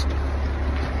across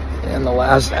in the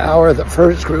last hour. The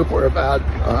first group were about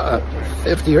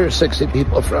 50 or 60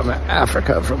 people from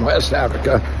Africa, from West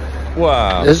Africa.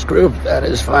 Wow. This group that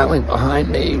is filing behind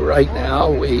me right now,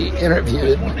 we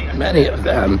interviewed many of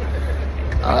them.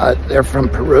 They're from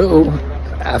Peru,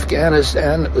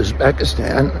 Afghanistan,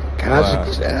 Uzbekistan,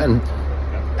 Kazakhstan,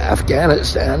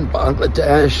 Afghanistan,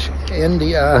 Bangladesh,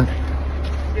 India,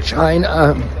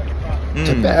 China,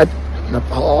 Tibet,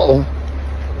 Nepal,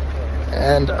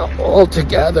 and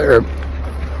altogether,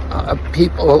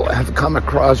 people have come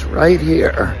across right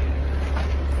here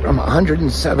from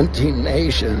 117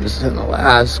 nations in the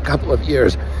last couple of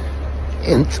years.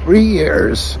 In 3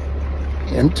 years,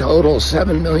 in total,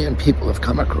 7 million people have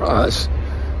come across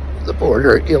the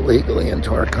border illegally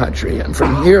into our country. And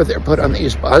from here, they're put on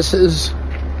these buses,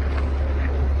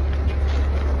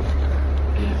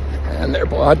 and they're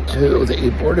brought to the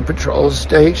Border Patrol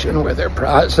station where they're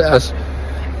processed.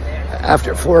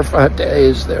 After 4 or 5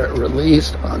 days, they're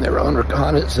released on their own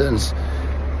recognizance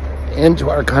into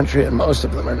our country, and most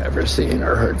of them are never seen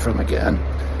or heard from again.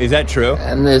 Is that true?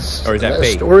 And or is that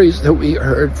fake? Stories that we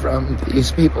heard from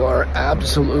these people are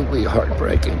absolutely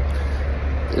heartbreaking.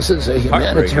 This is a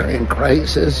humanitarian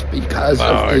crisis because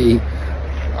of the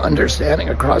understanding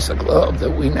across the globe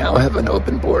that we now have an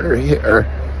open border here.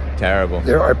 Terrible.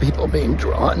 There are people being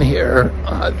drawn here.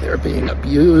 They're being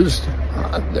abused.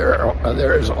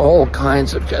 There's all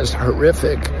kinds of just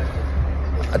horrific,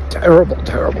 terrible,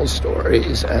 terrible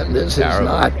stories. And this is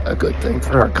not a good thing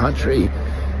for our country.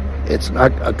 It's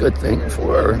not a good thing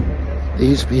for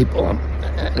these people.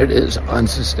 And it is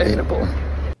unsustainable.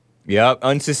 Yep,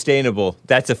 unsustainable.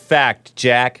 That's a fact,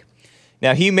 Jack.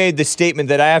 Now, he made the statement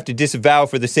that I have to disavow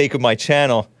for the sake of my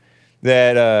channel,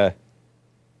 that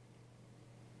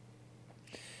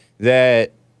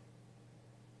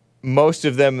most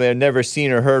of them they're never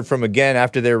seen or heard from again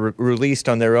after they're released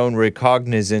on their own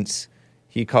recognizance.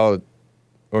 He called,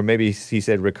 or maybe he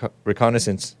said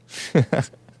reconnaissance.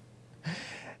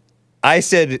 I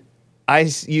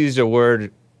used a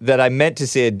word that I meant to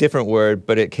say a different word,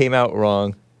 but it came out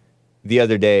wrong the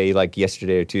other day, like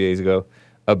yesterday or 2 days ago,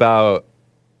 about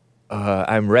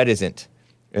I'm reticent.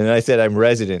 And I said, I'm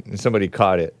resident, and somebody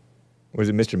caught it. Was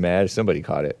it Mr. Mad? Somebody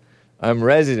caught it. I'm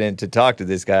resident to talk to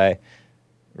this guy.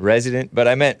 Resident, but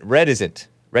I meant reticent.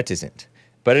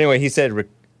 But anyway, he said,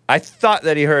 I thought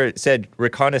that he said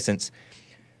reconnaissance.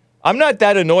 I'm not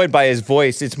that annoyed by his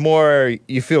voice. It's more,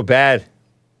 you feel bad.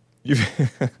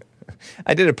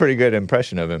 I did a pretty good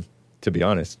impression of him, to be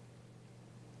honest.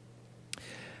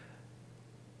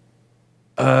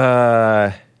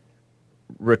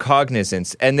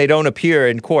 Recognizance, and they don't appear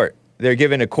in court. They're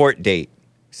given a court date.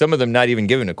 Some of them not even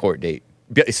given a court date.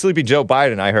 Sleepy Joe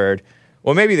Biden, I heard.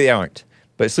 Well, maybe they aren't.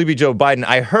 But Sleepy Joe Biden,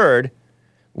 I heard,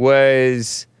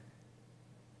 was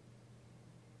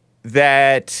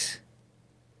that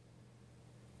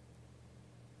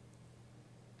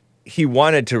he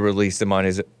wanted to release them on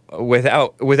his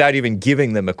without even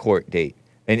giving them a court date,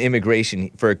 an immigration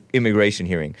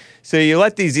hearing. So you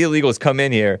let these illegals come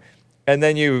in here, and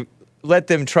then you let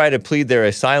them try to plead their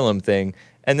asylum thing,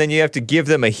 and then you have to give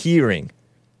them a hearing.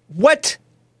 What?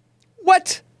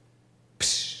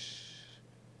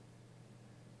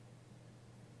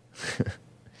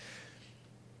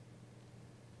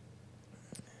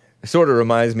 Sort of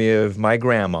reminds me of my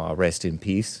grandma, rest in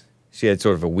peace. She had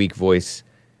sort of a weak voice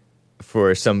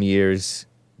for some years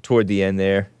toward the end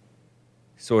there.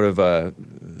 Sort of a...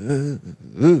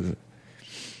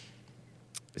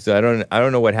 So I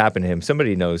don't know what happened to him.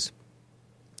 Somebody knows.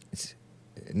 It's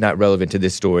not relevant to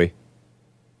this story.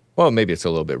 Well, maybe it's a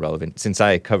little bit relevant since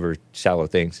I cover shallow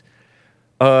things.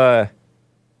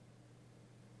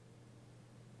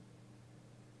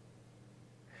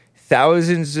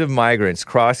 Thousands of migrants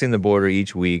crossing the border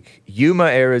each week. Yuma,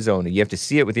 Arizona. You have to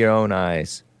see it with your own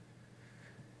eyes.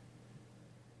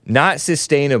 Not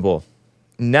sustainable.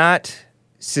 Not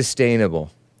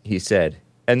sustainable, he said.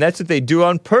 And that's what they do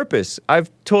on purpose.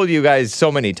 I've told you guys so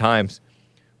many times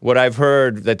what I've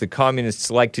heard that the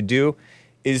communists like to do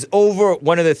is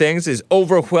one of the things is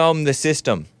overwhelm the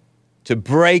system to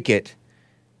break it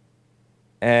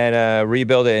and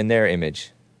rebuild it in their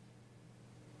image.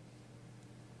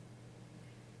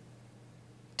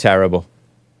 Terrible.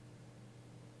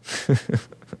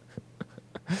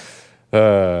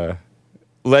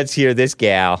 Let's hear this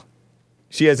gal.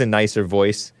 She has a nicer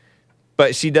voice,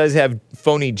 but she does have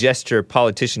phony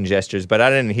politician gestures, but I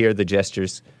didn't hear the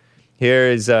gestures. Here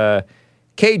is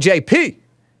KJP,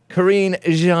 Karine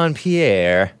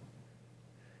Jean-Pierre,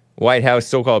 White House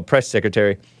so-called press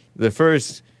secretary, the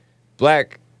first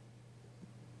black,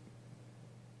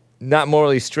 not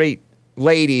morally straight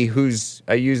lady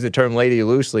I use the term lady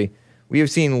loosely. We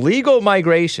have seen legal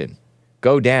migration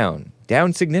go down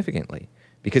significantly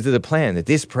because of the plan that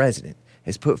this president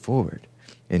has put forward.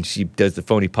 And she does the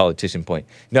phony politician point.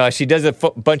 No, she does a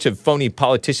bunch of phony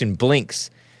politician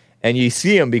blinks. And you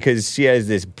see them because she has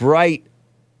this bright,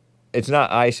 it's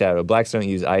not eyeshadow. Blacks don't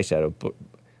use eyeshadow.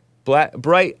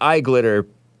 Bright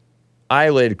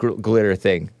eyelid glitter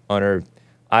thing on her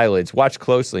eyelids. Watch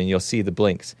closely and you'll see the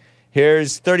blinks.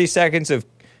 Here's 30 seconds of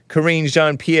Karine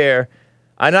Jean-Pierre.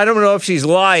 And I don't know if she's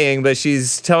lying, but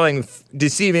she's trying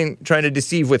to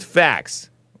deceive with facts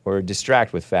or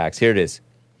distract with facts. Here it is.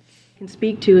 Can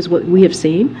speak to is what we have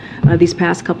seen these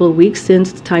past couple of weeks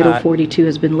since Title 42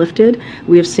 has been lifted.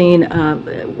 We have seen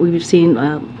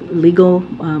legal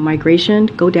migration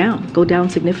go down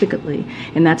significantly,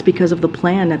 and that's because of the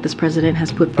plan that this president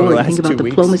has put forward. You think about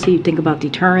diplomacy, you think about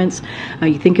deterrence,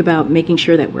 you think about making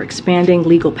sure that we're expanding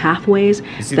legal pathways.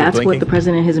 That's what the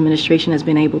president and his administration has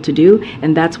been able to do,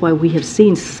 and that's why we have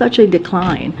seen such a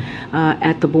decline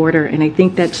at the border. And I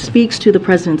think that speaks to the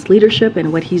president's leadership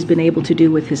and what he's been able to do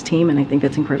with his team. And I think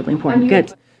that's incredibly important.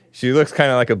 Good. She looks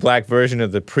kind of like a black version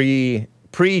of the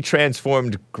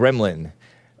pre-transformed gremlin.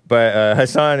 But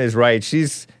Hassan is right.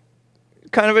 She's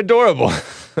kind of adorable.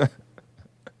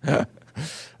 Kind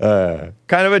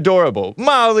of adorable.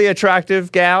 Mildly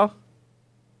attractive gal.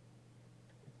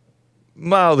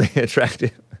 Mildly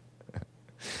attractive.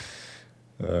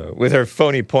 With her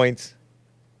phony points.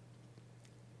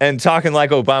 And talking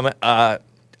like Obama.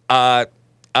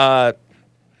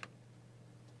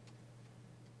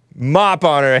 Mop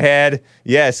on her head.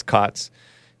 Yes, Cots.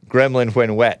 Gremlin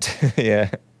when wet. Yeah.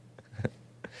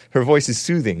 Her voice is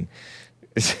soothing.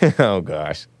 Oh,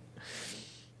 gosh.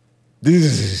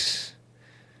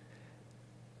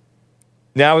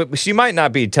 Now, she might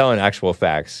not be telling actual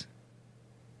facts.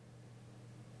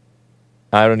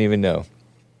 I don't even know.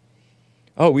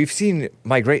 Oh, we've seen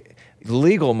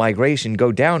legal migration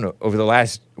go down over the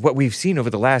last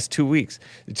 2 weeks.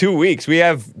 2 weeks. We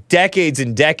have decades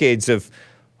and decades of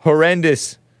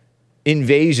horrendous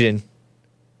invasion.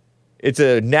 It's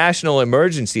a national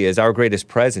emergency, as our greatest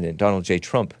president, Donald J.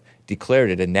 Trump,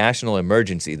 declared it a national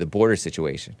emergency, the border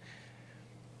situation.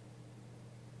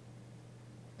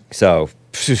 So,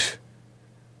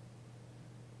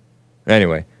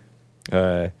 anyway,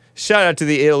 shout out to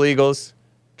the illegals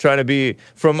trying to be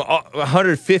from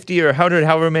 150 or 100,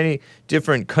 however many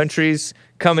different countries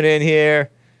coming in here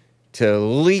to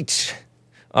leech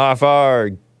off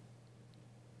our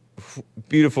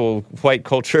beautiful white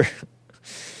culture.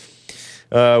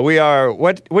 We are,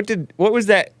 what was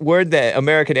that word, that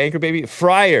American anchor baby?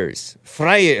 Friars.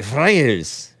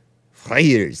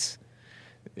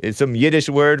 It's some Yiddish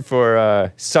word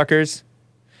for suckers.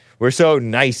 We're so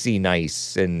nicey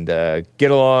nice and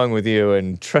get along with you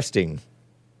and trusting.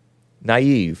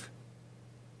 Naive.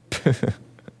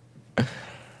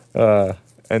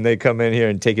 And they come in here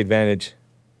and take advantage.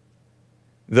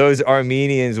 Those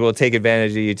Armenians will take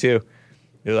advantage of you too.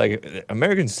 They're like,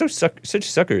 Americans such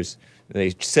suckers.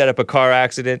 They set up a car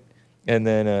accident and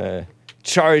then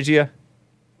charge you.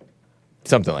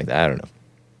 Something like that. I don't know.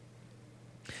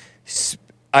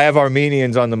 I have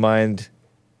Armenians on the mind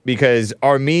because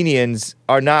Armenians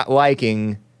are not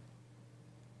liking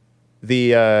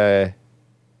the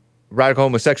radical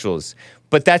homosexuals.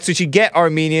 But that's what you get,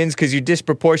 Armenians, because you're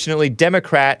disproportionately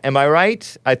Democrat. Am I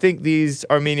right? I think these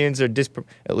Armenians are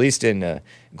at least in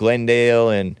Glendale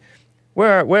and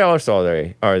where else are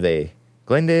they?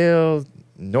 Glendale,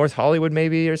 North Hollywood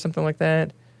maybe, or something like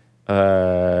that.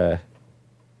 That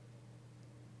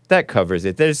covers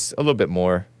it. There's a little bit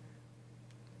more.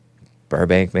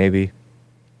 Burbank maybe.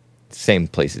 Same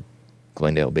place as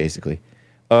Glendale, basically.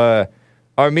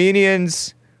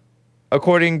 Armenians,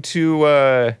 according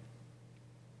to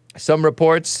some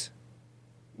reports,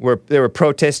 they were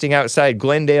protesting outside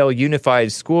Glendale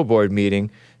Unified School Board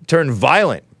meeting, turned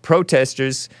violent.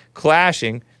 Protesters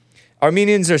clashing.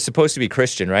 Armenians are supposed to be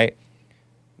Christian, right?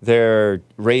 They're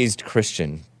raised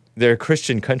Christian. They're a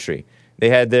Christian country. They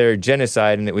had their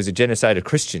genocide, and it was a genocide of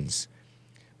Christians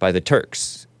by the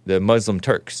Turks, the Muslim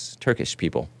Turks, Turkish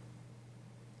people.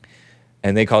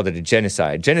 And they called it a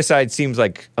genocide. Genocide seems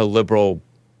like a liberal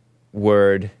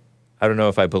word. I don't know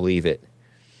if I believe it.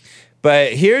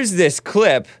 But here's this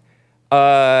clip.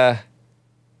 There's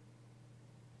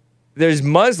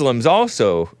Muslims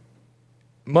also.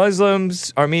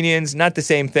 Muslims, Armenians, not the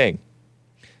same thing.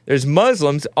 There's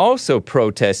Muslims also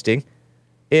protesting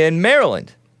in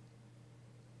Maryland.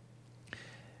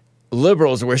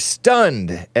 Liberals were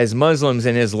stunned as Muslims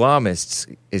and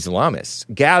Islamists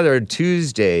gathered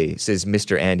Tuesday, says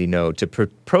Mr. Andy No, to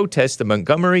protest the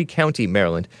Montgomery County,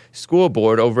 Maryland school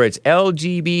board over its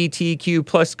LGBTQ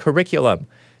plus curriculum.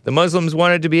 The Muslims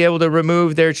wanted to be able to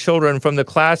remove their children from the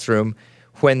classroom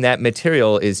when that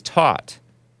material is taught.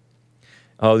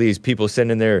 All these people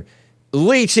sending their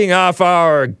leeching off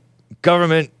our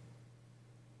government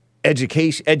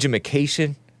education, and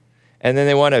then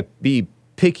they want to be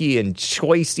picky and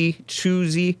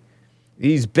choosy.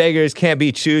 These beggars can't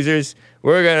be choosers.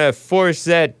 We're going to force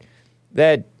that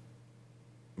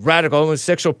radical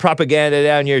homosexual propaganda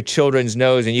down your children's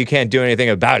nose, and you can't do anything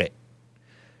about it.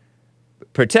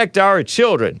 Protect our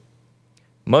children.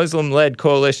 Muslim-led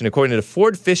coalition, according to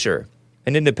Ford Fisher,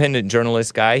 an independent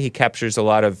journalist guy. He captures a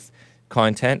lot of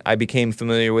content. I became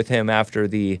familiar with him after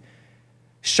the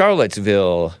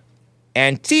Charlottesville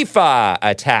Antifa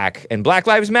attack and Black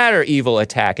Lives Matter evil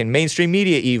attack and mainstream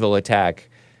media evil attack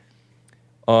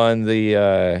on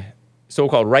the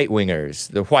so-called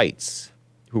right-wingers, the whites,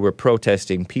 who were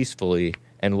protesting peacefully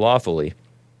and lawfully.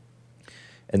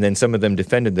 And then some of them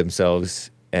defended themselves,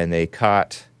 and they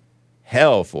caught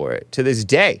hell for it. To this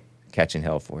day, catching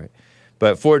hell for it.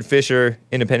 But Ford Fisher,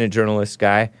 independent journalist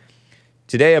guy,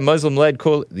 today a Muslim-led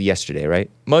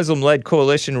Muslim-led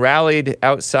coalition rallied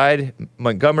outside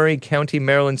Montgomery County,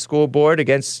 Maryland School Board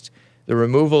against the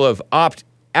removal of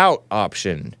opt-out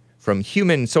option from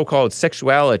human so-called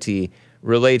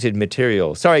sexuality-related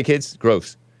material. Sorry, kids,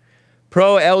 gross.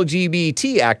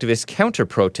 Pro-LGBT activist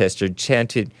counter-protester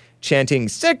chanting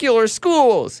secular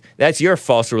schools. That's your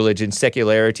false religion,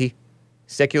 secularity.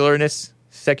 Secularness,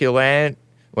 seculant,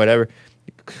 whatever.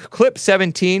 Clip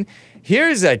 17.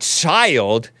 Here's a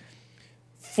child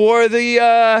for the,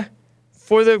 I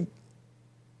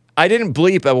didn't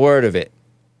bleep a word of it,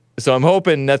 so I'm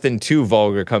hoping nothing too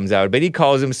vulgar comes out, but he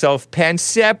calls himself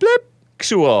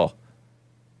pansexual.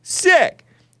 Sick.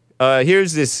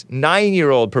 Here's this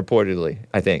 9-year-old purportedly,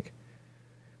 I think,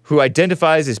 who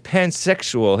identifies as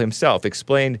pansexual himself,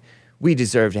 explained, we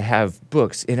deserve to have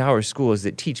books in our schools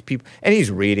that teach people, and he's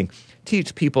reading,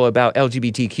 teach people about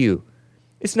LGBTQ.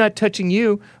 It's not touching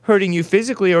you, hurting you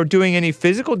physically, or doing any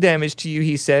physical damage to you,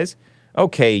 he says.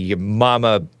 Okay, you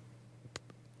mama-led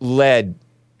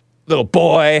little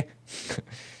boy.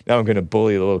 Now I'm going to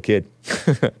bully the little kid.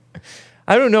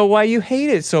 I don't know why you hate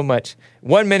it so much.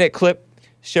 1 minute clip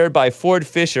shared by Ford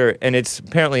Fisher, and it's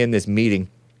apparently in this meeting.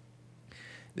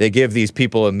 They give these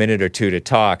people a minute or two to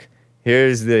talk.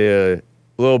 Here's the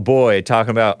little boy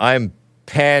talking about, I'm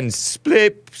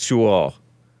pansexual.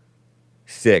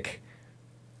 Sick.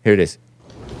 Here it is.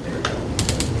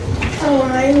 Hello,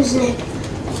 my name is Nick.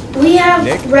 We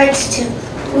have rights too.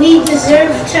 We deserve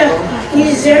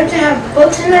to have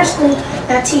books in our school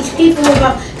that teach people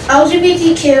about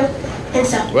LGBTQ and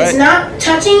stuff. What? It's not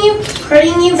touching you,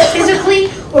 hurting you physically,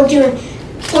 or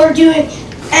doing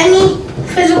any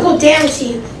physical damage to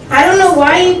you. I don't know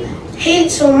why you hate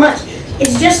it so much.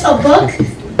 It's just a book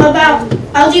about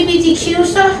LGBTQ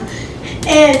stuff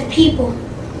and people.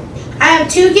 I have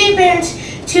 2 gay parents,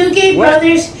 2 gay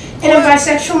brothers, and a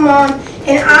bisexual mom,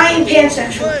 and I am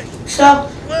pansexual. So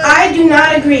I do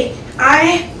not agree.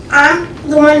 I'm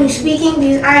the one who's speaking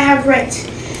because I have rights.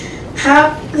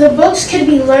 How the books could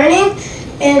be learning,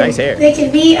 and they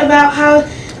could be about how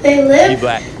they live.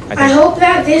 I hope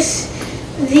that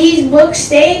these books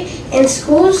stay in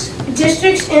schools,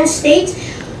 districts, and states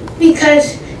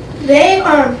because they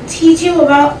teach you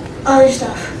about other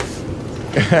stuff.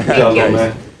 Good job, young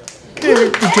man.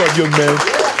 Good job, young man.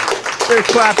 They're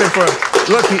clapping for him.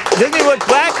 Look, doesn't he look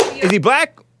black? Is he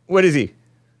black? What is he?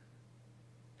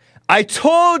 I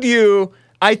told you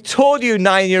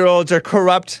 9-year-olds are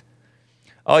corrupt.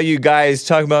 All you guys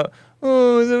talking about,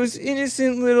 oh, those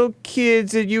innocent little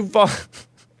kids at Uvalde.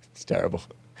 It's terrible.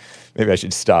 Maybe I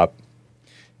should stop.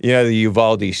 You know, the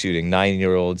Uvalde shooting,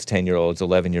 9-year-olds, 10-year-olds,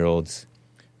 11-year-olds,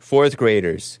 4th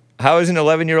graders. How is an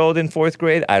 11-year-old in 4th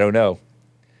grade? I don't know.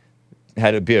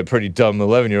 Had to be a pretty dumb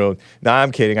 11-year-old. No,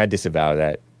 I'm kidding. I disavow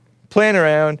that. Playing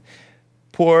around.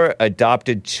 Poor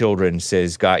adopted children,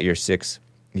 says Got Your 6.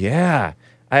 Yeah.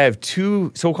 I have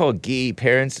 2 so-called gay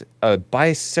parents, a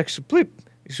bisexual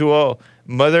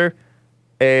mother,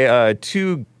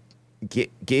 2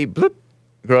 gay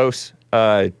gross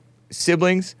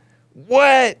siblings.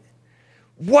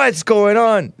 What's going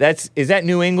on? Is that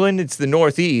New England? It's the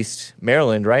Northeast.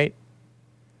 Maryland, right?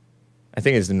 I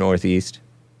think it's the Northeast.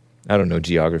 I don't know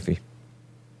geography.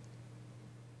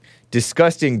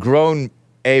 Disgusting grown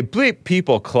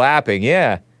people clapping,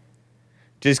 yeah.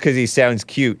 Just because he sounds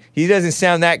cute. He doesn't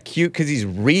sound that cute because he's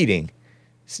reading.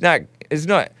 It's not,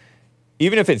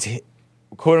 even if it's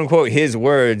quote unquote his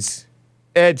words,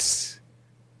 it's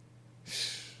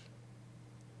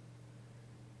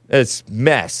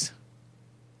mess.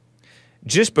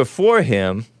 Just before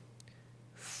him,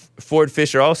 Ford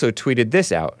Fisher also tweeted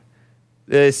this out.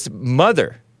 This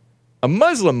mother, a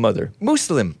Muslim mother,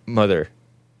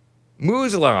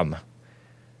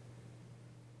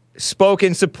 spoke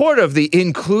in support of the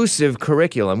inclusive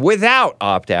curriculum without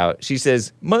opt-out. She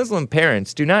says, Muslim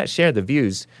parents do not share the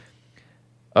views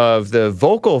of the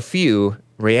vocal few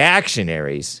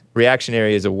reactionaries.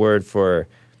 Reactionary is a word for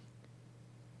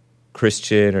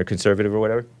Christian or conservative or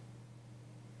whatever.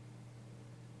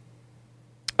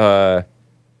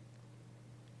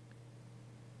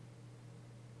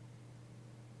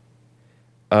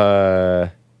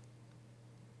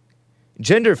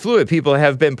 Gender fluid people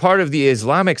have been part of the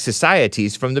Islamic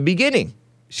societies from the beginning,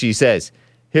 she says.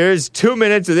 Here's 2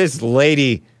 minutes of this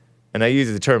lady, and I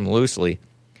use the term loosely.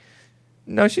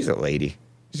 No, she's a lady.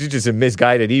 She's just a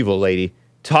misguided evil lady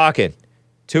talking.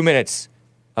 2 minutes.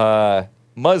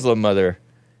 Muslim mother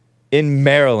in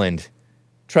Maryland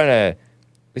trying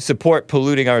to support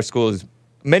polluting our schools.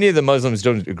 Many of the Muslims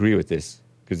don't agree with this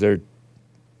because they're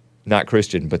not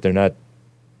Christian, but they're not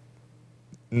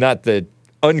the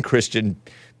unchristian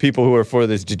people who are for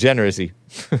this degeneracy.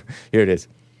 Here it is.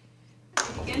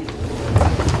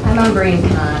 I'm on Green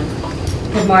Con.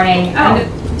 Good morning.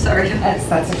 Sorry.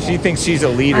 That's okay. She thinks she's a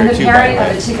leader, I'm the too, parent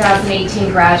by the way. of a 2018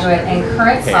 graduate and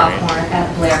current sophomore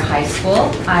at Blair High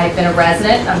School. I've been a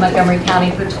resident of Montgomery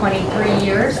County for 23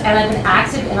 years, and I've been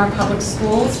active in our public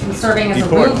schools, from serving as a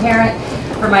room parent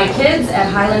for my kids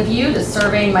at Highland View to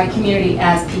serving my community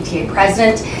as PTA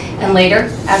president and later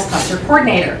as cluster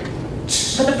coordinator.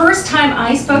 For the first time,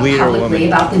 I spoke publicly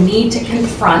about the need to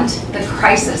confront the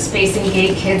crisis facing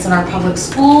gay kids in our public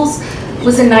schools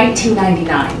was in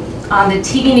 1999 on the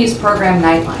TV news program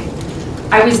Nightline.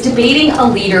 I was debating a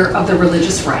leader of the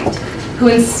religious right who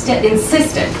insisted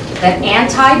that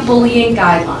anti-bullying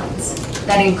guidelines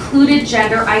that included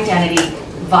gender identity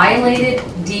violated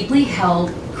deeply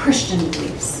held Christian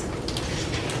beliefs.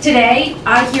 Today,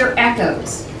 I hear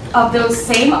echoes of those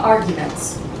same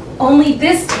arguments, only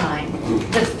this time,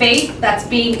 the faith that's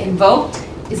being invoked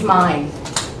is mine.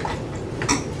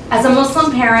 As a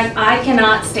Muslim parent, I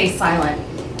cannot stay silent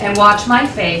and watch my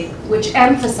faith, which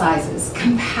emphasizes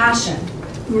compassion,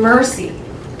 mercy,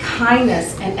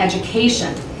 kindness, and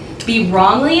education, be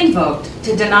wrongly invoked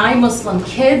to deny Muslim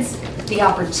kids the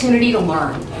opportunity to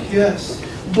learn. Yes.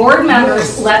 Board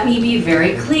members, let me be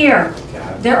very clear.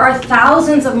 There are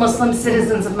thousands of Muslim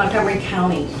citizens of Montgomery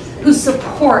County who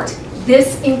support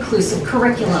this inclusive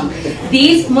curriculum.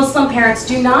 These Muslim parents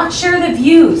do not share the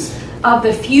views of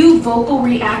the few vocal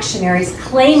reactionaries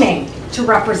claiming to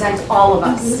represent all of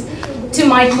us. To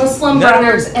my Muslim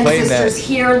brothers and sisters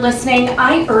here listening,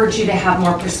 I urge you to have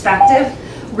more perspective.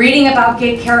 Reading about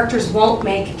gay characters won't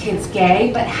make kids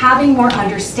gay, but having more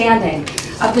understanding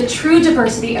of the true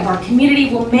diversity of our community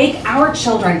will make our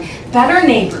children better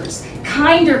neighbors,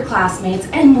 kinder classmates,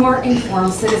 and more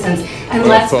informed citizens. And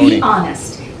let's be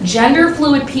honest, gender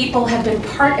fluid people have been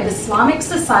part of Islamic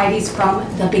societies from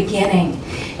the beginning.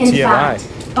 In fact,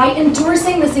 by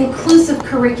endorsing this inclusive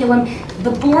curriculum,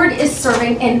 the board is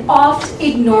serving an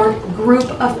oft-ignored group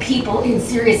of people in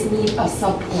serious need of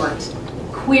support: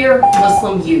 queer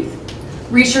Muslim youth.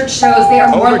 Research shows they are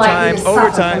more likely to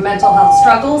suffer from mental health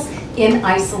struggles in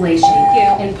isolation,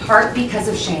 in part because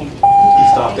of shame.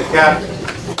 Stop the cap.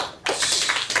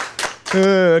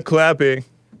 Clapping.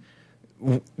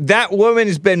 That woman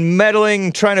has been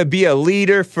meddling, trying to be a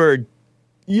leader for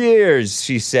years,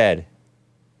 she said.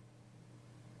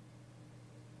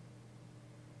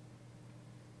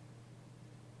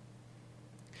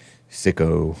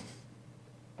 Sicko.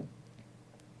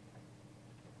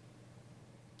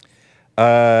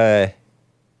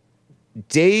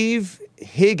 Dave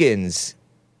Higgins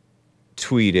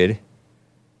tweeted,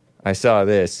 I saw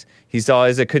this. He saw,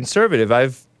 as a conservative,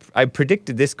 I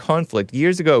predicted this conflict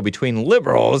years ago between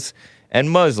liberals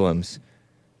and Muslims.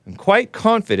 I'm quite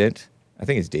confident, I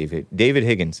think it's David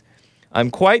Higgins. I'm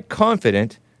quite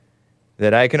confident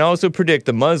that I can also predict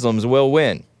the Muslims will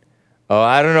win. Oh,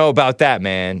 I don't know about that,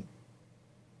 man.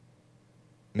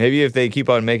 Maybe if they keep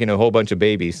on making a whole bunch of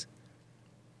babies.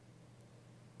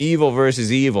 Evil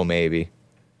versus evil, maybe.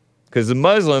 Because the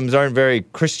Muslims aren't very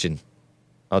Christian.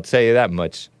 I'll tell you that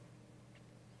much.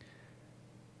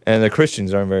 And the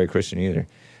Christians aren't very Christian either.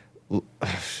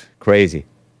 Crazy.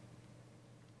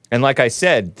 And like I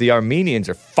said, the Armenians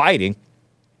are fighting.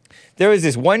 There was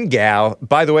this one gal,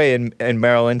 by the way, in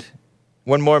Maryland,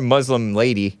 one more Muslim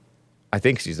lady. I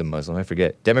think she's a Muslim, I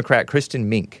forget. Democrat Kristen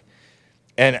Mink.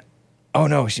 And, oh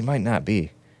no, she might not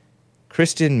be.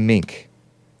 Kristen Mink.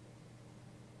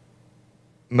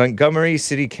 Montgomery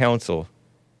City Council.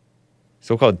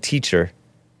 So-called teacher.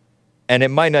 And it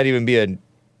might not even be a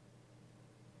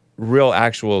real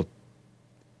actual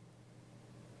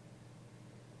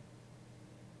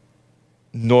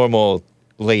normal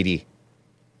lady.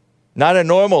 Not a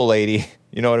normal lady,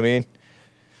 you know what I mean?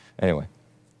 Anyway.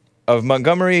 Of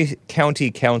Montgomery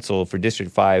County Council for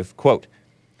District 5, quote,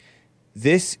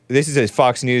 this is a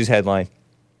Fox News headline.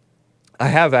 I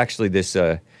have actually this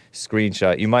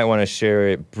screenshot. You might want to share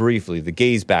it briefly, the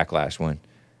gays backlash one.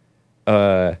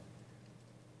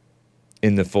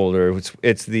 In the folder.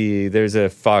 There's a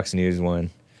Fox News one.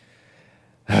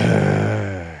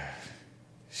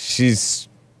 She's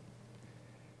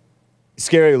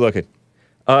scary looking.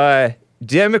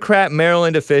 Democrat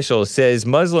Maryland official says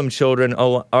Muslim children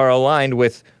are aligned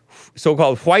with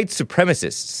so-called white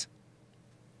supremacists.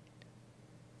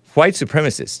 White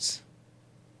supremacists.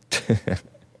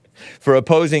 For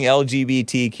opposing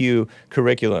LGBTQ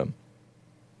curriculum.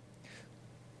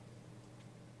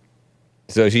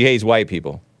 So she hates white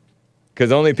people.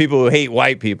 Because only people who hate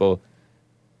white people,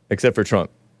 except for Trump,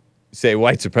 say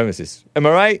white supremacists. Am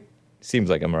I right? Seems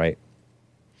like I'm right.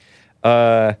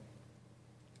 Yeah,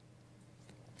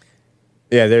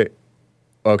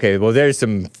 okay, well, there's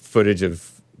some footage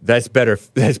of... That's better.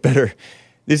 This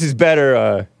is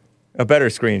better, a better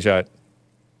screenshot.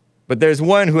 But there's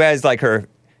one who has like her,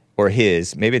 or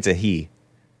his, maybe it's a he,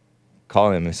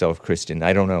 calling himself Christian.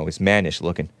 I don't know. It's mannish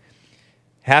looking.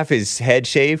 Half his head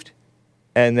shaved,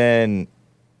 and then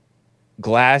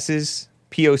glasses,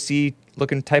 POC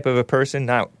looking type of a person,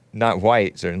 not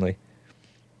white, certainly.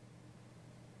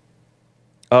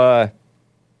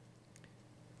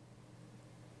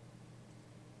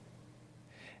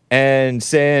 And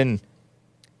saying,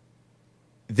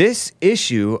 this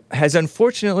issue has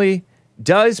unfortunately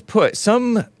does put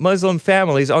some Muslim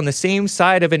families on the same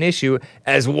side of an issue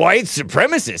as white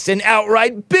supremacists and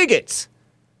outright bigots,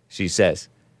 she says.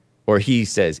 Or he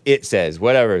says, it says,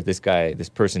 whatever this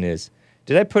person is.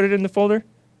 Did I put it in the folder?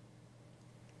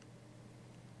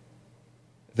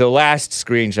 The last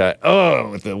screenshot.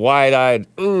 Oh, with the wide-eyed,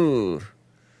 ooh.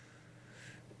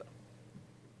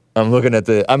 I'm looking at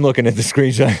the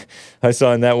screenshot I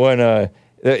saw in that one.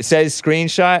 It says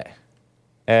screenshot,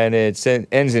 and it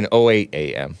ends in 08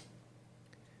 a.m.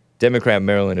 Democrat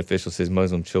Maryland official says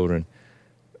Muslim children.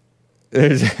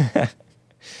 There's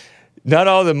not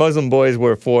all the Muslim boys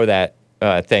were for that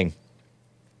thing.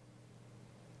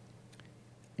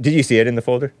 Did you see it in the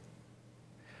folder?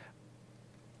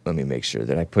 Let me make sure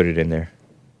that I put it in there.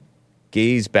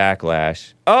 Gays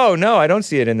backlash. Oh, no, I don't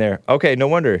see it in there. Okay, no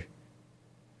wonder.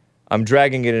 I'm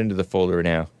dragging it into the folder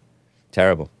now.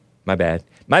 Terrible. My bad.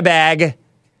 My bag.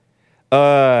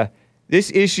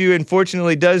 This issue,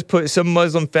 unfortunately, does put some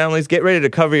Muslim families... Get ready to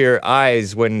cover your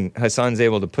eyes when Hassan's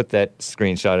able to put that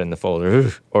screenshot in the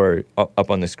folder. Or up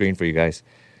on the screen for you guys.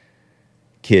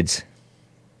 Kids.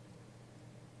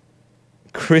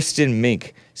 Kristen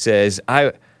Mink says,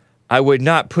 I would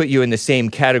not put you in the same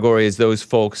category as those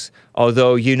folks,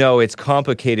 although you know it's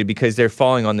complicated because they're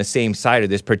falling on the same side of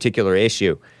this particular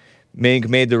issue. Mink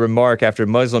made the remark after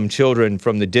Muslim children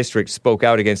from the district spoke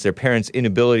out against their parents'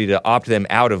 inability to opt them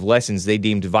out of lessons they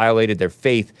deemed violated their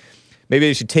faith. Maybe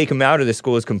they should take them out of the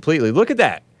schools completely. Look at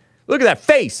that. Look at that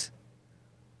face.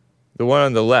 The one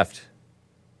on the left.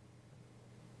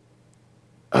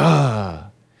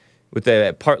 With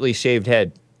that partly shaved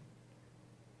head.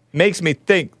 Makes me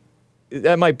think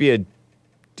that might be a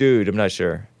dude. I'm not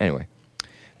sure. Anyway.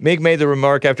 Mink made the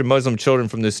remark after Muslim children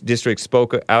from this district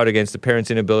spoke out against the parents'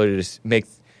 inability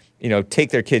to take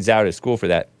their kids out of school for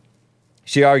that.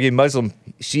 She argued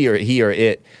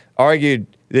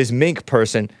this Mink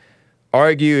person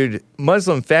argued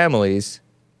Muslim families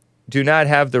do not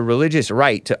have the religious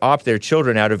right to opt their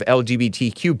children out of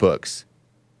LGBTQ books.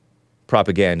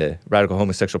 Propaganda, radical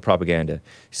homosexual propaganda.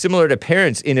 Similar to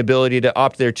parents' inability to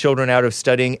opt their children out of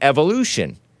studying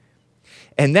evolution.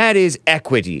 And that is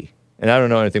equity. And I don't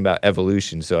know anything about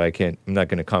evolution, so I'm not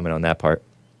going to comment on that part.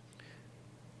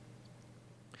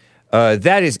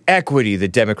 That is equity, the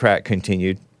Democrat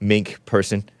continued, Mink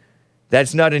person.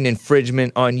 That's not an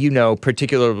infringement on,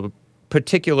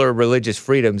 particular religious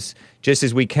freedoms, just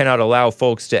as we cannot allow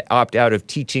folks to opt out of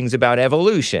teachings about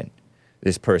evolution,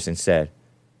 this person said.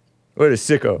 What a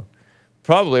sicko.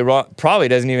 Probably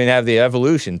doesn't even have the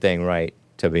evolution thing right,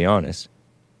 to be honest.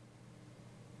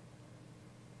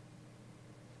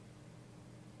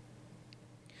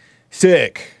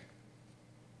 Sick.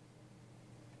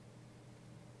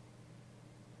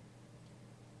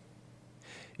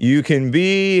 You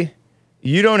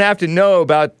don't have to know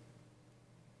about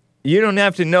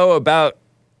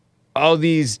all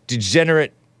these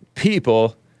degenerate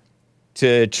people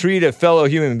to treat a fellow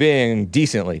human being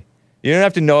decently. You don't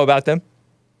have to know about them.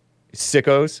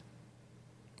 Sickos.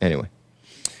 Anyway.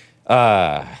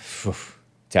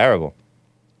 Terrible.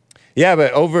 Yeah,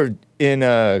 but over in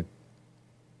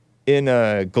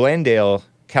Glendale,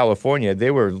 California, they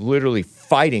were literally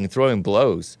fighting, throwing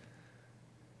blows.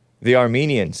 The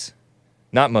Armenians,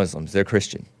 not Muslims, they're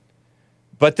Christian.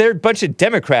 But they're a bunch of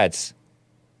Democrats.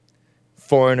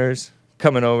 Foreigners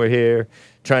coming over here,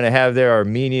 trying to have their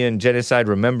Armenian Genocide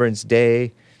Remembrance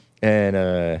Day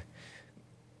and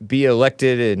be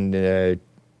elected and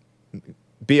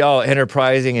be all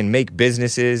enterprising and make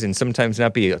businesses and sometimes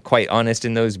not be quite honest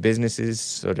in those businesses,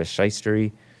 sort of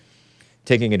shystery.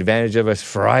 Taking advantage of us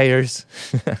friars,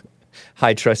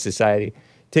 high trust society,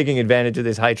 taking advantage of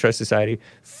this high trust society,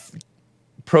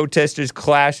 protesters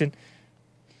clashing,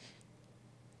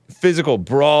 physical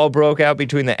brawl broke out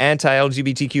between the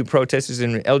anti-LGBTQ protesters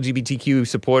and LGBTQ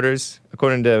supporters,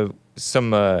 according to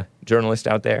some journalist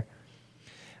out there.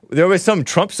 There was some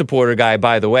Trump supporter guy,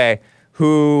 by the way,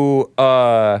 who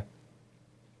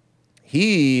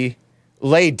he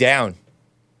laid down.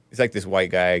 He's like this white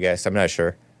guy, I guess. I'm not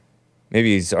sure.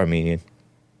 Maybe he's Armenian.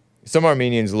 Some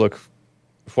Armenians look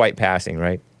white passing,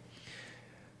 right?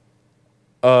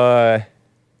 And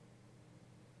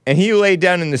he laid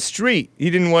down in the street. He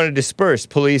didn't want to disperse.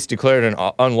 Police declared an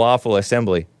unlawful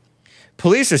assembly.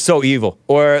 Police are so evil,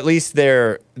 or at least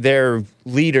their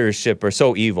leadership are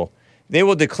so evil. They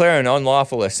will declare an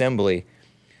unlawful assembly.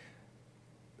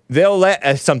 They'll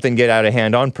let something get out of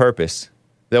hand on purpose.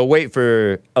 They'll wait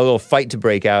for a little fight to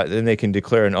break out, then they can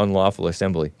declare an unlawful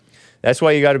assembly. That's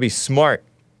why you got to be smart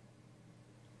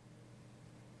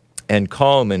and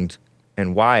calm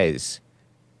and wise.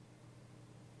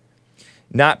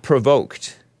 Not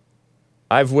provoked.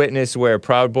 I've witnessed where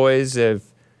Proud Boys have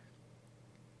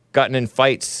gotten in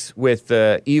fights with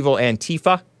evil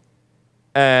Antifa,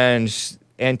 and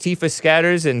Antifa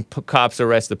scatters and cops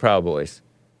arrest the Proud Boys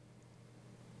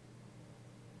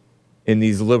in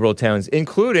these liberal towns,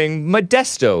 including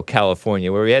Modesto,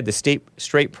 California, where we had the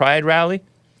straight pride rally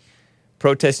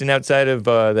protesting outside of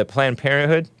the Planned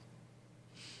Parenthood.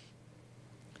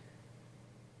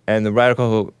 And the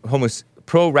radical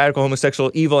pro-radical homosexual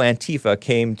evil Antifa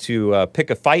came to pick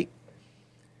a fight,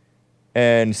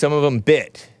 and some of them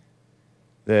bit.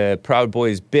 The Proud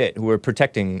Boys bit, who were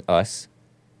protecting us,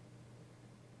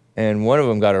 and one of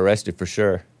them got arrested for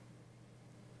sure.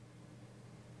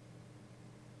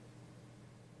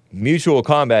 Mutual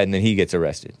combat, and then he gets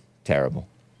arrested. Terrible.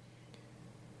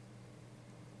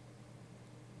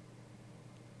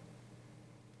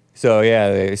 So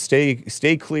yeah,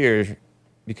 stay clear,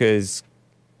 because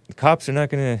the cops and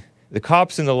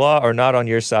the law are not on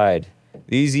your side.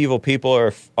 These evil people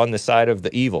are on the side of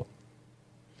the evil.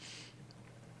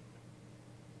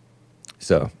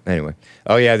 So anyway,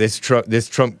 oh yeah, this Trump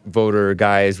voter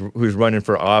guy who's running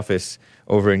for office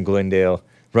over in Glendale,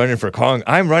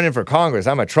 I'm running for Congress.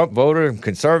 I'm a Trump voter, I'm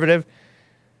conservative.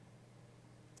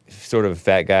 Sort of a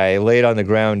fat guy, laid on the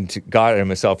ground, got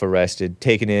himself arrested,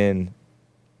 taken in,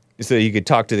 so he could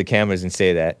talk to the cameras and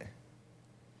say that.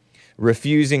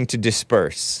 Refusing to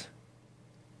disperse.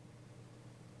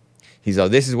 He's all,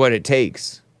 this is what it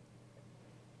takes.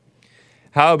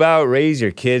 How about raise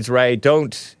your kids right?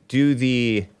 Don't do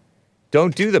the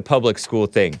public school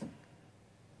thing.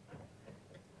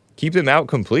 Keep them out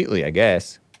completely, I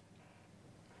guess.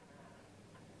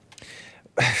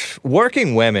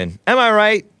 Working women. Am I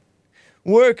right?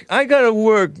 I gotta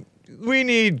work. We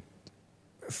need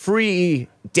free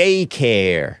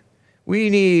daycare.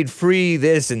 We need free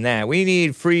this and that. We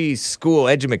need free school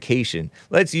education.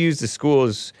 Let's use the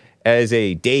schools as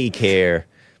a daycare.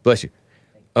 Bless you.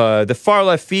 The far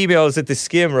left females at the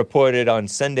Skim reported on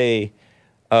Sunday,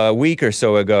 a week or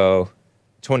so ago,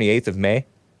 28th of May.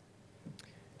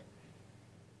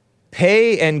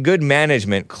 Pay and good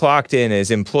management clocked in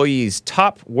as employees'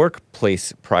 top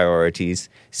workplace priorities.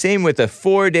 Same with a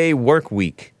 4-day work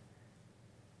week,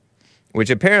 which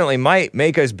apparently might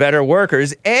make us better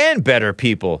workers and better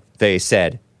people, they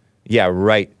said. Yeah,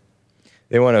 right.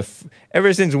 They want to,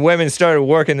 ever since women started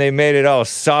working, they made it all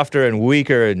softer and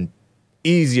weaker and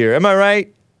easier. Am I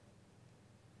right?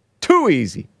 Too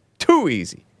easy. Too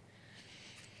easy.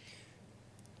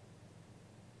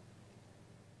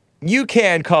 You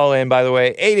can call in, by the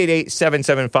way,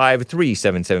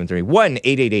 888-775-3773.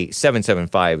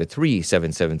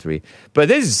 1-888-775-3773. But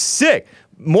this is sick.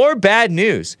 More bad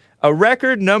news. A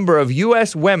record number of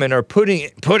U.S. women are putting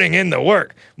in the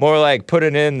work. More like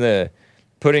putting in the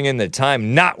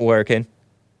time not working.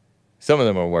 Some of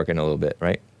them are working a little bit,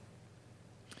 right?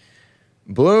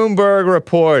 Bloomberg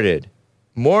reported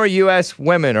more U.S.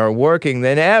 women are working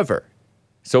than ever.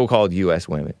 So-called U.S.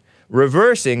 women.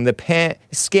 Reversing the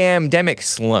scamdemic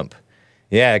slump.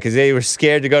 Yeah, because they were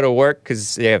scared to go to work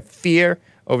because they have fear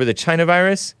over the China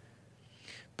virus.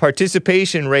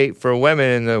 Participation rate for women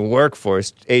in the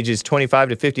workforce, ages 25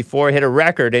 to 54, hit a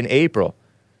record in April.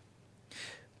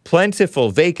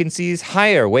 Plentiful vacancies,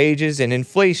 higher wages, and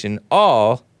inflation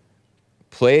all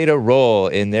played a role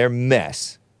in their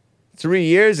mess. 3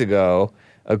 years ago,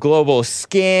 a global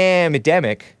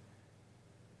scamdemic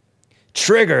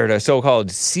triggered a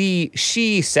so-called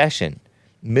she-session.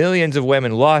 Millions of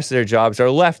women lost their jobs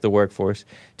or left the workforce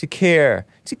to care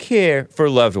for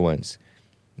loved ones.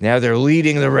 Now they're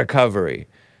leading the recovery.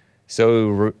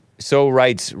 So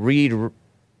writes Reed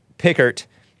Pickert,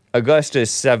 Augusta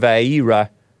Saraiva,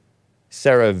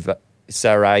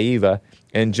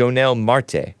 and Jonelle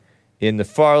Marte in the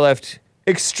far-left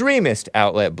extremist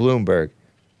outlet Bloomberg.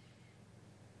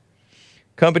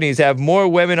 Companies have more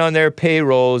women on their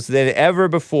payrolls than ever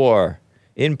before,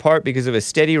 in part because of a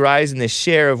steady rise in the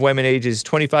share of women ages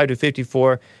 25 to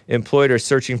 54 employed or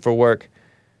searching for work.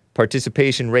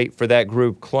 Participation rate for that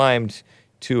group climbed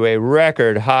to a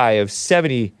record high of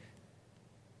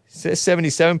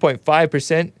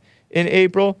 77.5% in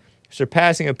April,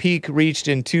 surpassing a peak reached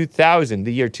in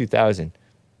the year 2000,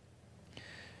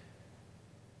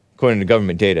 according to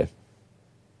government data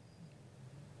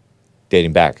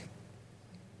dating back.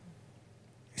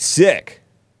 Sick.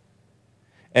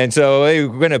 And so they're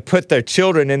going to put their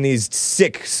children in these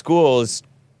sick schools,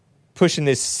 pushing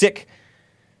this sick,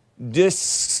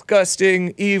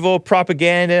 disgusting, evil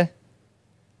propaganda.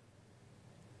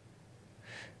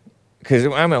 Because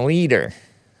I'm a leader.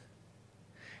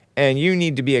 And you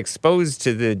need to be exposed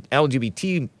to the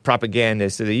LGBT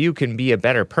propaganda so that you can be a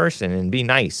better person and be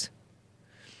nice.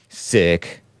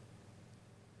 Sick.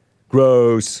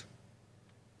 Gross.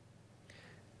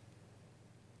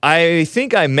 I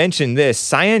think I mentioned this.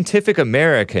 Scientific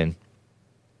American,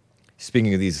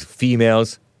 speaking of these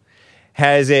females,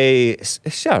 has a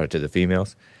shout out to the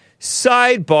females,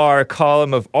 sidebar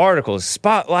column of articles,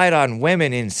 spotlight on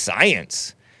women in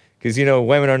science. Because,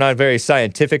 women are not very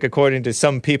scientific according to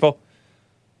some people.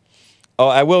 Oh,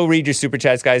 I will read your super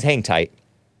chats, guys. Hang tight.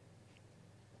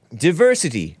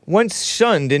 Diversity, once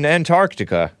shunned in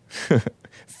Antarctica.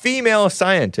 Female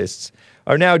scientists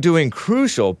are now doing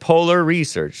crucial polar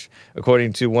research,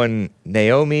 according to one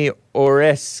Naomi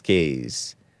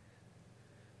Oreskes.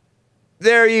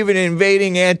 They're even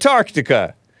invading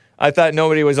Antarctica. I thought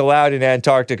nobody was allowed in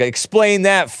Antarctica. Explain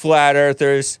that, flat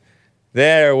earthers.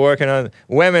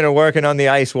 Women are working on the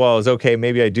ice walls. Okay,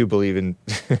 maybe I do believe in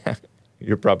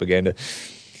your propaganda.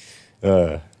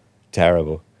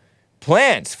 Terrible.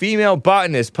 Plants. Female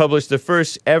botanist published the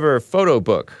first ever photo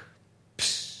book.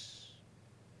 Psst.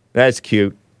 That's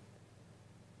cute.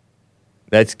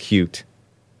 That's cute.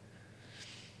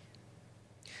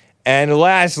 And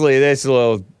lastly, this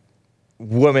little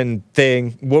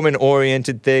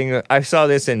woman-oriented thing. I saw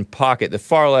this in Pocket, the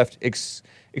far-left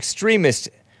extremist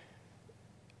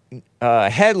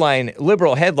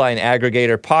liberal headline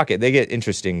aggregator Pocket. They get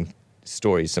interesting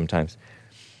stories sometimes.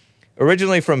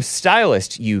 Originally from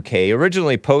Stylist UK,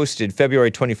 originally posted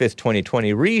February 25th,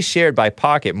 2020, reshared by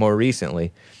Pocket more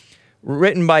recently.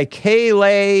 Written by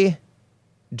Kayleigh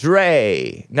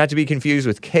Dre, not to be confused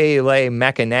with Kayleigh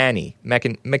McEnany.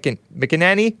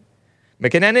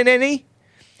 McEnany?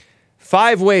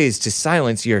 5 ways to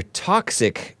silence your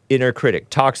toxic inner critic.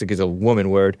 Toxic is a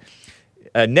woman word.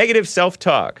 Negative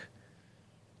self-talk.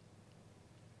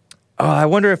 Oh, I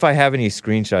wonder if I have any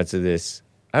screenshots of this.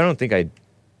 I don't think I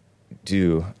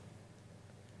do.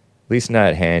 At least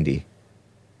not handy.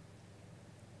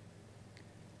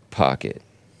 Pocket.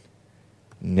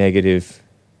 Negative.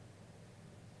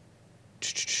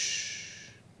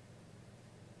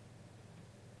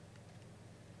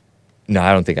 No,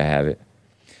 I don't think I have it.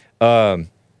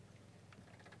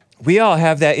 We all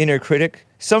have that inner critic.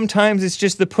 Sometimes it's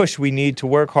just the push we need to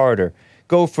work harder,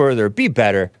 go further, be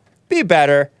better, be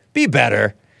better, be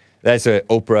better. That's what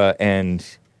Oprah and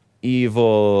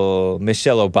evil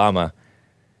Michelle Obama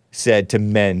said to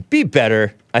men. Be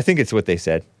better. I think it's what they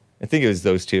said. I think it was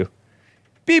those two.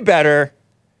 Be better.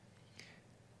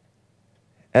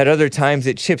 At other times,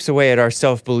 it chips away at our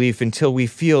self-belief until we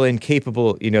feel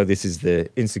incapable. You know, this is the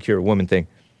insecure woman thing.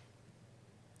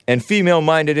 And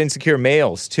female-minded insecure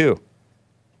males, too.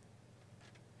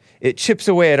 It chips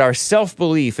away at our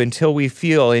self-belief until we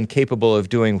feel incapable of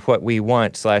doing what we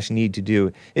want/need to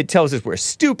do. It tells us we're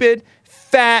stupid,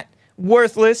 fat,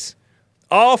 worthless.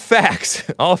 All facts.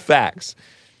 All facts.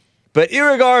 But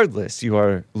irregardless, you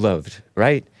are loved,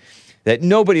 right? That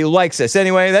nobody likes us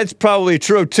anyway, that's probably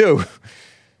true, too.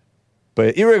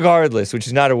 But irregardless, which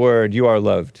is not a word, you are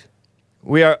loved.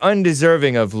 We are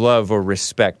undeserving of love or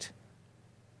respect.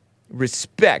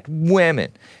 Respect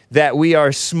women. That we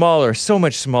are smaller, so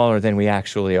much smaller than we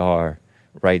actually are,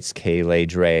 writes Kayleigh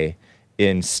Dre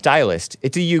in Stylist.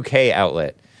 It's a UK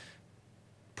outlet.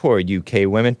 Poor UK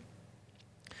women.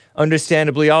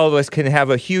 Understandably, all of us can have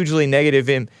a hugely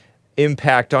negative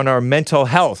impact on our mental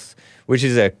health, which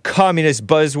is a communist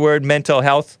buzzword, mental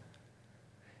health.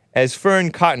 As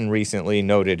Fern Cotton recently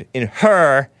noted in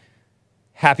her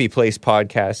Happy Place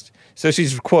podcast, so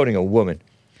she's quoting a woman.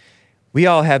 We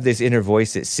all have this inner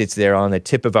voice that sits there on the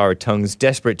tip of our tongues,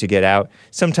 desperate to get out.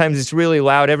 Sometimes it's really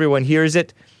loud, everyone hears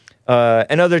it.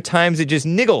 And other times it just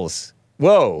niggles.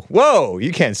 Whoa,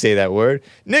 you can't say that word.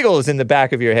 Niggles in the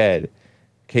back of your head.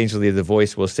 Occasionally the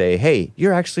voice will say, hey,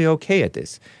 you're actually okay at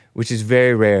this, which is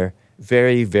very rare,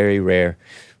 very, very rare.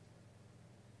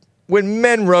 When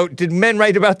men wrote, did men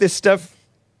write about this stuff?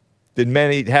 Did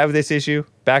men have this issue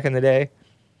back in the day?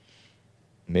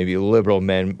 Maybe liberal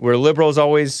men. Were liberals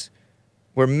always,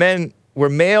 were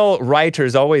male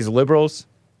writers always liberals?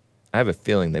 I have a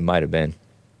feeling they might have been.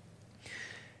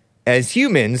 As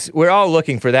humans, we're all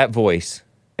looking for that voice.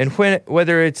 And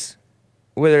whether it's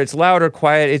loud or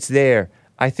quiet, it's there.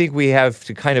 I think we have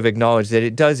to kind of acknowledge that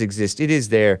it does exist. It is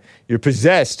there. You're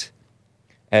possessed,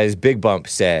 as Big Bump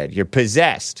said. You're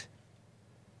possessed.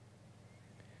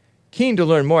 Keen to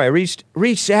learn more, I reached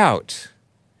out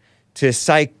to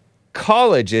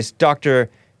psychologist Dr.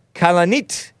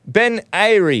 Kalanit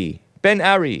Ben-Ari,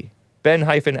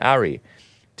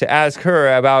 to ask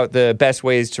her about the best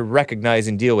ways to recognize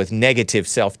and deal with negative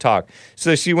self-talk.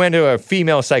 So she went to a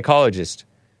female psychologist.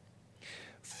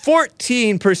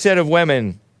 14% of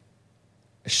women,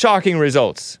 shocking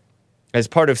results, as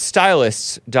part of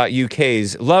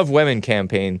Stylists.UK's Love Women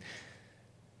campaign.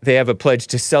 They have a pledge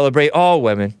to celebrate all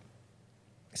women.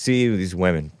 See, these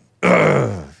women.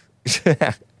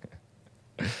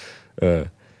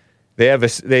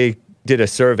 They did a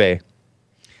survey,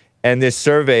 and this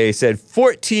survey said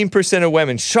 14% of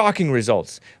women, shocking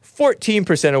results,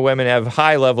 14% of women have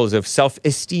high levels of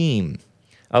self-esteem.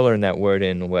 I learned that word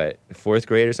in, 4th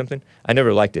grade or something? I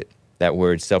never liked it, that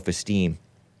word, self-esteem.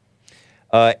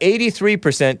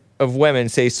 83% of women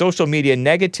say social media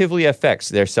negatively affects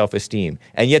their self-esteem,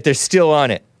 and yet they're still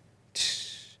on it.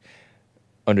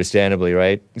 Understandably,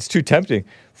 right? It's too tempting.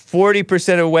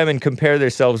 40% of women compare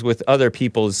themselves with other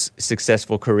people's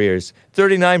successful careers.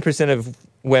 39% of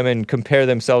women compare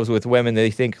themselves with women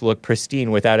they think look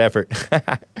pristine without effort.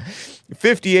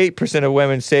 58% of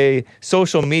women say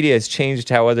social media has changed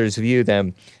how others view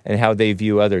them and how they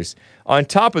view others. On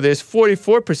top of this,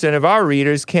 44% of our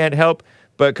readers can't help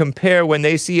but compare when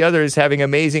they see others having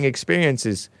amazing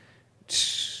experiences.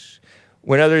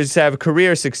 When others have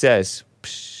career success.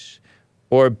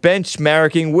 Or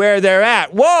benchmarking where they're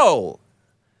at. Whoa!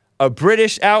 A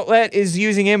British outlet is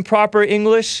using improper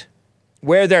English?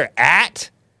 Where they're at?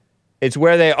 It's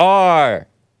where they are.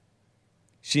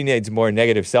 She needs more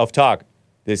negative self-talk.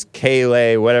 This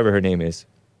Kayleigh, whatever her name is.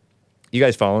 You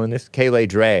guys following this? Kayleigh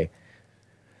Dre.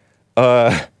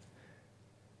 Where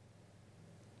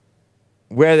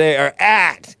they are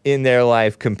at in their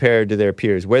life compared to their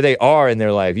peers. Where they are in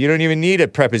their life. You don't even need a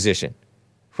preposition.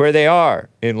 Where they are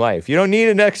in life. You don't need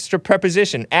an extra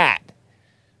preposition, at.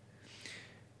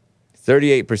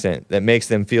 38%, that makes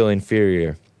them feel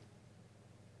inferior.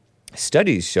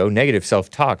 Studies show negative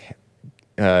self-talk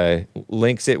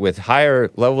links it with higher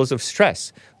levels of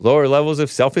stress, lower levels of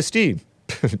self-esteem.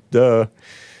 Duh.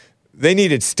 They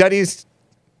needed studies.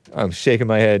 I'm shaking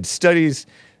my head. Studies.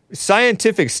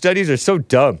 Scientific studies are so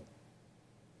dumb.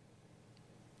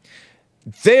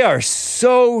 They are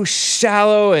so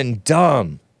shallow and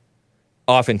dumb,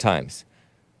 oftentimes.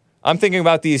 I'm thinking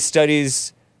about these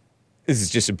studies. This is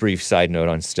just a brief side note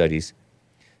on studies.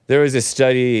 There was a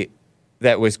study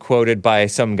that was quoted by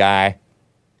some guy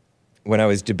when I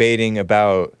was debating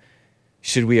about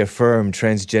should we affirm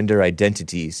transgender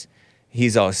identities.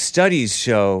 He's all, studies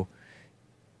show...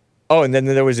 Oh, and then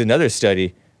there was another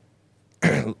study.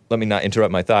 Let me not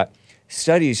interrupt my thought.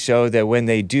 Studies show that when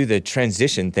they do the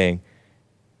transition thing,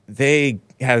 they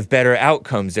have better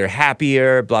outcomes. They're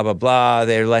happier, blah, blah, blah.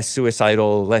 They're less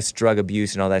suicidal, less drug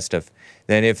abuse and all that stuff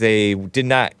than if they did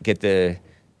not get the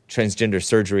transgender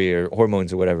surgery or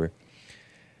hormones or whatever.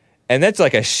 And that's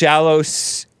like a shallow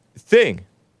thing.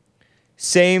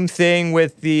 Same thing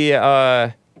with the,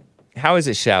 how is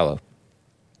it shallow?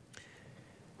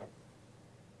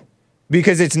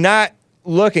 Because it's not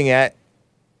looking at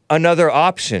another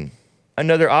option.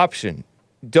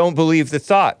 Don't believe the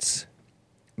thoughts.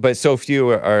 But so few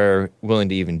are willing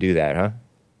to even do that, huh?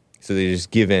 So they just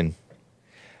give in.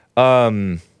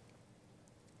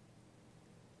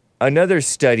 Another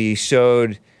study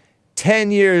showed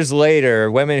 10 years later,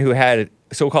 women who had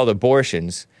so-called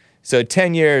abortions, so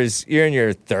 10 years, you're in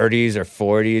your 30s or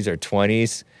 40s or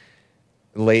 20s,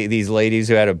 these ladies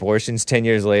who had abortions 10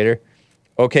 years later,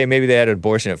 okay, maybe they had an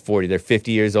abortion at 40, they're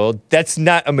 50 years old. That's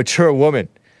not a mature woman.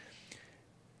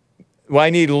 Well, I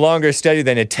need a longer study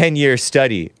than a 10-year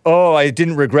study. Oh, I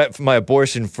didn't regret my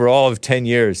abortion for all of 10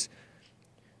 years.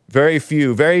 Very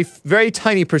few, very, very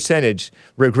tiny percentage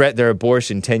regret their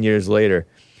abortion 10 years later.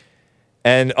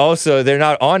 And also, they're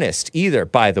not honest either,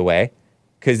 by the way,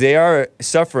 because they are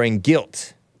suffering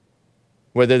guilt,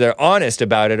 whether they're honest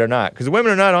about it or not. Because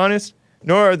women are not honest,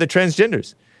 nor are the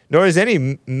transgenders, nor is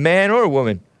any man or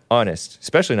woman honest,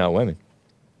 especially not women.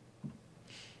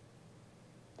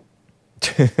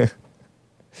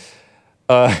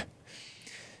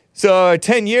 So a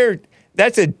 10-year,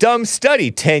 that's a dumb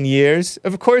study, 10 years.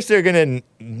 Of course they're going to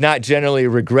not generally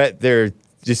regret their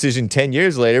decision 10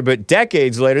 years later, but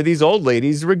decades later, these old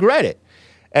ladies regret it.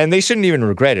 And they shouldn't even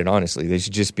regret it, honestly. They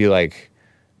should just be like,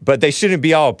 but they shouldn't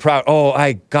be all proud, oh,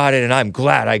 I got it and I'm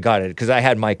glad I got it because I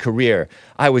had my career.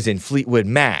 I was in Fleetwood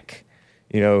Mac.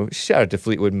 You know, shout out to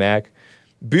Fleetwood Mac.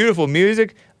 Beautiful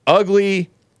music,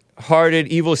 ugly-hearted,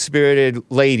 evil-spirited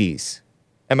ladies.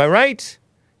 Am I right?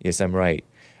 Yes, I'm right.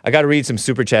 I got to read some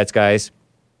super chats, guys.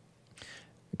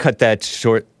 Cut that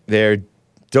short there.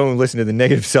 Don't listen to the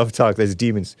negative self-talk. That's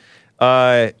demons.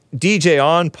 DJ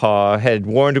Onpaw had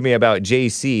warned me about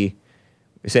JC,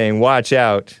 saying, watch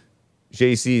out.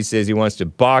 JC says he wants to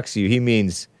box you. He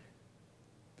means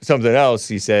something else,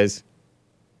 he says.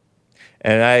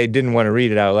 And I didn't want to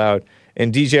read it out loud.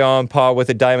 And DJ Onpaw with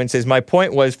a diamond says, my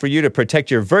point was for you to protect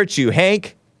your virtue,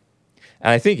 Hank. And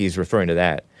I think he's referring to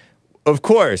that. Of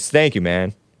course. Thank you,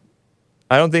 man.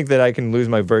 I don't think that I can lose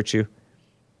my virtue.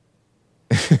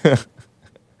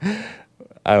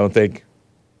 I don't think.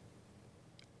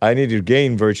 I need to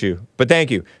gain virtue. But thank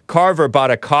you. Carver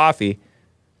bought a coffee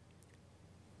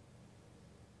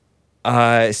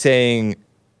saying,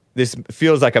 this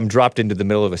feels like I'm dropped into the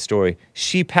middle of a story.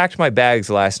 She packed my bags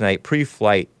last night,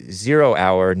 pre-flight, 0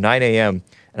 hour, 9 a.m.,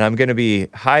 and I'm going to be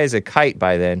high as a kite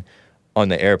by then. on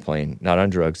the airplane, not on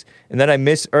drugs. And then I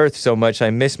miss Earth so much. I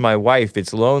miss my wife.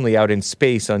 It's lonely out in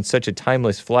space on such a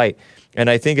timeless flight. And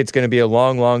I think it's going to be a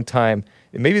long, long time.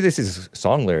 Maybe this is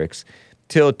song lyrics.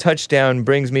 Till touchdown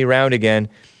brings me round again.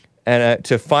 And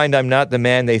to find I'm not the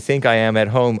man they think I am at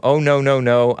home. Oh, no, no,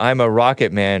 no. I'm a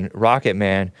rocket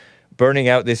man, burning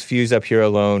out this fuse up here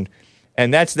alone.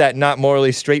 And that's that not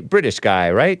morally straight British guy,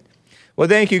 right? Well,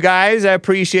 thank you, guys. I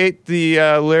appreciate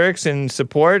the lyrics and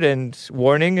support and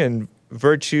warning and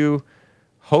virtue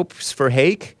hopes for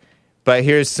hake. But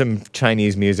here's some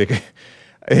Chinese music.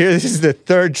 This is the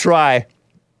third try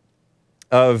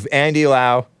of Andy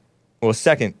Lau. Well,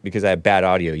 second, because I had bad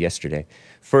audio yesterday.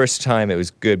 First time it was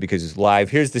good because it's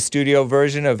live. Here's the studio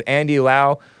version of Andy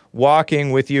Lau,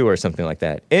 Walking With You or something like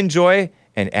that. Enjoy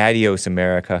and adios,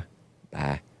 America.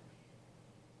 Bye.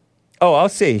 Oh, I'll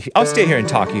stay here and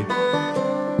talk you.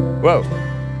 Whoa.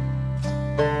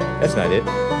 That's not it.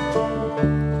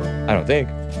 I don't think.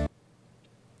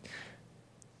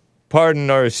 Pardon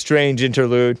our strange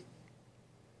interlude.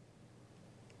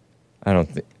 I don't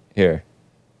think. Here.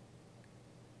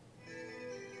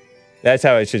 That's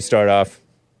how it should start off.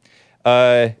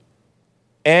 And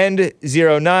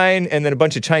 09, and then a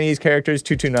bunch of Chinese characters,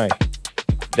 229.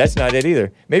 That's not it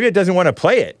either. Maybe it doesn't want to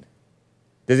play it.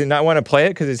 Does it not want to play it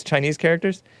because it's Chinese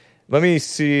characters? Let me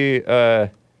see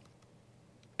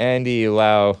Andy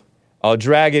Lau. I'll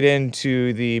drag it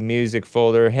into the music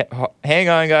folder. Hang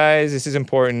on, guys. This is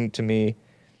important to me.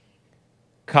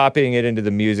 Copying it into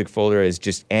the music folder is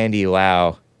just Andy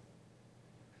Lau.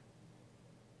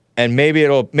 And maybe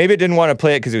it didn't want to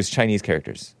play it because it was Chinese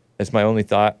characters. That's my only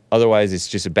thought. Otherwise, it's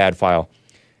just a bad file.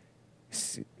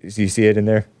 Do you see it in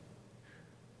there?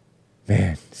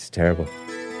 Man, it's terrible.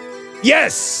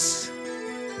 Yes!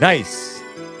 Nice.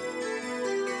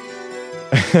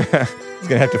 It's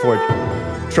going to have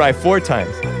to try 4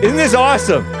 times. Isn't this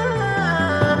awesome?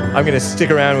 I'm going to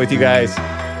stick around with you guys.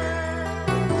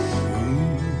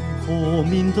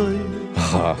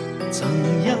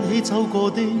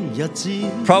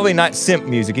 Probably not simp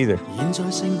music either.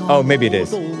 Oh, maybe it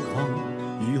is.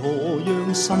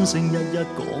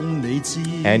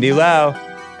 Andy Lau.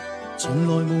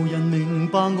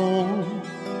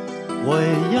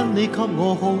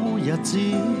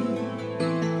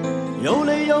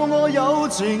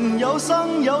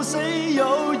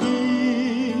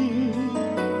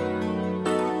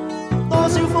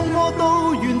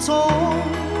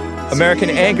 American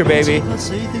Anchor, baby.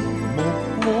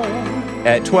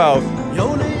 At 12.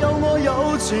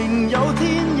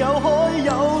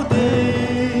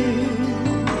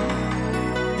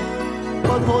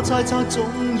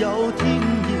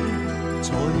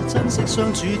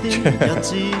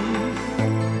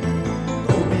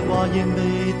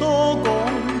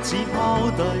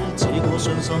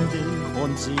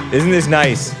 Isn't this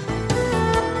nice?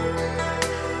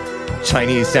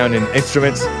 Chinese sounding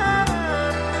instruments.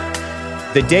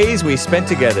 The days we spent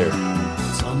together.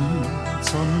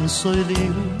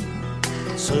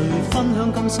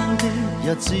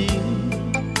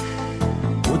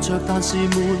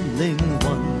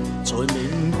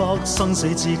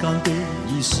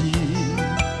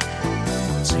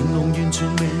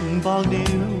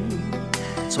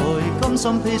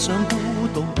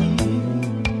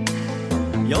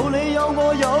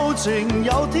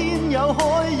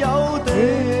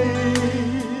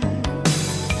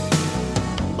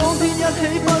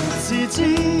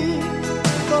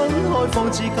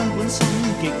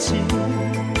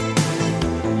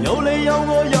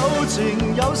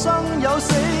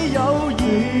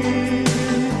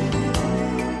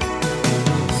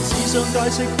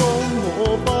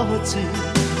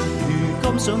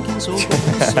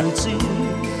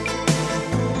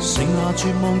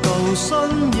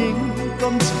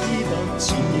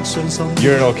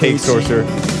 Urinal cake sorcerer.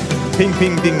 Ping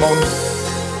ping ding mong.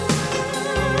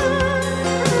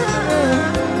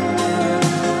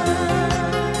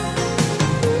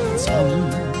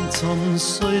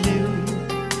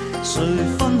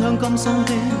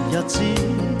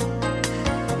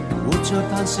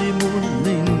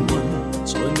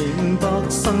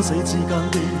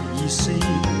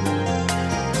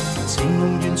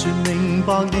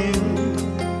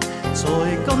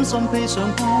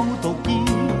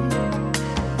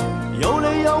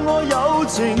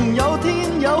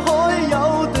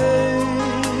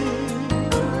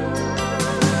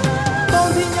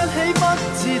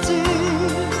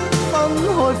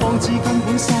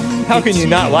 How can you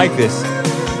not like this?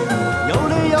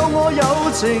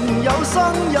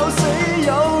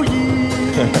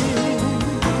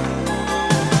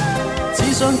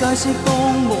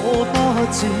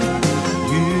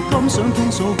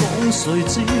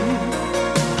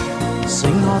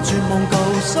 剩下絕望舊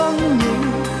身影，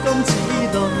今只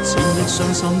得淺的傷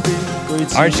心的句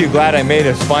子。 Aren't you glad I made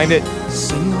us find it?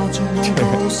 剩下絕望舊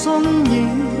身影，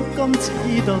今只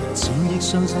得淺的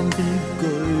傷心的句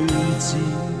子。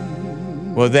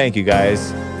 Well, thank you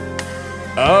guys.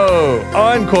 Oh,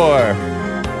 encore.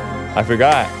 I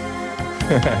forgot.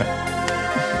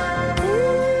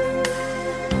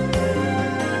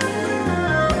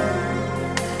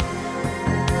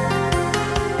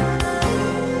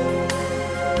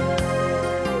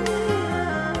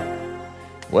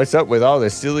 What's up with all the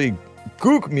silly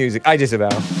gook music? I disavow.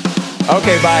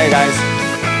 Okay, bye, guys.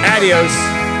 Adios.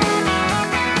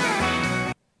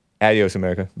 Adios,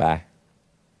 America. Bye.